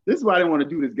 This is why I didn't want to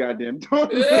do this goddamn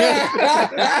talk.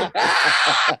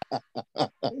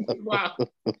 Wow.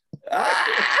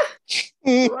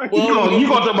 Well, you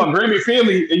gonna talk about Grammy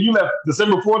Family and you left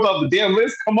December 4th off the damn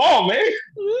list? Come on, man.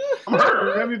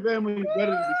 Grammy Family is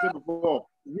better than December 4th.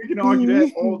 We can argue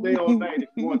that all day, all night if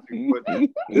you want to, but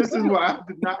this is what I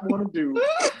did not want to do.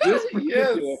 This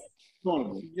particular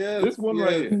song. Yes. This one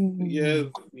right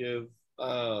here. Yes.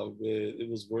 Oh man, it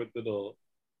was worth it all.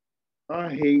 I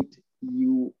hate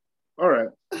you. All right.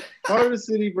 Heart of the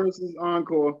City versus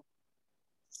Encore.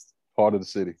 Heart of the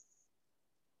City.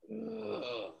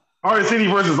 Heart of the City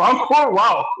versus Encore?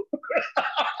 Wow.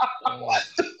 What?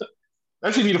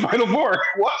 That should be the final four.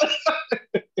 What?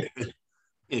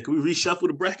 Yeah, can we reshuffle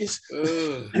the brackets?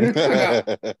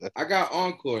 I got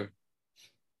Encore.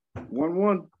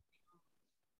 1-1.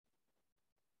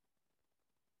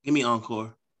 Give me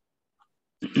Encore.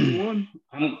 2-1.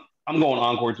 I'm going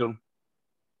Encore too.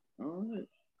 All right.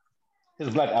 His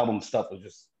Black Album stuff was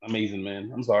just amazing,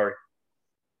 man. I'm sorry.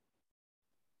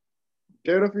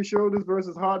 Dead Off Your Shoulders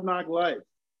versus Hard Knock Life.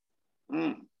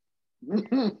 I'm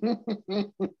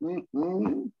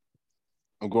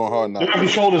going Hard Knock. Dead Off Your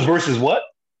Shoulders versus what?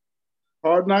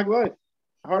 Hard Knock Life.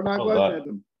 Hard Knock Life God.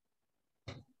 anthem.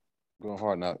 I'm going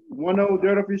Hard Knock. 1-0,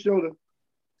 Dead Off Your Shoulder.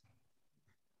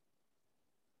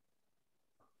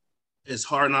 It's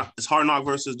Hard Knock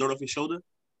versus Dirt Off Your Shoulder?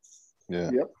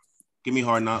 Yeah. Yep. Give me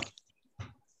Hard Knock.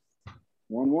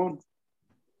 1-1.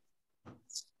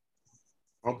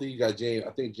 I don't think you got James.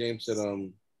 I think James said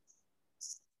Hard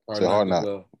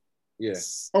Knock. Yeah.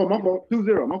 Oh, my fault.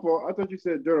 2-0. My fault. I thought you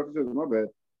said Dirt Off Your Shoulder. My bad.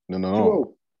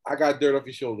 No. 2-0. I got Dirt Off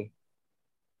Your Shoulder.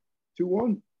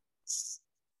 2-1.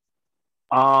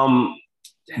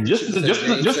 Just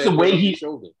the way he.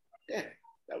 Yeah.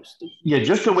 That was stupid. Yeah,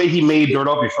 just the way he made Dirt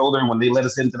Off Your Shoulder when they let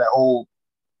us into that whole,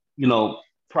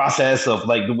 process of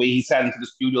like the way he sat into the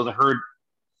studios and heard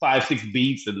 5-6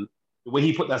 beats and the way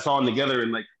he put that song together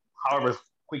and like however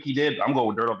quick he did. I'm going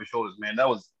with Dirt Off Your Shoulders, man. That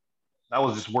was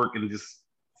just work and just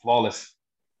flawless.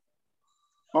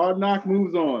 Hard Knock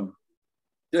moves on.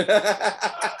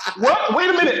 What? Wait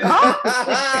a minute.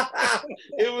 Huh?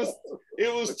 It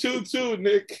was 2-2,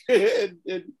 Nick. and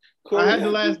I had the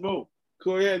last vote.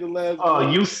 Corey had the last vote.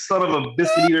 Oh, you son of a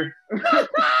biscuit eater.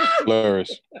 Flourish.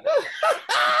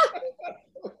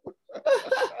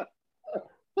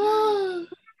 All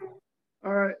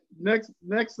right. Next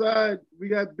side, we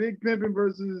got Big Pimpin'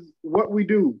 versus What We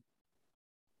Do.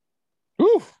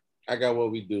 Oof. I got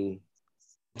What We Do.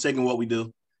 I'm taking What We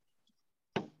Do.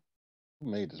 Who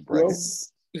made this bracket?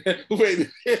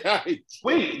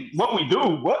 Wait, What We Do?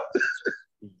 What?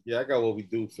 Yeah, I got What We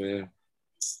Do, fam.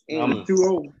 I'm too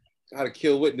old. How to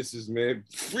Kill Witnesses, man.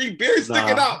 Free beer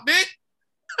sticking out, Nick.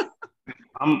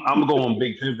 I'm going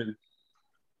Big Pimpin'.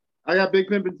 I got Big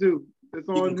Pimpin' too. It's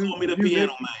on. You can call me the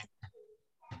piano man.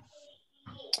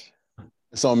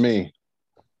 It's on me.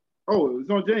 Oh, it's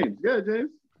on James. Yeah, James.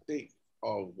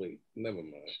 Oh wait, never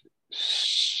mind.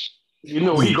 You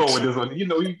know he going with this one. You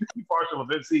know he partial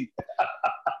to MC.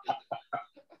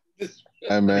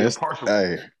 Hey man, partial.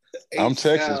 Hey, I'm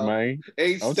Texas, man.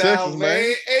 I'm Texas,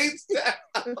 man.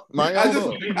 I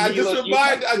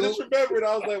just remembered.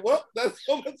 I was like, what? That's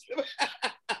so much.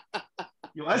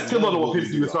 Yo, I still don't know what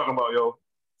picture you were talking about, yo.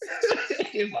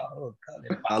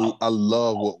 I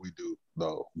love What We Do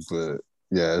though, but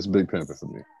yeah, it's Big Pimpin' for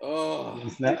me. Oh,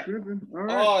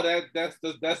 all right. That's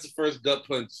the first gut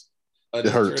punch of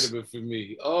the tournament for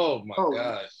me. Oh my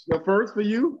gosh. The first for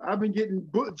you? I've been getting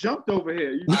jumped over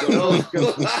here.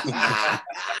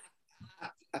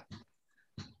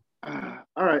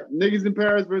 All right, Niggas in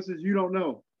Paris versus You Don't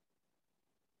Know.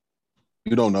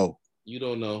 You don't know. You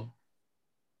don't know.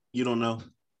 You don't know.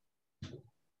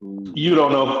 You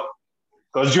don't know.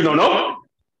 Because you don't know.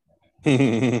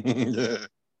 Yeah.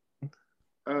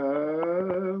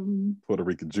 Puerto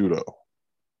Rican Judo.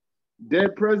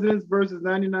 Dead Presidents versus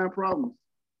 99 Problems.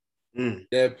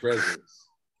 Dead Presidents.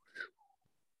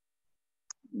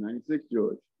 96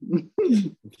 George.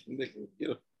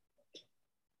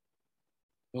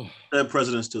 Dead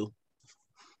Presidents too.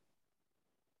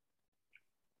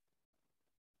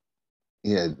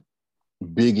 He had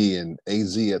Biggie and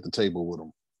AZ at the table with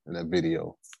him in that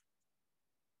video.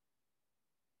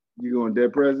 You going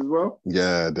Dead Prez as well?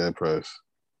 Yeah, Dead Prez.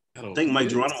 I think Mike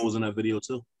Geronimo was in that video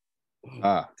too.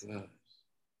 Ah.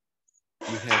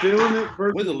 Feeling It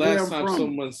versus When's the last time from?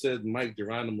 someone said Mike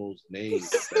Geronimo's name?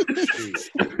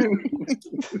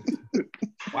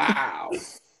 Wow.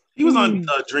 He was on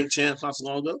Drink Champs not so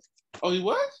long ago. Oh, he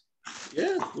was?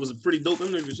 Yeah, it was a pretty dope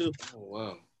interview too. Oh,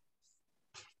 wow.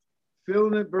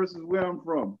 Feeling It versus Where I'm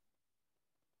From.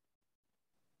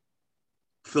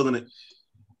 Feeling It.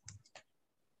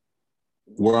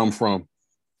 Where I'm From.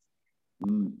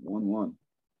 1-1.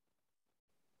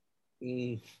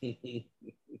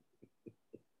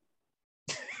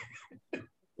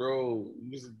 Bro, you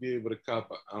used to be able to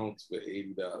cop an ounce for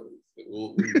 $80.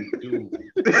 What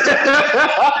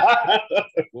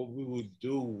we would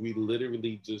do, we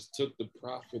literally just took the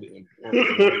profit and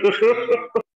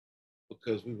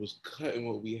because we was cutting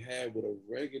what we had with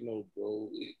oregano, bro.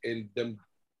 And them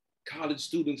college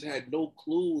students had no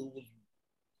clue.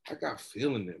 I got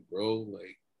Feeling It, bro.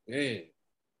 Like, man.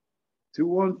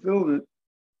 2-1 Feeling It.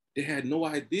 They had no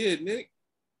idea, Nick.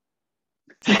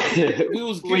 We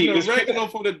was getting oregano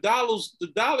from the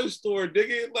dollar store,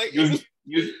 nigga. Like you was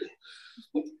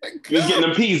getting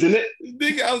the peas, in it?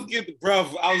 Nigga, I was getting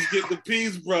the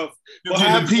peas, bro. You was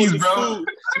getting the peas, bro.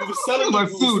 We was selling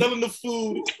the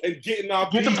food and getting our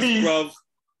peas, bro.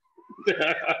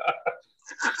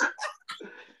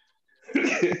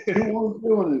 2-1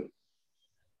 Feeling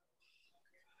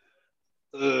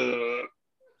It.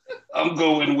 I'm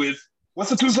going with what's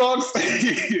the two songs?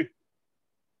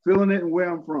 Feeling It and Where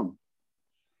I'm From.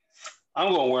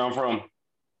 I'm going Where I'm From.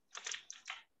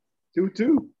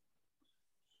 2-2.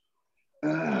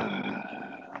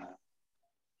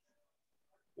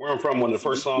 Where I'm From, one of the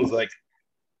first songs, like,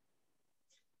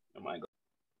 oh my God.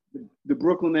 The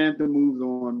Brooklyn anthem moves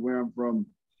on. Where I'm From.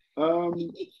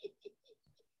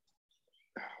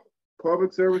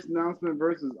 Public service announcement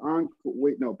versus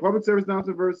public service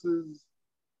announcement versus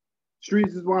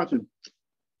Streets is Watching.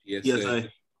 PSA.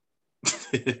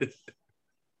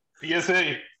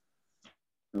 PSA.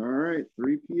 All right,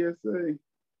 3 PSA.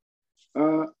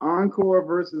 Encore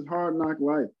versus Hard Knock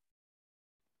Life.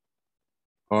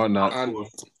 Hard Knock.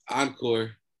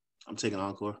 Encore. I'm taking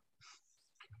Encore.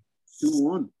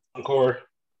 2-1. Encore.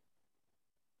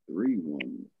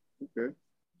 3-1. Okay.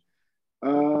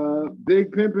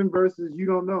 Big Pimpin' versus You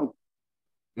Don't Know.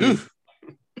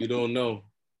 You don't know.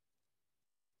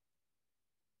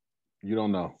 You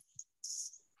don't know.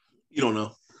 You don't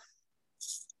know.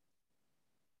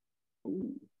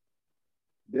 Ooh.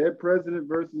 Dead President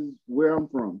versus Where I'm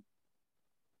From.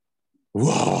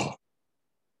 Whoa.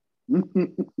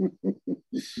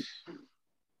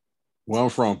 Where I'm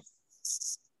from.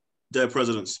 Dead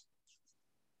Presidents.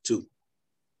 2.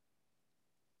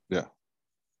 Yeah.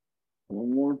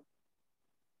 One more.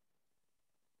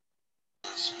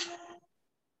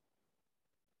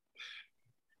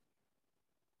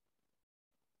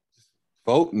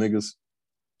 Vote, niggas.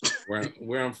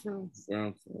 Where I'm from.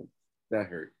 That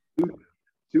hurt.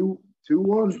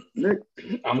 2-1. Nick.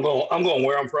 I'm going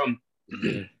where I'm from.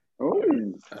 Oh.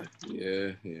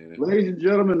 Yeah. Ladies and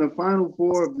gentlemen, the final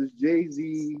four of this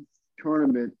Jay-Z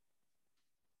tournament.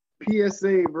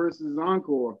 PSA versus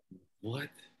Encore. What?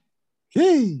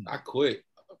 Hey. I quit.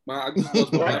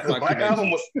 The Black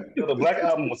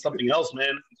Album was something else,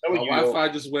 man. My Wi-Fi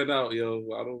just went out, yo.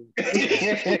 I don't.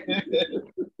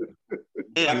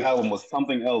 Black Album was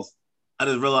something else. I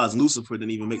just realized Lucifer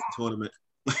didn't even make the tournament.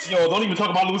 Yo, don't even talk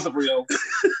about Lucifer, yo.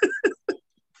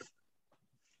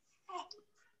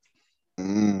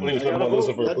 Don't even talk about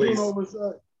Lucifer, please.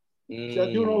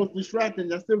 Y'all doing all this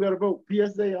distracting. I still got to vote.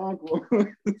 PSA Encore.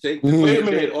 Take the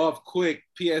date off quick.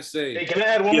 PSA. Hey, can I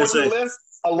add one more to the list?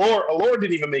 Allure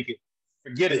didn't even make it.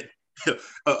 Forget it.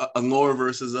 Allure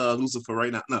versus Lucifer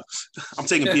right now. No, I'm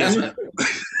taking PSA.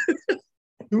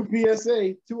 2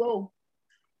 PSA, 2-0.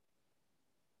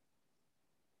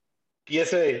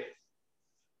 PSA.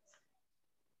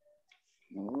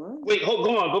 All right. Wait, hold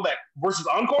on. Go back. Versus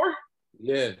Encore?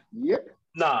 Yeah. Yep.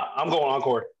 Nah, I'm going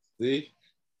Encore. See?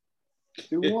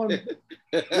 2-1.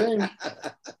 James.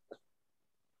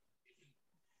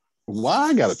 Why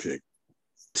I gotta pick?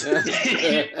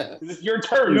 It's your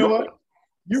turn. You know what?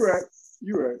 You're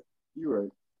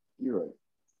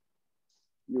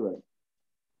right.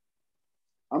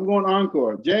 I'm going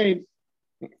Encore. James.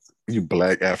 You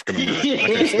black African American. I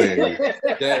can't stand you.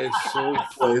 That is so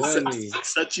funny.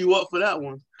 Set you up for that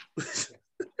one.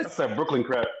 That's that Brooklyn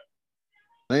crap.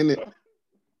 Ain't it?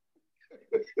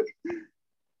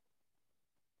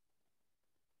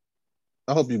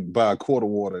 I hope you buy a quart of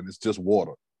water and it's just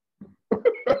water.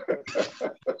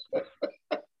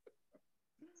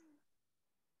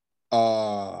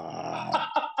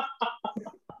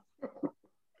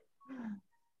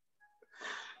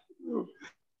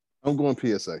 I'm going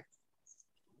PSA.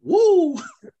 Woo!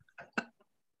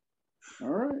 All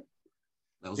right.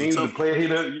 That was James, a tough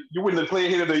you win the Player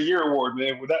Hit of the Year award,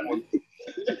 man, with that one.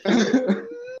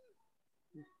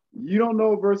 You don't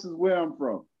know versus Where I'm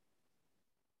From.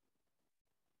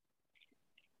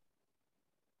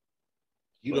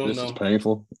 You don't this know. Is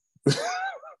painful.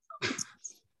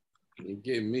 You're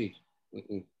getting me.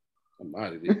 I'm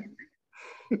out of here.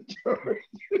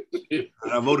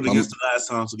 I voted against the last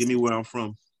time, so give me Where I'm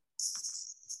From.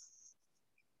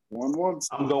 1-1.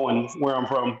 I'm going Where I'm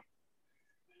From.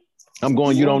 I'm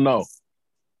going You Don't Know.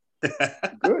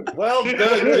 Good. Well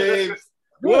done, James.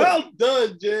 Well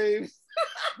done, James.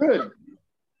 Good.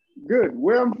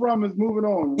 Where I'm From is moving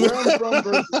on. Where I'm From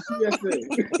versus PSA.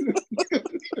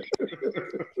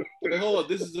 Wait, hold on.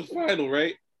 This is the final,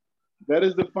 right? That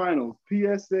is the final.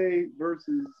 PSA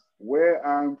versus Where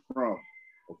I'm From.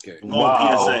 Okay.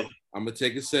 Wow. PSA. I'm gonna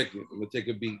take a second. I'm gonna take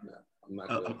a beat now.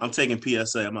 I'm taking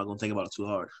PSA. I'm not gonna think about it too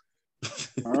hard.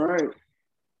 All right.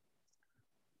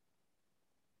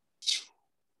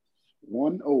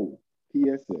 1-0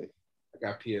 PSA. I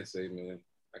got PSA, man.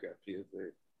 I got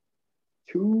PSA.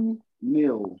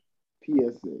 2-0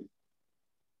 PSA.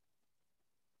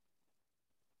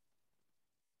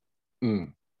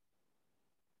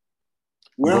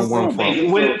 Where I'm from.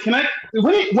 When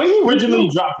he originally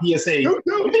dropped PSA,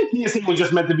 I think PSA was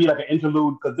just meant to be like an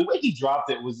interlude because the way he dropped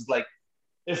it was like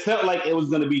it felt like it was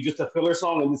going to be just a filler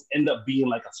song and just end up being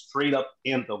like a straight up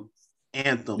anthem.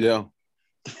 Yeah.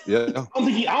 I don't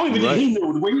even think he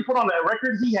knew. The way he put on that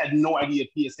record, he had no idea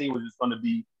PSA was just going to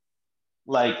be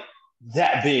like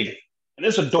that big. And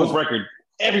it's a dope record.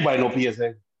 Everybody know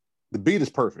PSA. The beat is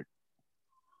perfect.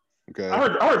 Okay. I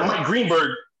heard Mike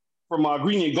Greenberg from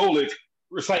Green and Golick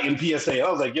reciting PSA. I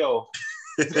was like, yo.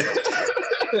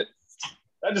 That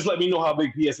just let me know how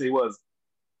big PSA was.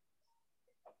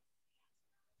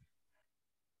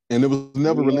 And it was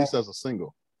never released as a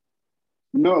single.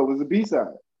 No, it was a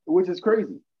B-side, which is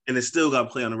crazy. And it still got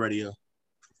play on the radio.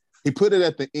 He put it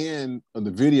at the end of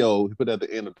the video. He put it at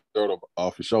the end of Dirt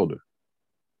Off His Shoulder.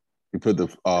 He put the...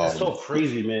 That's so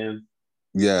crazy, man.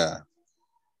 Yeah.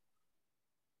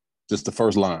 Just the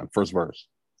first line, first verse.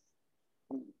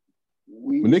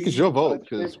 Nick, it's your vote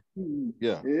because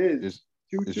it is.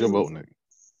 It's your vote, Nick.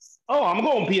 Oh, I'm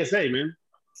going PSA, man.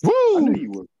 Woo! I knew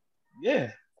you would.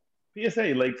 Yeah,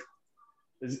 PSA, like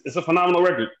it's a phenomenal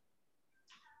record.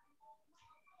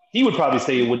 He would probably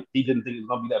say he didn't think it was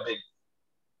gonna be that big.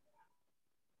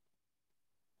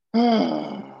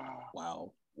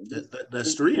 Wow,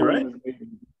 that's three, right?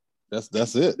 That's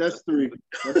it. That's three.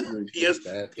 That's three.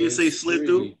 PSA slid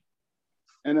through.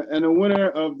 And the winner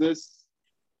of this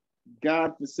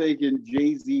godforsaken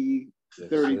Jay-Z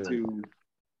 32.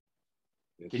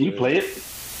 Can you play it?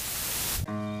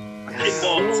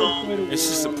 It's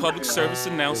just a public service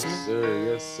announcement.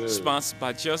 Yes, sir. Sponsored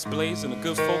by Just Blaze and the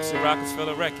good folks at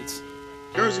Rockefeller Records.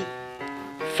 Jersey.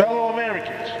 Fellow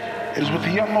Americans, it is with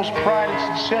the utmost pride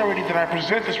and sincerity that I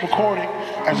present this recording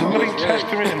as a living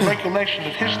testament and recollection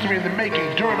of history in the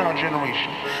making during our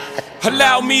generation.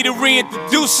 Allow me to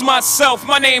reintroduce myself.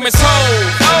 My name is Ho.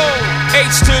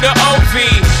 H to the OV.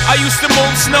 I used to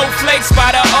move snowflakes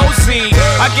by the OZ.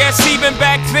 I guess even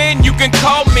back then you can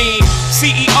call me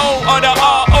CEO of the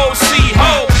ROC.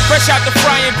 Ho. Fresh out the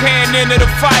frying pan into the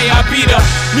fire. I be the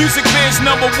music biz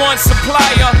 #1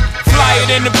 supplier. Fly it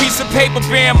in a piece of paper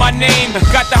bearing my name.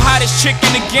 Got the hottest chick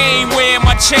in the game wearing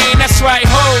my chain. That's right,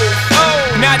 ho.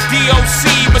 Not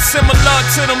DOC, but similar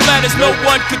to them letters. No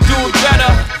one could do it better.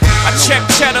 I check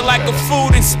cheddar like a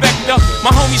food inspector. My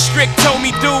homie Strick told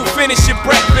me, dude, finish your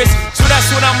breakfast. So that's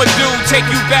what I'ma do. Take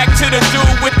you back to the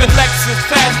dude with the Lexus.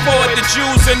 Fast forward the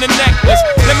jewels and the necklace.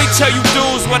 Let me tell you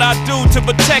dudes what I do to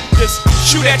protect us.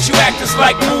 Shoot at you actors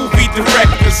like movie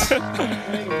directors.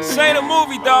 Say the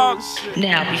movie, dogs.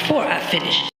 Now, before I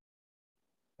finish.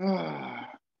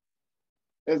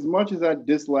 As much as I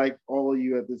dislike all of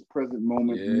you at this present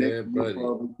moment, Nick, you're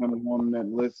probably coming on that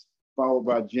list, followed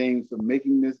by James for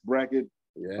making this bracket.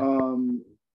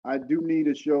 I do need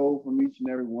a show from each and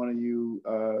every one of you.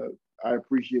 I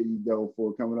appreciate you, though,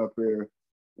 for coming up here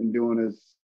and doing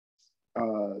this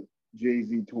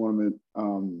Jay-Z tournament.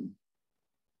 I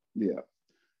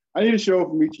need a show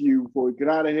from each of you before we get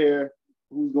out of here.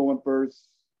 Who's going first?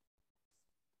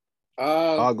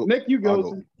 Nick, you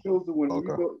go. Chose the winner.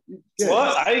 Okay.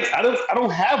 What? I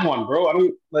don't have one, bro. I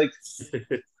don't like.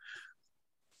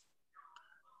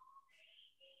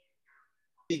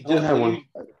 He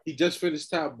just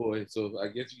finished Top Boy, so I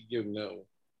guess you give him that one.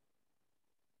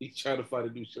 He's trying to find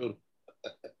a new show.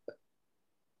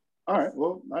 All right.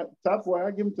 Well, Top Boy.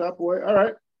 I give him Top Boy. All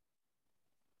right.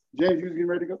 James, you getting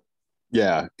ready to go?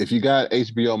 Yeah. If you got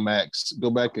HBO Max, go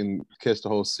back and catch the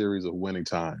whole series of Winning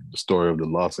Time, the story of the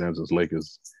Los Angeles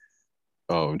Lakers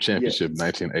championship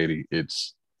 1980.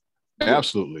 It's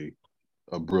absolutely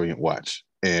a brilliant watch.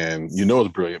 And you know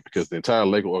it's brilliant because the entire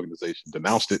Laker organization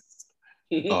denounced it.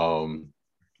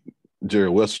 Jerry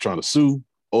West was trying to sue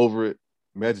over it.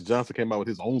 Magic Johnson came out with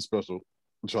his own special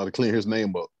to try to clean his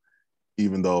name up,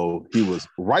 even though he was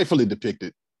rightfully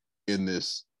depicted in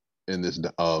this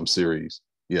series.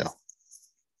 Yeah,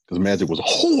 because Magic was a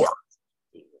whore.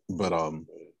 But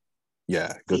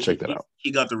go check that out.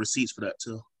 He got the receipts for that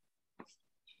too.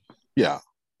 Yeah,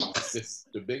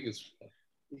 the biggest.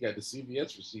 He got the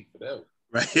CBS receipt for that one.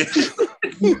 Right.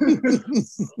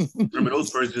 Remember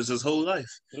those versions his whole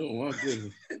life. Oh my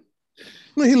goodness.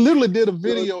 No, he literally did a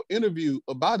video interview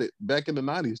about it back in the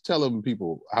 90s, telling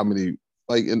people how many,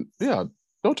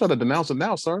 don't try to denounce it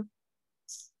now, sir.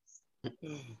 I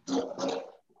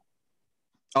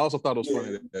also thought it was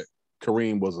funny that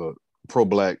Kareem was a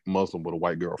pro-black Muslim with a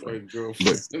white girlfriend. But,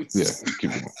 yeah,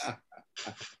 keep going.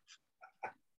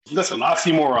 That's an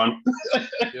oxymoron.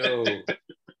 Yo.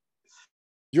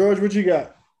 George, what you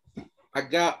got? I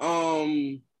got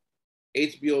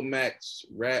HBO Max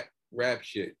rap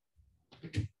shit.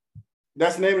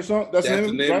 That's the name of the song? That's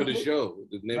the name of the show.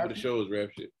 The name of the show is Rap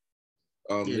Shit.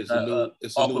 It's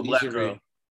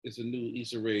a new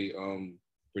Issa Rae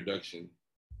production.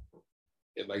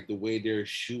 And like the way they're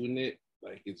shooting it,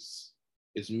 like it's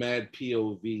mad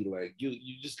POV. Like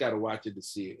you just gotta watch it to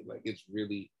see it. Like it's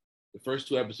really, the first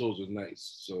 2 episodes was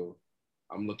nice. So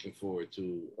I'm looking forward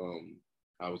to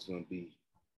how it's gonna be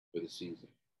for the season.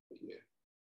 But yeah.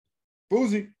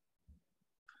 Boozy.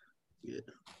 Yeah.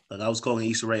 Like I was calling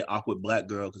Issa Rae Awkward Black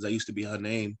Girl because that used to be her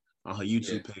name on her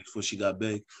YouTube page before she got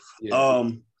big. Yeah.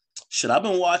 I've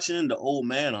been watching The Old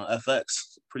Man on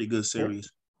FX. Pretty good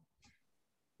series.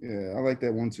 Yeah, I like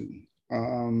that one too.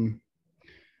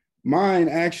 Mine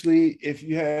actually, if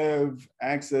you have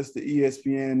access to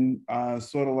ESPN,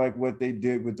 sort of like what they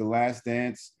did with The Last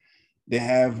Dance, they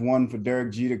have one for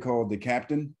Derek Jeter called The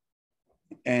Captain,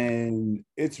 and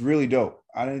it's really dope.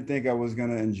 I didn't think I was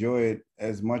gonna enjoy it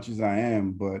as much as I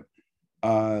am, but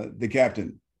the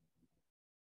captain.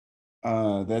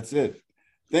 That's it.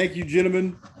 Thank you,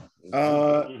 gentlemen.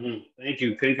 Thank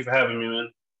you for having me, man.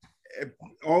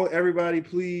 Everybody,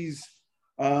 please.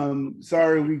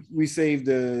 Sorry, we saved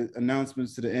the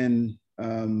announcements to the end,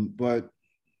 but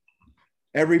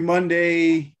every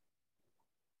Monday,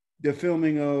 the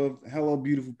filming of Hello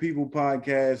Beautiful People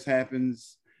podcast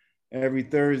happens. Every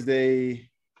Thursday,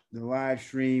 the live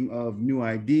stream of New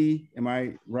ID. Am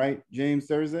I right, James?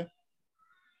 Thursday?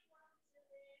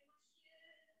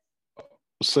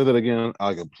 Say that again.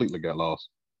 I completely got lost.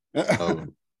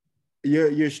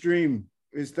 Your stream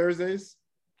is Thursdays?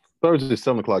 Thursday,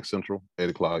 7 o'clock Central,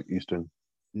 8 o'clock Eastern.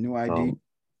 New ID.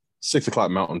 6 o'clock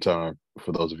Mountain Time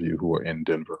for those of you who are in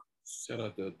Denver. Shout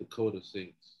out to Dakota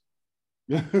Saints.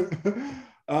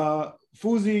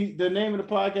 Fuzi, the name of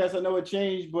the podcast, I know it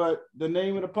changed, but the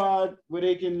name of the pod where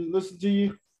they can listen to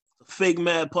you? Fake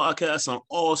Mad Podcast on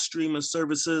all streaming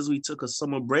services. We took a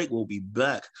summer break. We'll be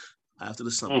back after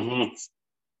the summer.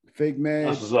 Fake Mad.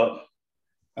 That's what's up.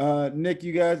 Nick,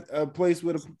 you guys a place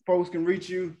where the folks can reach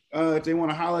you if they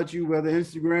want to holler at you, whether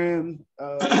Instagram,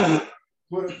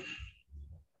 Twitter.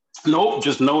 Nope,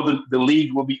 just know the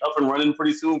league will be up and running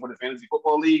pretty soon for the Fantasy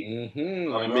Football League.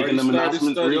 I'm making them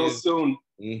announcements real soon.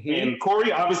 And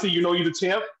Corey, obviously, you know you're the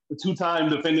champ, the two-time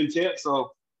defending champ.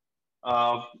 So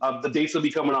the dates will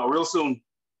be coming out real soon.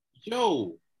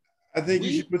 Yo, I think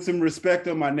you should put some respect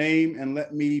on my name and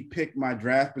let me pick my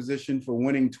draft position for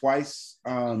winning twice.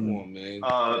 Come on, man.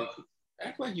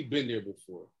 Act like you've been there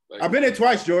before. Like, I've been there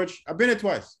twice, George. I've been there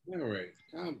twice. All right,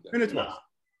 calm down. Been there twice.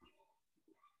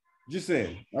 Just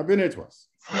saying, I've been there twice.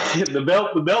 The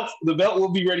belt will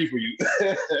be ready for you.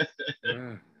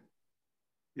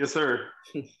 Yes, sir.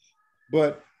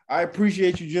 But I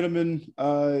appreciate you, gentlemen.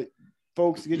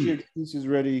 Folks, get your excuses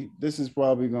ready. This is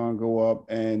probably going to go up,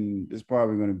 and it's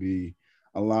probably going to be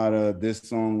a lot of this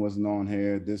song wasn't on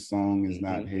here. This song is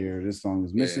not here. This song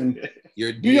is missing.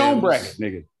 Do your own bracket,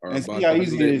 nigga, and see how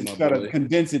easy it is to try to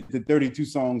condense it to 32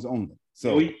 songs only.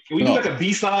 So can we do like a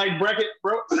B-side bracket,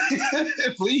 bro?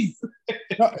 Please.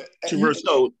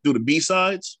 Do the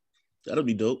B-sides. That'll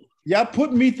be dope. Y'all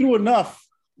put me through enough.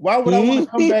 Why would I want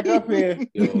to come back up here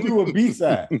and do a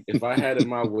B-side? If I had it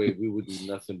my way, we would do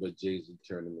nothing but Jay-Z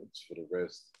tournaments for the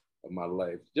rest of my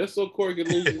life, just so Corey can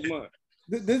lose his mind.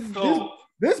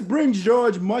 This brings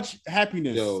George much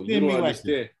happiness. Yo, you don't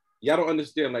understand. Y'all don't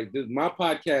understand. Like this, my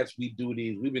podcast, we do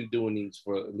these. We've been doing these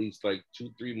for at least like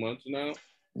 2-3 months now.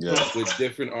 Yeah, with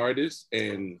different artists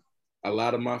and a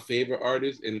lot of my favorite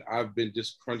artists, and I've been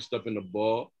just crunched up in the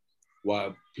ball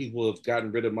while people have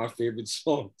gotten rid of my favorite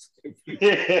songs.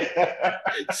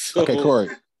 So, okay, Corey,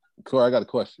 I got a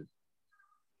question,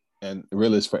 and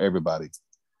really it's for everybody.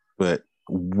 But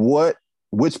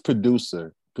which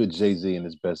producer put Jay-Z in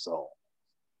his best song?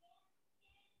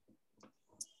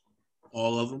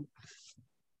 All of them.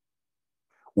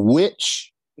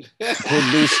 Which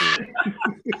producer?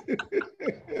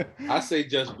 I say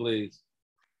Just Blaze.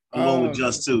 I'm going with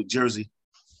Just too, Jersey.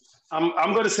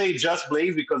 I'm going to say Just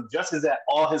Blaze because Just is at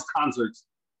all his concerts.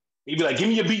 He'd be like, give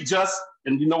me your beat, Just,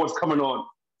 and you know what's coming on.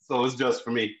 So it's Just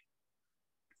for me.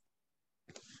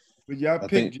 But y'all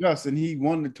picked Just and he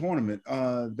won the tournament.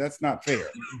 That's not fair.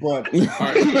 But the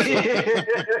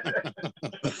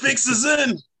fix is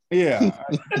in. Yeah.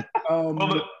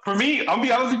 Well, for me, I'll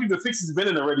be honest with you, the fix has been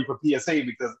in already for PSA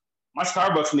because my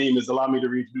Starbucks name is allow me to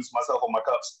reintroduce myself on my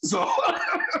cups. So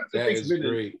that is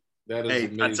great. That is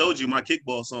amazing. I told you my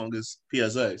kickball song is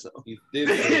PSA. So he did.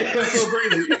 That's so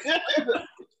crazy.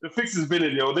 The fix has been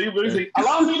in, yo. They really say,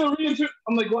 allow me to reintroduce.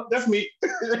 I'm like, what? That's me.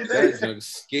 That's like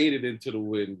skated into the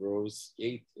wind, bro.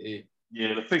 Skated.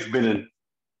 Yeah, the fix been in.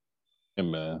 Yeah,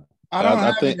 man.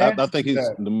 I think he's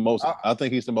the most. I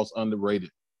think he's the most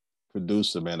underrated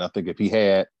producer, man. I think if he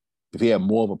had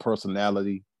more of a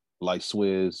personality like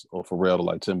Swizz or Pharrell or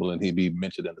like Timbaland, he'd be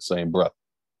mentioned in the same breath.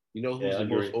 You know who's the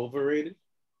most overrated?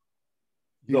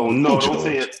 No, don't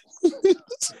say it.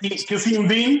 Kasim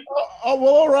Dean? Oh,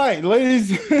 well, all right,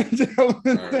 ladies and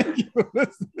gentlemen, thank you for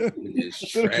listening. It's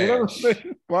trash.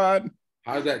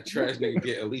 How's that trash nigga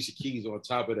get Alicia Keys on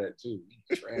top of that too?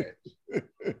 He's trash.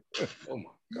 Oh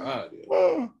my God.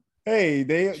 Well, hey,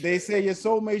 they say your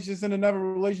soulmate's just in another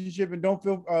relationship and don't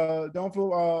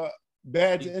feel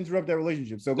bad to interrupt that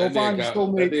relationship. So go find your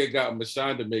soulmate. That nigga got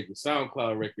Mashonda making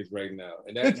SoundCloud records right now,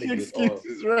 and that nigga is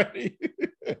excuses ready.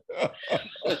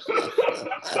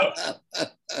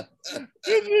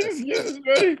 Excuses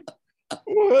ready.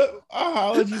 What? I'll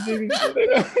holler at you,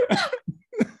 nigga.